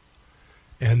 right?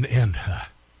 And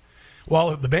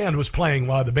while the band was playing,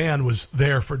 while the band was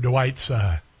there for Dwight's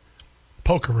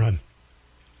poker run,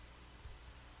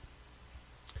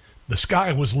 the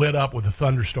sky was lit up with a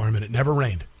thunderstorm, and it never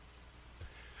rained.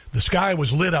 The sky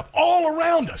was lit up all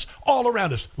around us,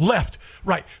 left,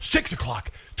 right, 6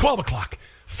 o'clock, 12 o'clock,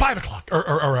 5 o'clock,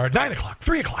 or 9 o'clock,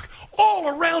 3 o'clock, all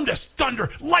around us, thunder,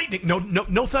 lightning,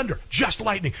 no thunder, just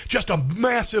lightning, just a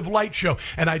massive light show.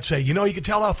 And I'd say, you can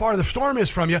tell how far the storm is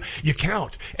from you. You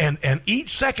count, and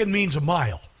each second means a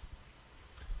mile.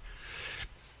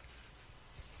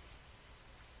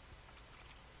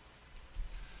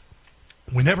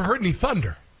 We never heard any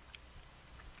thunder.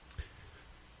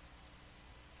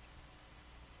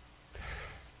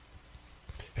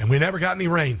 And we never got any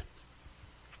rain.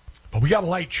 But We got a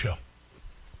light show.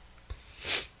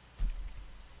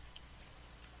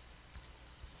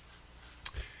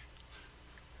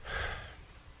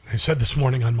 I said this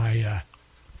morning on my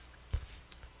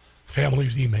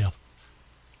family's email,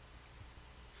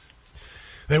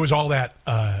 there was all that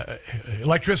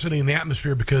electricity in the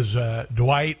atmosphere because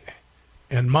Dwight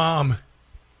and Mom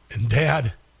and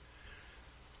Dad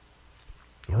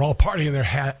were all partying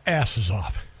their asses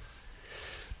off.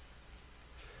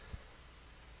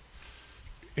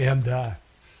 And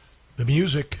the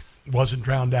music wasn't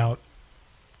drowned out,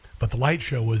 but the light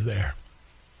show was there.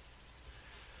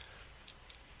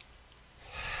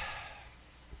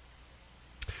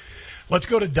 Let's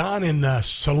go to Don in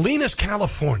Salinas,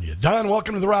 California. Don,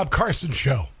 welcome to the Rob Carson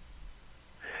Show.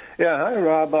 Yeah, hi,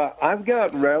 Rob. I've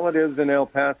got relatives in El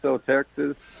Paso,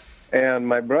 Texas, and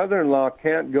my brother-in-law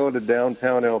can't go to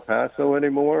downtown El Paso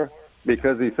anymore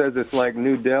because he says it's like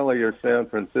New Delhi or San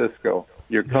Francisco.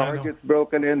 Your car gets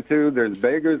broken into. There's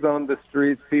beggars on the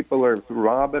streets. People are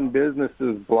robbing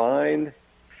businesses blind.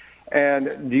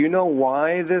 And do you know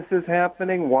why this is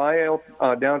happening? Why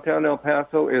downtown El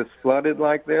Paso is flooded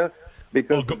like this?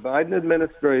 Because the Biden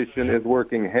administration is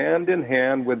working hand in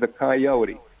hand with the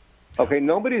coyote. Okay,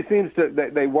 nobody seems to,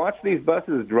 they watch these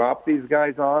buses drop these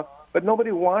guys off, but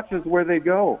nobody watches where they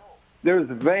go. There's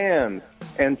vans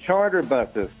and charter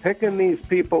buses picking these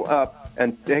people up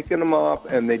and taking them off,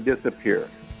 and they disappear.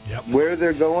 Yep. Where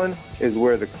they're going is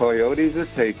where the coyotes are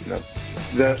taking them.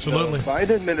 Absolutely. The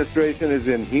Biden administration is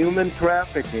in human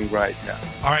trafficking right now.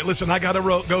 All right, listen, I got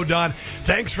to go, Don.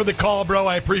 Thanks for the call, bro.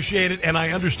 I appreciate it, and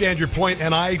I understand your point,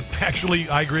 and I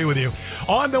agree with you.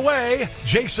 On the way,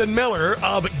 Jason Miller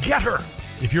of Getter.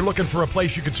 If you're looking for a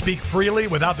place you could speak freely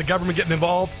without the government getting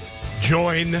involved,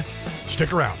 join.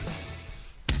 Stick around.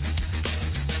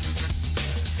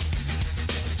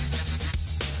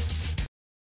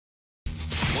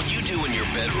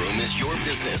 Bedroom is your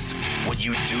business. What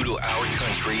you do to our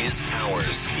country is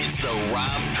ours. It's the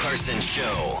Rob Carson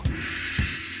Show.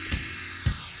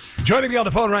 Joining me on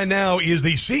the phone right now is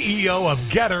the CEO of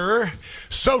Getter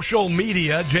Social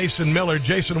Media, Jason Miller.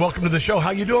 Jason, welcome to the show.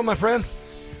 How you doing, my friend?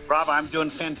 Rob, I'm doing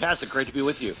fantastic. Great to be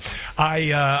with you.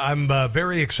 I'm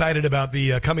very excited about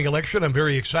the coming election. I'm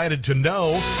very excited to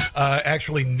know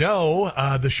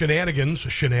the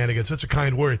shenanigans. That's a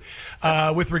kind word.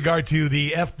 With regard to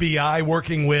the FBI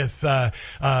working with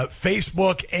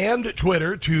Facebook and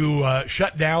Twitter to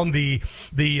shut down the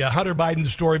Hunter Biden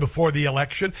story before the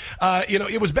election.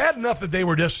 It was bad enough that they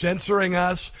were just censoring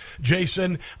us,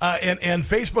 Jason, and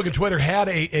Facebook and Twitter had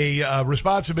a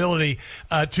responsibility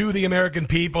to the American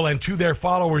people and to their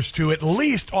followers to at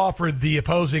least offer the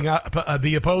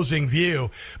opposing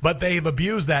view, but they've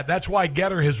abused that. That's why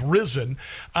Getter has risen.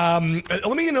 Let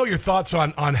me know your thoughts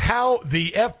on how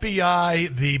the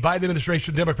FBI, the Biden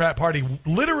administration, Democrat Party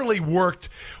literally worked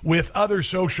with other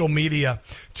social media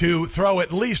to throw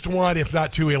at least one, if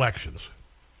not two, elections.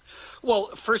 Well,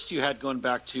 first you had, going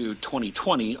back to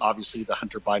 2020, obviously the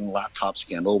Hunter Biden laptop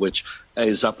scandal, which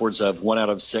is upwards of 1 out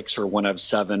of 6 or 1 out of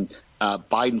 7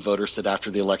 Biden voters said after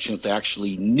the election that they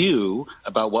actually knew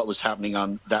about what was happening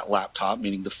on that laptop,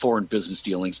 meaning the foreign business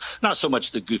dealings, not so much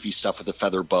the goofy stuff with the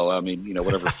feather boa. I mean,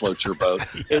 whatever floats your boat.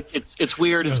 Yes. It's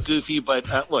weird, yes. It's goofy,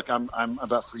 but look, I'm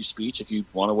about free speech. If you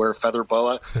want to wear a feather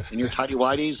boa in your tidy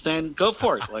whities, then go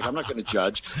for it. Like, I'm not going to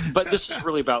judge. But this is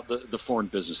really about the foreign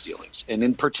business dealings, and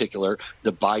in particular,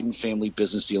 the Biden family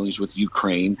business dealings with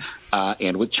Ukraine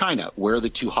and with China. Where are the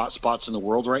two hot spots in the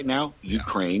world right now?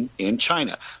 Ukraine and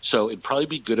China. So it'd probably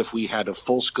be good if we had a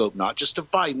full scope, not just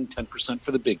of Biden, 10%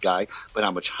 for the big guy, but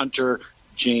how much Hunter,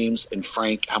 James, and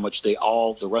Frank, how much the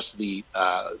rest of the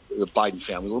Biden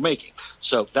family were making.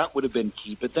 So that would have been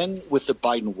key. But then with the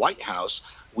Biden White House,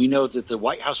 we know that the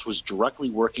White House was directly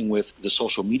working with the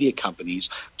social media companies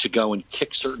to go and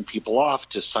kick certain people off,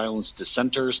 to silence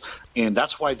dissenters. And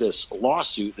that's why this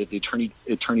lawsuit that the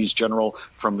attorneys general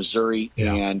from Missouri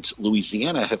and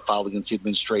Louisiana have filed against the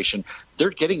administration, they're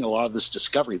getting a lot of this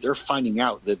discovery. They're finding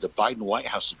out that the Biden White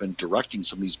House has been directing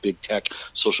some of these big tech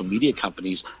social media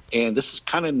companies. And this is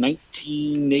kind of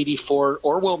 1984.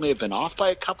 Orwell may have been off by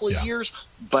a couple of years,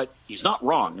 but he's not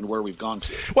wrong in where we've gone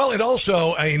to. Well, and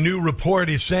also a new report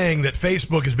is saying that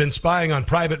Facebook has been spying on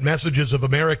private messages of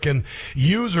American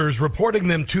users, reporting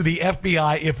them to the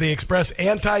FBI if they express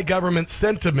anti-government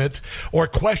sentiment or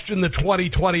question the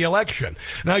 2020 election.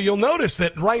 Now, you'll notice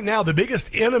that right now the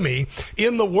biggest enemy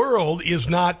in the world is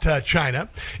not China.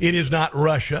 It is not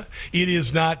Russia. It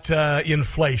is not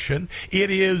inflation.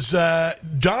 It is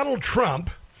Donald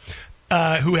Trump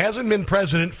who hasn't been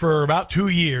president for about 2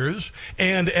 years,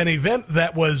 and an event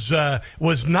that was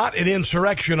not an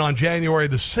insurrection on January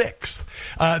the 6th.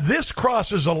 This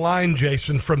crosses a line,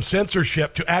 Jason, from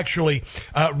censorship to actually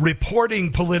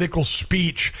reporting political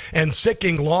speech and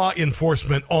sicking law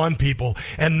enforcement on people.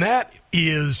 And that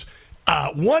is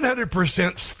 100%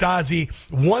 Stasi,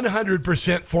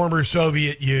 100% former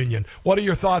Soviet Union. What are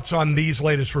your thoughts on these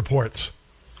latest reports?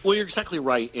 Well, you're exactly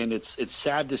right, and it's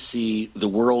sad to see the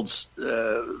world's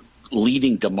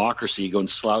leading democracy going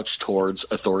slouch towards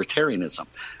authoritarianism.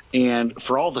 And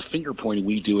for all the finger pointing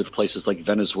we do with places like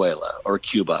Venezuela or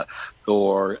Cuba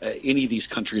or any of these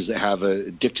countries that have a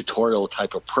dictatorial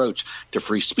type approach to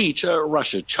free speech,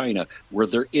 Russia, China, where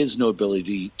there is no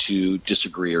ability to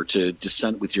disagree or to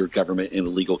dissent with your government in a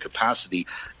legal capacity.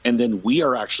 And then we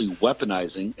are actually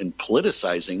weaponizing and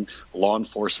politicizing law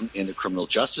enforcement and the criminal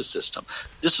justice system.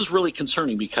 This is really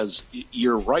concerning because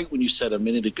you're right when you said a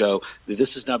minute ago that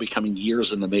this is now becoming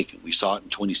years in the making. We saw it in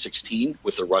 2016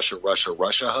 with the Russia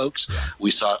hoax. Yeah.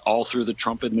 We saw it all through the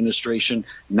Trump administration.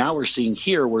 Now we're seeing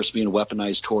here where it's being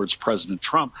weaponized towards President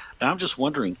Trump. And I'm just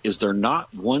wondering, is there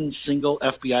not one single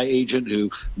FBI agent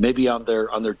who maybe on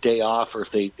their day off, or if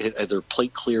they had their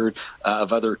plate cleared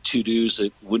of other to-dos,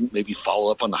 that wouldn't maybe follow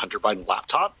up on the Hunter Biden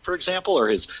laptop, for example, or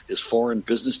his foreign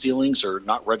business dealings, or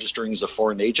not registering as a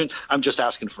foreign agent? I'm just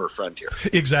asking for a friend here.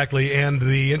 Exactly. And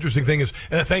the interesting thing is,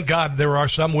 thank God there are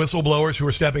some whistleblowers who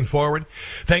are stepping forward.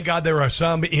 Thank God there are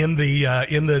some in the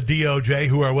DOJ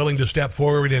who are willing to step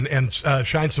forward and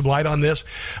shine some light on this.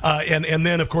 And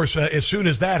then, of course, as soon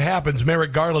as that happens,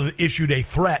 Merrick Garland issued a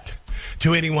threat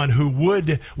to anyone who would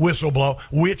whistleblow,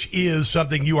 which is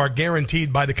something you are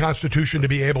guaranteed by the Constitution to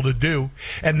be able to do.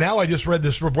 And now I just read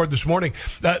this report this morning.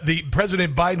 The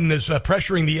President Biden is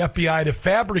pressuring the FBI to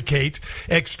fabricate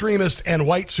extremist and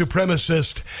white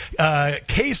supremacist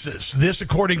cases. This,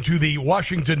 according to the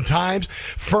Washington Times.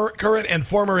 Current and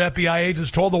former FBI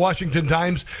agents told the Washington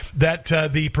Times that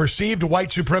the perceived white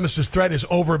supremacist threat is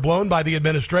overblown by the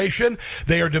administration.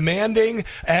 They are demanding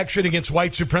action against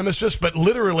white supremacists, but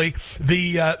literally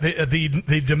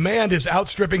the demand is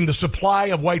outstripping the supply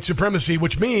of white supremacy,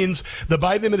 which means the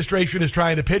Biden administration is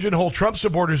trying to pigeonhole Trump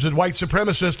supporters as white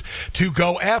supremacists to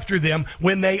go after them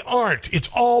when they aren't. It's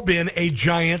all been a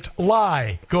giant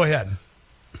lie. Go ahead.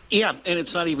 Yeah, and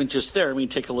it's not even just there. I mean,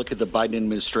 take a look at the Biden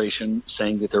administration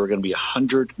saying that there were going to be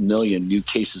 100 million new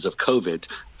cases of COVID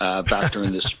back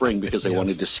during this spring because they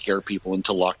wanted to scare people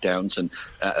into lockdowns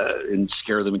and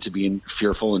scare them into being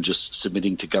fearful and just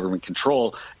submitting to government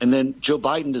control. And then Joe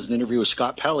Biden does an interview with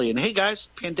Scott Pelley, and hey, guys,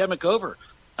 pandemic over.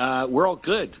 We're all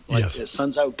good.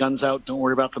 Sun's out, guns out. Don't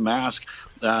worry about the mask.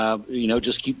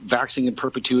 Just keep vaxxing in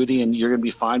perpetuity and you're going to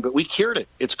be fine. But we cured it.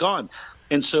 It's gone.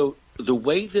 And so the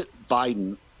way that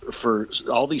Biden, for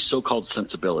all these so-called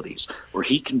sensibilities, where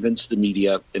he convinced the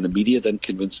media, and the media then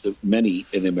convinced the many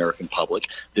in the American public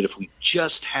that if we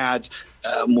just had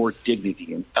more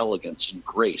dignity and elegance and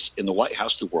grace in the White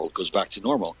House, the world goes back to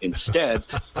normal. Instead,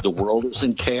 the world is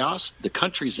in chaos. The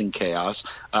country's in chaos.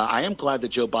 I am glad that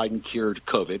Joe Biden cured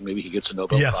COVID. Maybe he gets a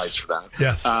Nobel Prize for that.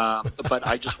 Yes. But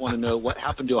I just want to know what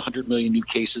happened to 100 million new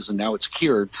cases and now it's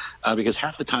cured, because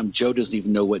half the time Joe doesn't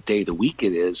even know what day of the week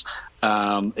it is.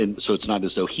 And so it's not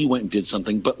as though he went and did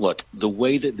something. But look, the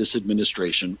way that this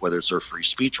administration, whether it's our free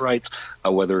speech rights,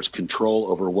 whether it's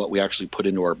control over what we actually put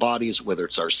into our bodies, whether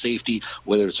it's our safety,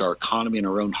 whether it's our economy and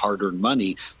our own hard-earned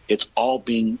money, it's all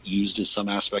being used as some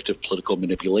aspect of political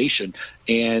manipulation.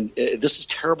 And this is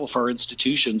terrible for our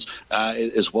institutions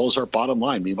as well as our bottom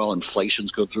line. Meanwhile,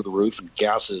 inflation's go through the roof and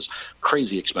gas is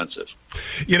crazy expensive.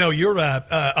 You know, you're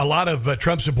a lot of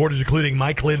Trump supporters, including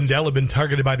Mike Lindell, have been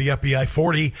targeted by the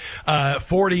FBI.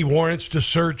 40 warrants to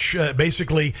search,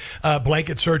 basically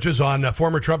blanket searches on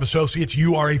former Trump associates.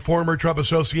 You are a former Trump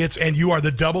associate, and you are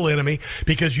the double enemy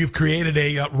because you've created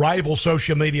a rival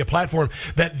social media platform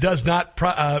that does not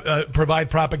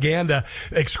provide propaganda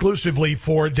exclusively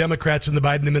for Democrats in the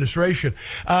Biden administration.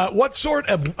 What sort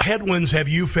of headwinds have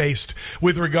you faced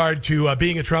with regard to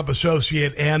being a Trump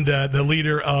associate and the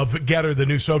leader of Getter, the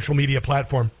new social media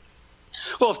platform?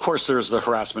 Well, of course, there's the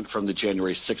harassment from the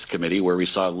January 6th committee where we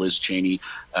saw Liz Cheney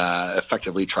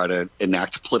effectively try to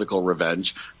enact political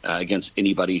revenge against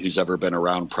anybody who's ever been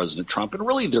around President Trump. And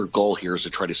really their goal here is to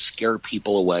try to scare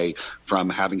people away from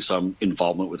having some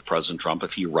involvement with President Trump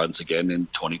if he runs again in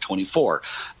 2024.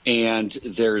 And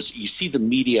you see the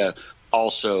media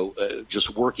also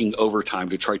just working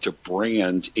overtime to try to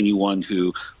brand anyone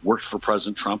who worked for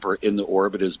President Trump or in the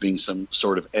orbit as being some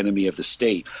sort of enemy of the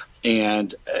state.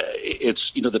 And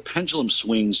it's, the pendulum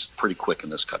swings pretty quick in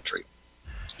this country.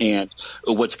 And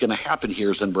what's going to happen here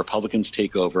is then Republicans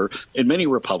take over, and many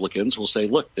Republicans will say,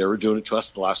 look, they were doing it to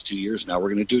us the last 2 years. Now we're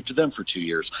going to do it to them for 2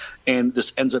 years. And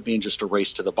this ends up being just a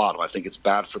race to the bottom. I think it's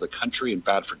bad for the country and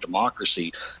bad for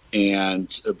democracy.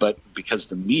 But because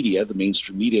the media, the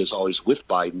mainstream media, is always with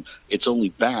Biden, it's only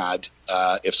bad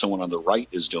if someone on the right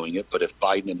is doing it. But if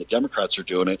Biden and the Democrats are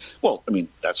doing it, well, I mean,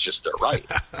 that's just their right.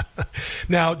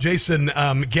 Now, Jason,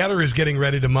 Getter is getting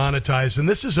ready to monetize, and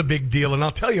this is a big deal, and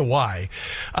I'll tell you why.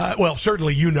 Well,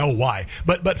 certainly you know why.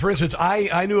 But for instance,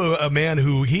 I knew a man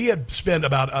who he had spent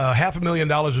about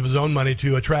 $500,000 of his own money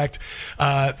to attract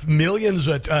millions,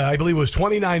 I believe it was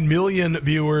 29 million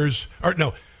viewers, or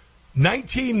no,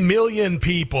 19 million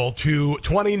people to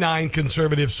 29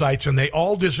 conservative sites, and they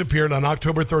all disappeared on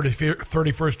October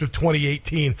 31st of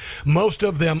 2018. Most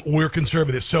of them were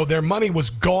conservative, so their money was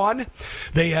gone.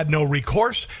 They had no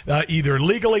recourse, either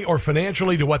legally or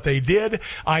financially, to what they did.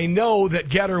 I know that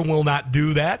Getter will not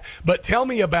do that, but tell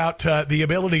me about the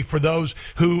ability for those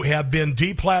who have been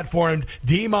deplatformed,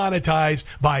 demonetized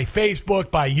by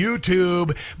Facebook, by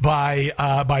YouTube,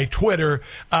 by Twitter.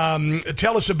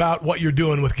 Tell us about what you're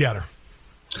doing with Getter.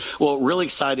 Well, really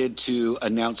excited to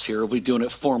announce here. We'll be doing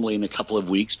it formally in a couple of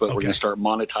weeks, but we're going to start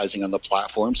monetizing on the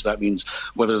platform. So that means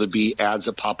whether there be ads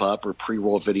that pop up or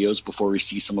pre-roll videos before we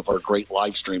see some of our great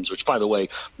live streams, which, by the way,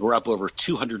 we're up over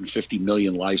 250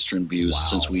 million live stream views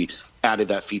since we added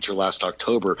that feature last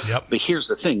October. But here's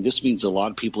the thing. This means a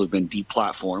lot of people have been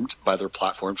deplatformed by their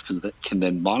platforms can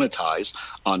then monetize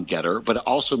on Getter, but it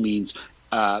also means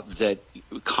that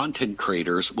content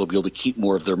creators will be able to keep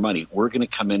more of their money. We're going to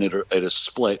come in at a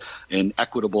split, an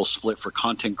equitable split for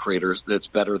content creators that's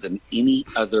better than any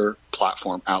other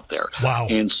platform out there. Wow.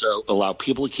 And so allow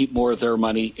people to keep more of their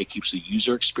money. It keeps the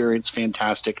user experience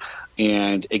fantastic.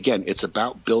 And again, it's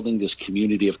about building this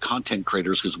community of content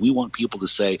creators, because we want people to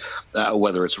say,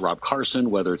 whether it's Rob Carson,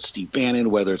 whether it's Steve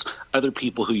Bannon, whether it's other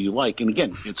people who you like. And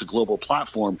again, it's a global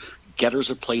platform.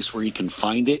 Getter's a place where you can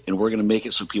find it, and we're going to make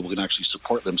it so people can actually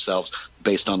support themselves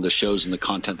based on the shows and the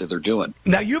content that they're doing.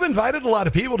 Now, you've invited a lot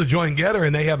of people to join Getter,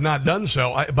 and they have not done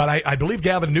so. But I believe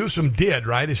Gavin Newsom did,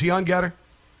 right? Is he on Getter?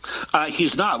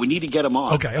 He's not. We need to get him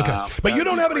on. Okay. But you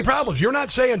don't have any problems. You're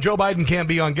not saying Joe Biden can't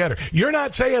be on Getter. You're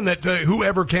not saying that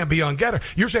whoever can't be on Getter.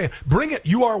 You're saying bring it.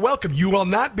 You are welcome. You will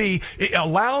not be.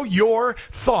 Allow your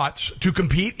thoughts to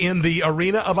compete in the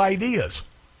arena of ideas.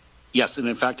 Yes, and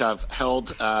in fact, I've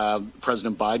held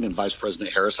President Biden and Vice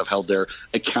President Harris. I've held their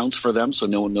accounts for them, so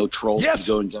no trolls can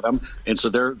go and get them. And so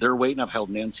they're waiting. I've held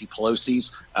Nancy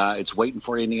Pelosi's. It's waiting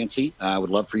for you, Nancy. I would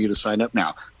love for you to sign up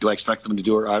now. Do I expect them to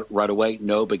do it right away?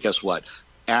 No, but guess what?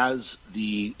 As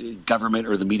the government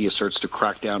or the media starts to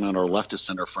crack down on our leftist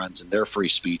center friends and their free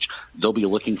speech, they'll be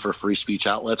looking for free speech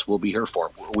outlets. We'll be here for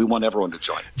them. We want everyone to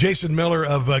join. Jason Miller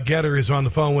of Getter is on the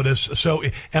phone with us. So,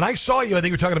 and I saw you, I think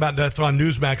you were talking about that on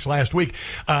Newsmax last week.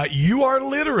 You are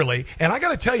literally, and I got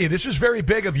to tell you, this is very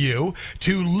big of you,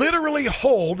 to literally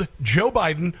hold Joe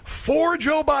Biden for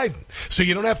Joe Biden. So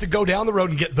you don't have to go down the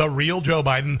road and get the real Joe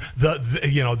Biden,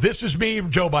 this is me,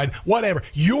 Joe Biden, whatever.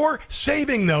 You're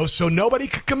saving those so nobody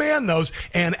can command those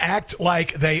and act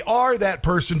like they are that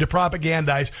person to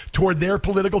propagandize toward their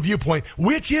political viewpoint,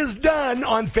 which is done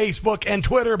on Facebook and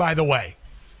Twitter, by the way.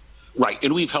 Right.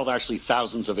 And we've held actually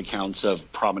thousands of accounts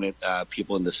of prominent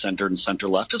people in the center and center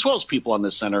left, as well as people on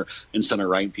the center and center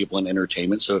right, people in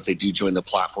entertainment. So if they do join the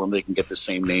platform, they can get the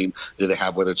same name that they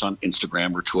have, whether it's on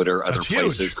Instagram or Twitter or other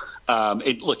places.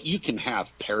 And look, you can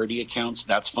have parody accounts.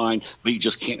 That's fine. But you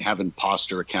just can't have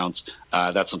imposter accounts.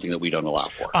 That's something that we don't allow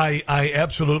for. I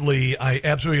absolutely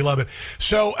love it.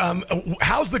 So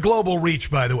how's the global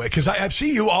reach, by the way? Because I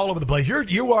see you all over the place.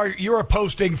 You're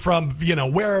posting from,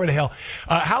 wherever the hell.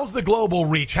 How's the global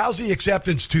reach? How's the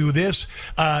acceptance to this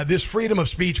freedom of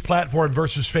speech platform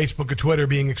versus Facebook and Twitter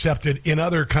being accepted in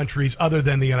other countries other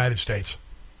than the United States?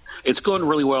 It's going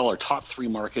really well. Our top three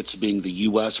markets being the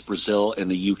U.S., Brazil,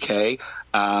 and the U.K.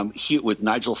 With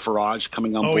Nigel Farage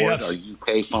coming on board, our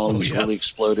UK following has really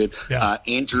exploded.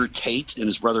 Andrew Tate and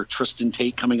his brother Tristan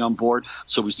Tate coming on board.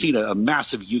 So we've seen a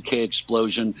massive UK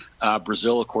explosion.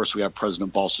 Brazil, of course, we have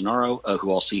President Bolsonaro,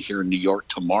 who I'll see here in New York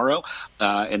tomorrow.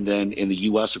 And then in the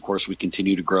U.S., of course, we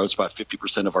continue to grow. It's about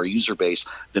 50% of our user base.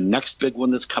 The next big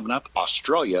one that's coming up,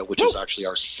 Australia, which is actually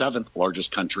our seventh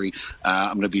largest country.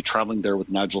 I'm going to be traveling there with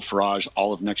Nigel Farage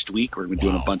all of next week. We're going to be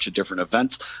doing a bunch of different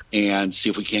events and see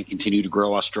if we can't continue to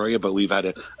grow Australia. But we've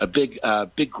had a big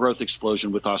growth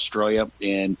explosion with Australia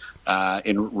in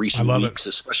recent weeks,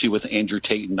 especially with Andrew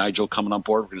Tate and Nigel coming on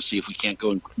board. We're going to see if we can't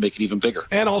go and make it even bigger.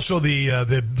 And also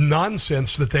the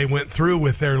nonsense that they went through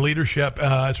with their leadership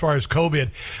as far as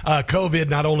COVID. COVID,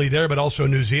 not only there, but also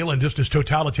New Zealand, just as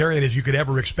totalitarian as you could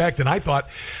ever expect. And I thought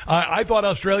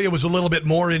Australia was a little bit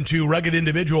more into rugged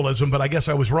individualism, but I guess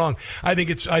I was wrong. I think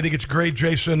it's great,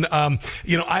 Jason.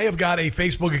 I have got a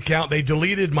Facebook account. They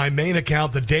deleted my main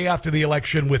account the day after the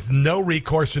election with no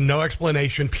recourse and no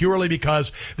explanation, purely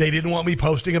because they didn't want me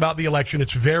posting about the election.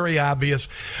 It's very obvious.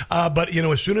 But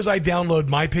as soon as I download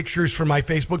my pictures from my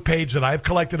Facebook page that I've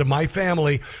collected of my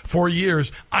family for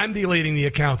years, I'm deleting the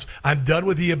accounts. I'm done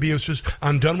with the abuses.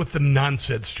 I'm done with the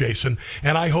nonsense, Jason.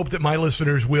 And I hope that my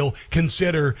listeners will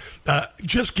consider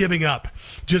just giving up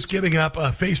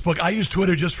Facebook. I use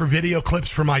Twitter just for video clips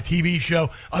for my TV show.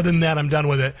 Other than that, I'm done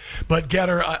with it. But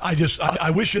Getter,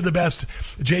 I wish you the best,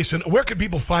 Jason. Where can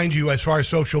people find you as far as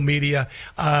social media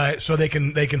so they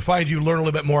can find you, learn a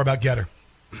little bit more about Getter?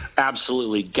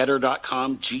 Absolutely.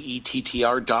 Getter.com,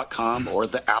 GETTR.com, or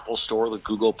the Apple Store, the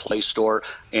Google Play Store.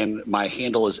 And my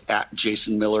handle is at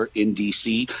Jason Miller in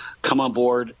DC. Come on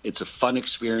board. It's a fun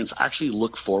experience. I actually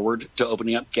look forward to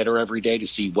opening up Getter every day to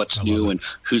see what's new and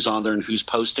who's on there and who's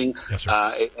posting. Yes,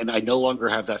 sir. And I no longer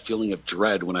have that feeling of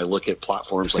dread when I look at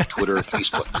platforms like Twitter or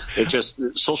Facebook. It's just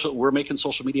we're making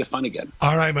social media fun again.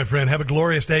 All right, my friend. Have a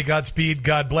glorious day. Godspeed.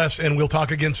 God bless. And we'll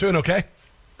talk again soon, okay?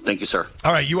 Thank you, sir.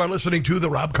 All right, you are listening to The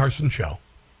Rob Carson Show.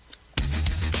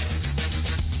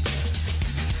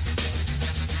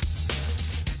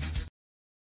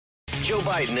 Joe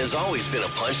Biden has always been a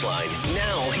punchline.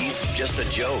 Now he's just a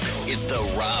joke. It's The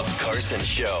Rob Carson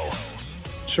Show.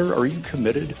 Sir, are you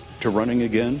committed to running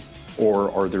again,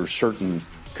 or are there certain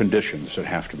conditions that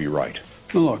have to be right?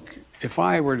 Look, if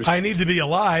I were to... I need to be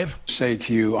alive. ...say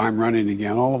to you, I'm running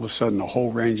again, all of a sudden a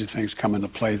whole range of things come into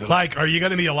play. Like, are you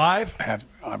going to be alive? I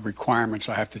have requirements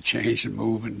I have to change and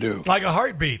move and do. Like a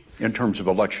heartbeat. In terms of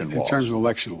election laws. In terms of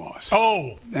election laws.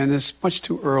 Oh. And it's much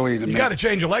too early to make... You got to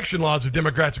change election laws if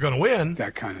Democrats are going to win.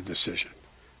 That kind of decision.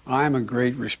 I'm a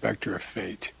great respecter of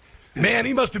fate. Man,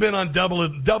 he must have been on double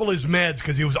his meds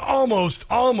because he was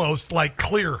almost like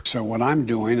clear. So what I'm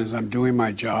doing is I'm doing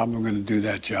my job. I'm going to do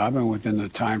that job, and within the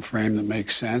time frame that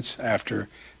makes sense after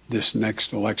this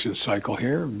next election cycle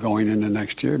here, going into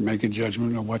next year, make a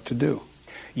judgment of what to do.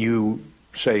 You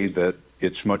say that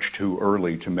it's much too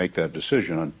early to make that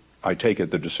decision. I take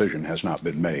it the decision has not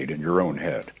been made in your own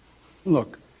head.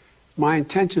 Look, my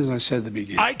intention, as I said at the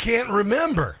beginning, I can't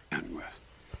remember,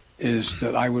 is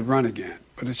that I would run again.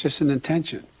 But it's just an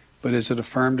intention. But is it a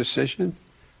firm decision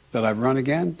that I run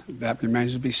again? That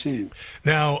remains to be seen.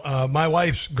 Now, my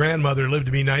wife's grandmother lived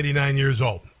to be 99 years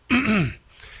old. And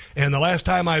the last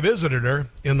time I visited her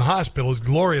in the hospital, was a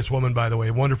glorious woman, by the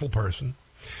way, wonderful person.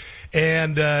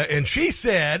 And she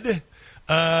said,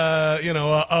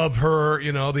 of her,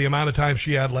 the amount of time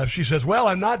she had left, she says, well,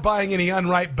 I'm not buying any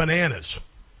unripe bananas.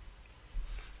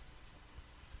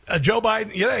 Joe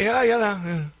Biden,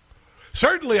 yeah.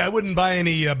 Certainly, I wouldn't buy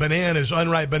any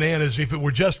unripe bananas, if it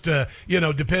were just,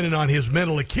 dependent on his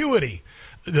mental acuity,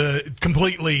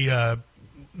 completely,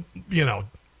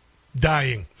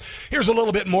 dying. Here's a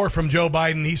little bit more from Joe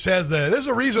Biden. He says there's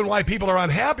a reason why people are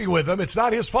unhappy with him. It's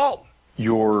not his fault.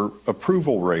 Your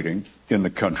approval rating in the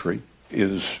country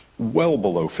is well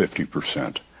below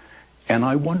 50%. And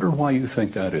I wonder why you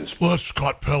think that is. Well,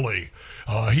 Scott Pelley,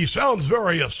 he sounds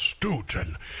very astute,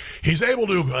 and he's able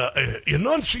to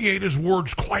enunciate his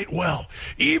words quite well,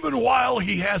 even while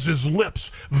he has his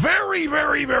lips very,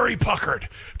 very, very puckered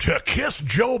to kiss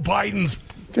Joe Biden's...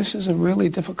 This is a really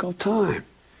difficult time.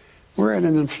 We're at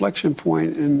an inflection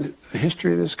point in the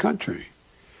history of this country.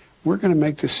 We're going to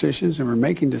make decisions, and we're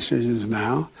making decisions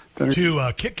now that are...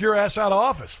 To kick your ass out of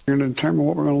office. We're going to determine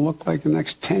what we're going to look like the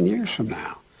next 10 years from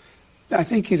now. I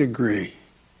think you'd agree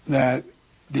that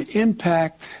the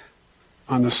impact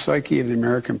on the psyche of the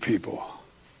American people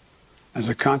as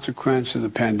a consequence of the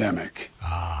pandemic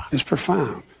is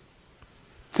profound.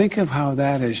 Think of how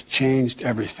that has changed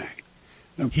everything.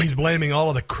 He's blaming all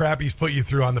of the crap he's put you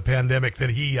through on the pandemic that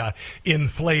he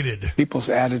inflated. People's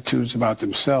attitudes about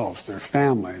themselves, their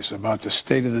families, about the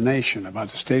state of the nation, about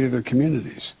the state of their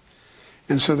communities.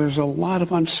 And so there's a lot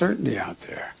of uncertainty out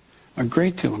there, a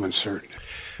great deal of uncertainty.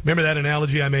 Remember that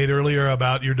analogy I made earlier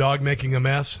about your dog making a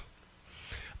mess?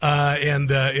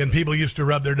 And people used to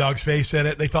rub their dog's face in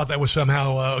it. They thought that was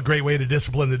somehow a great way to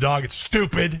discipline the dog. It's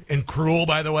stupid and cruel,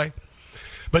 by the way.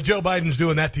 But Joe Biden's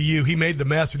doing that to you. He made the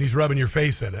mess, and he's rubbing your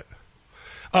face in it.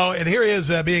 Oh, and here he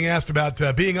is being asked about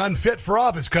being unfit for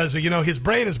office because, his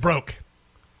brain is broke.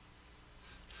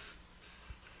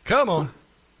 Come on.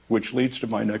 Which leads to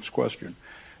my next question.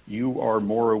 You are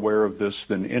more aware of this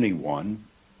than anyone.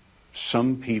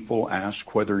 Some people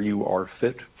ask whether you are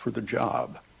fit for the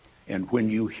job. And when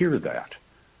you hear that,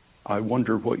 I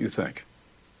wonder what you think.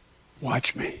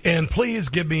 Watch me. And please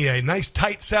give me a nice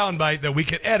tight soundbite that we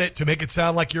can edit to make it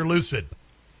sound like you're lucid.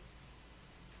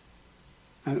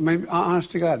 I mean,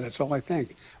 honest to God, that's all I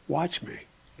think. Watch me.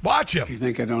 Watch him. If you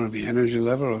think I don't have the energy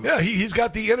level. Yeah, he's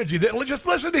got the energy. Just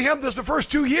listen to him. This is the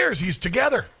first 2 years he's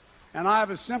together. And I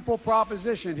have a simple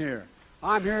proposition here.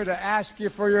 I'm here to ask you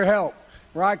for your help.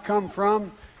 Where I come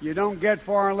from, you don't get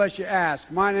far unless you ask.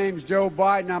 My name's Joe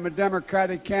Biden. I'm a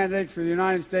Democratic candidate for the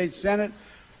United States Senate.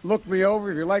 Look me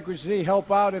over. If you like what you see, help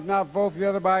out. If not, vote for the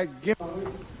other by give.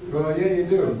 Well, yeah, you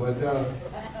do, but...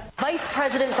 Vice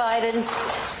President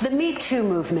Biden, the Me Too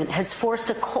movement has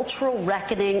forced a cultural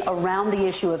reckoning around the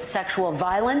issue of sexual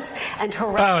violence and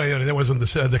harassment. Oh, yeah, that wasn't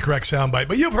the correct soundbite,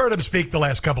 but you've heard him speak the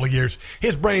last couple of years.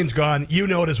 His brain's gone. You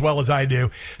know it as well as I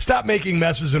do. Stop making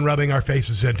messes and rubbing our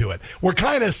faces into it. We're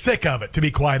kind of sick of it, to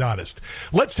be quite honest.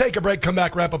 Let's take a break, come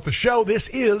back, wrap up the show. This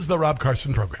is the Rob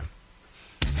Carson Program.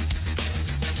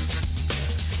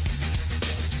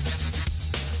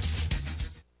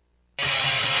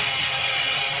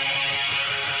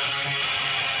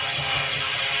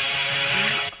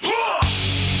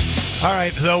 All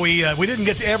right, so we didn't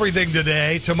get to everything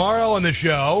today. Tomorrow on the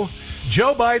show,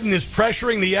 Joe Biden is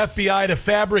pressuring the FBI to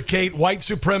fabricate white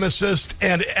supremacist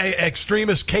and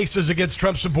extremist cases against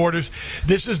Trump supporters.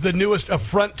 This is the newest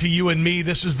affront to you and me.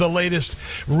 This is the latest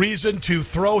reason to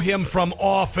throw him from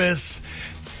office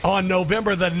on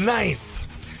November the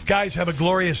 9th. Guys, have a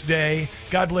glorious day.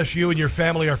 God bless you and your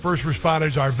family, our first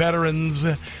responders, our veterans,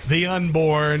 the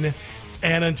unborn.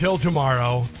 And until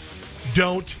tomorrow,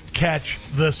 don't catch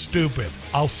the stupid.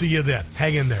 I'll see you then.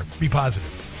 Hang in there. Be positive.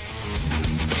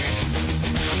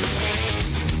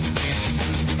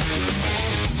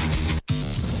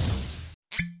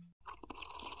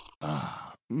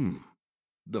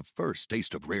 The first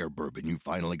taste of rare bourbon you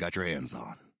finally got your hands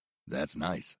on. That's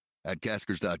nice. At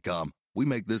Caskers.com, we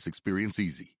make this experience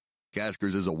easy.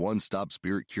 Caskers is a one-stop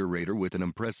spirit curator with an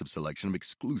impressive selection of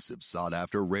exclusive,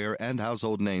 sought-after, rare, and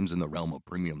household names in the realm of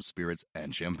premium spirits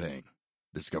and champagne.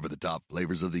 Discover the top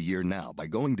flavors of the year now by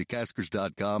going to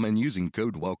Caskers.com and using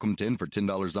code WELCOME10 for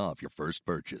 $10 off your first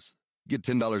purchase. Get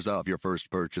 $10 off your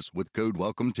first purchase with code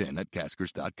WELCOME10 at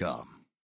Caskers.com.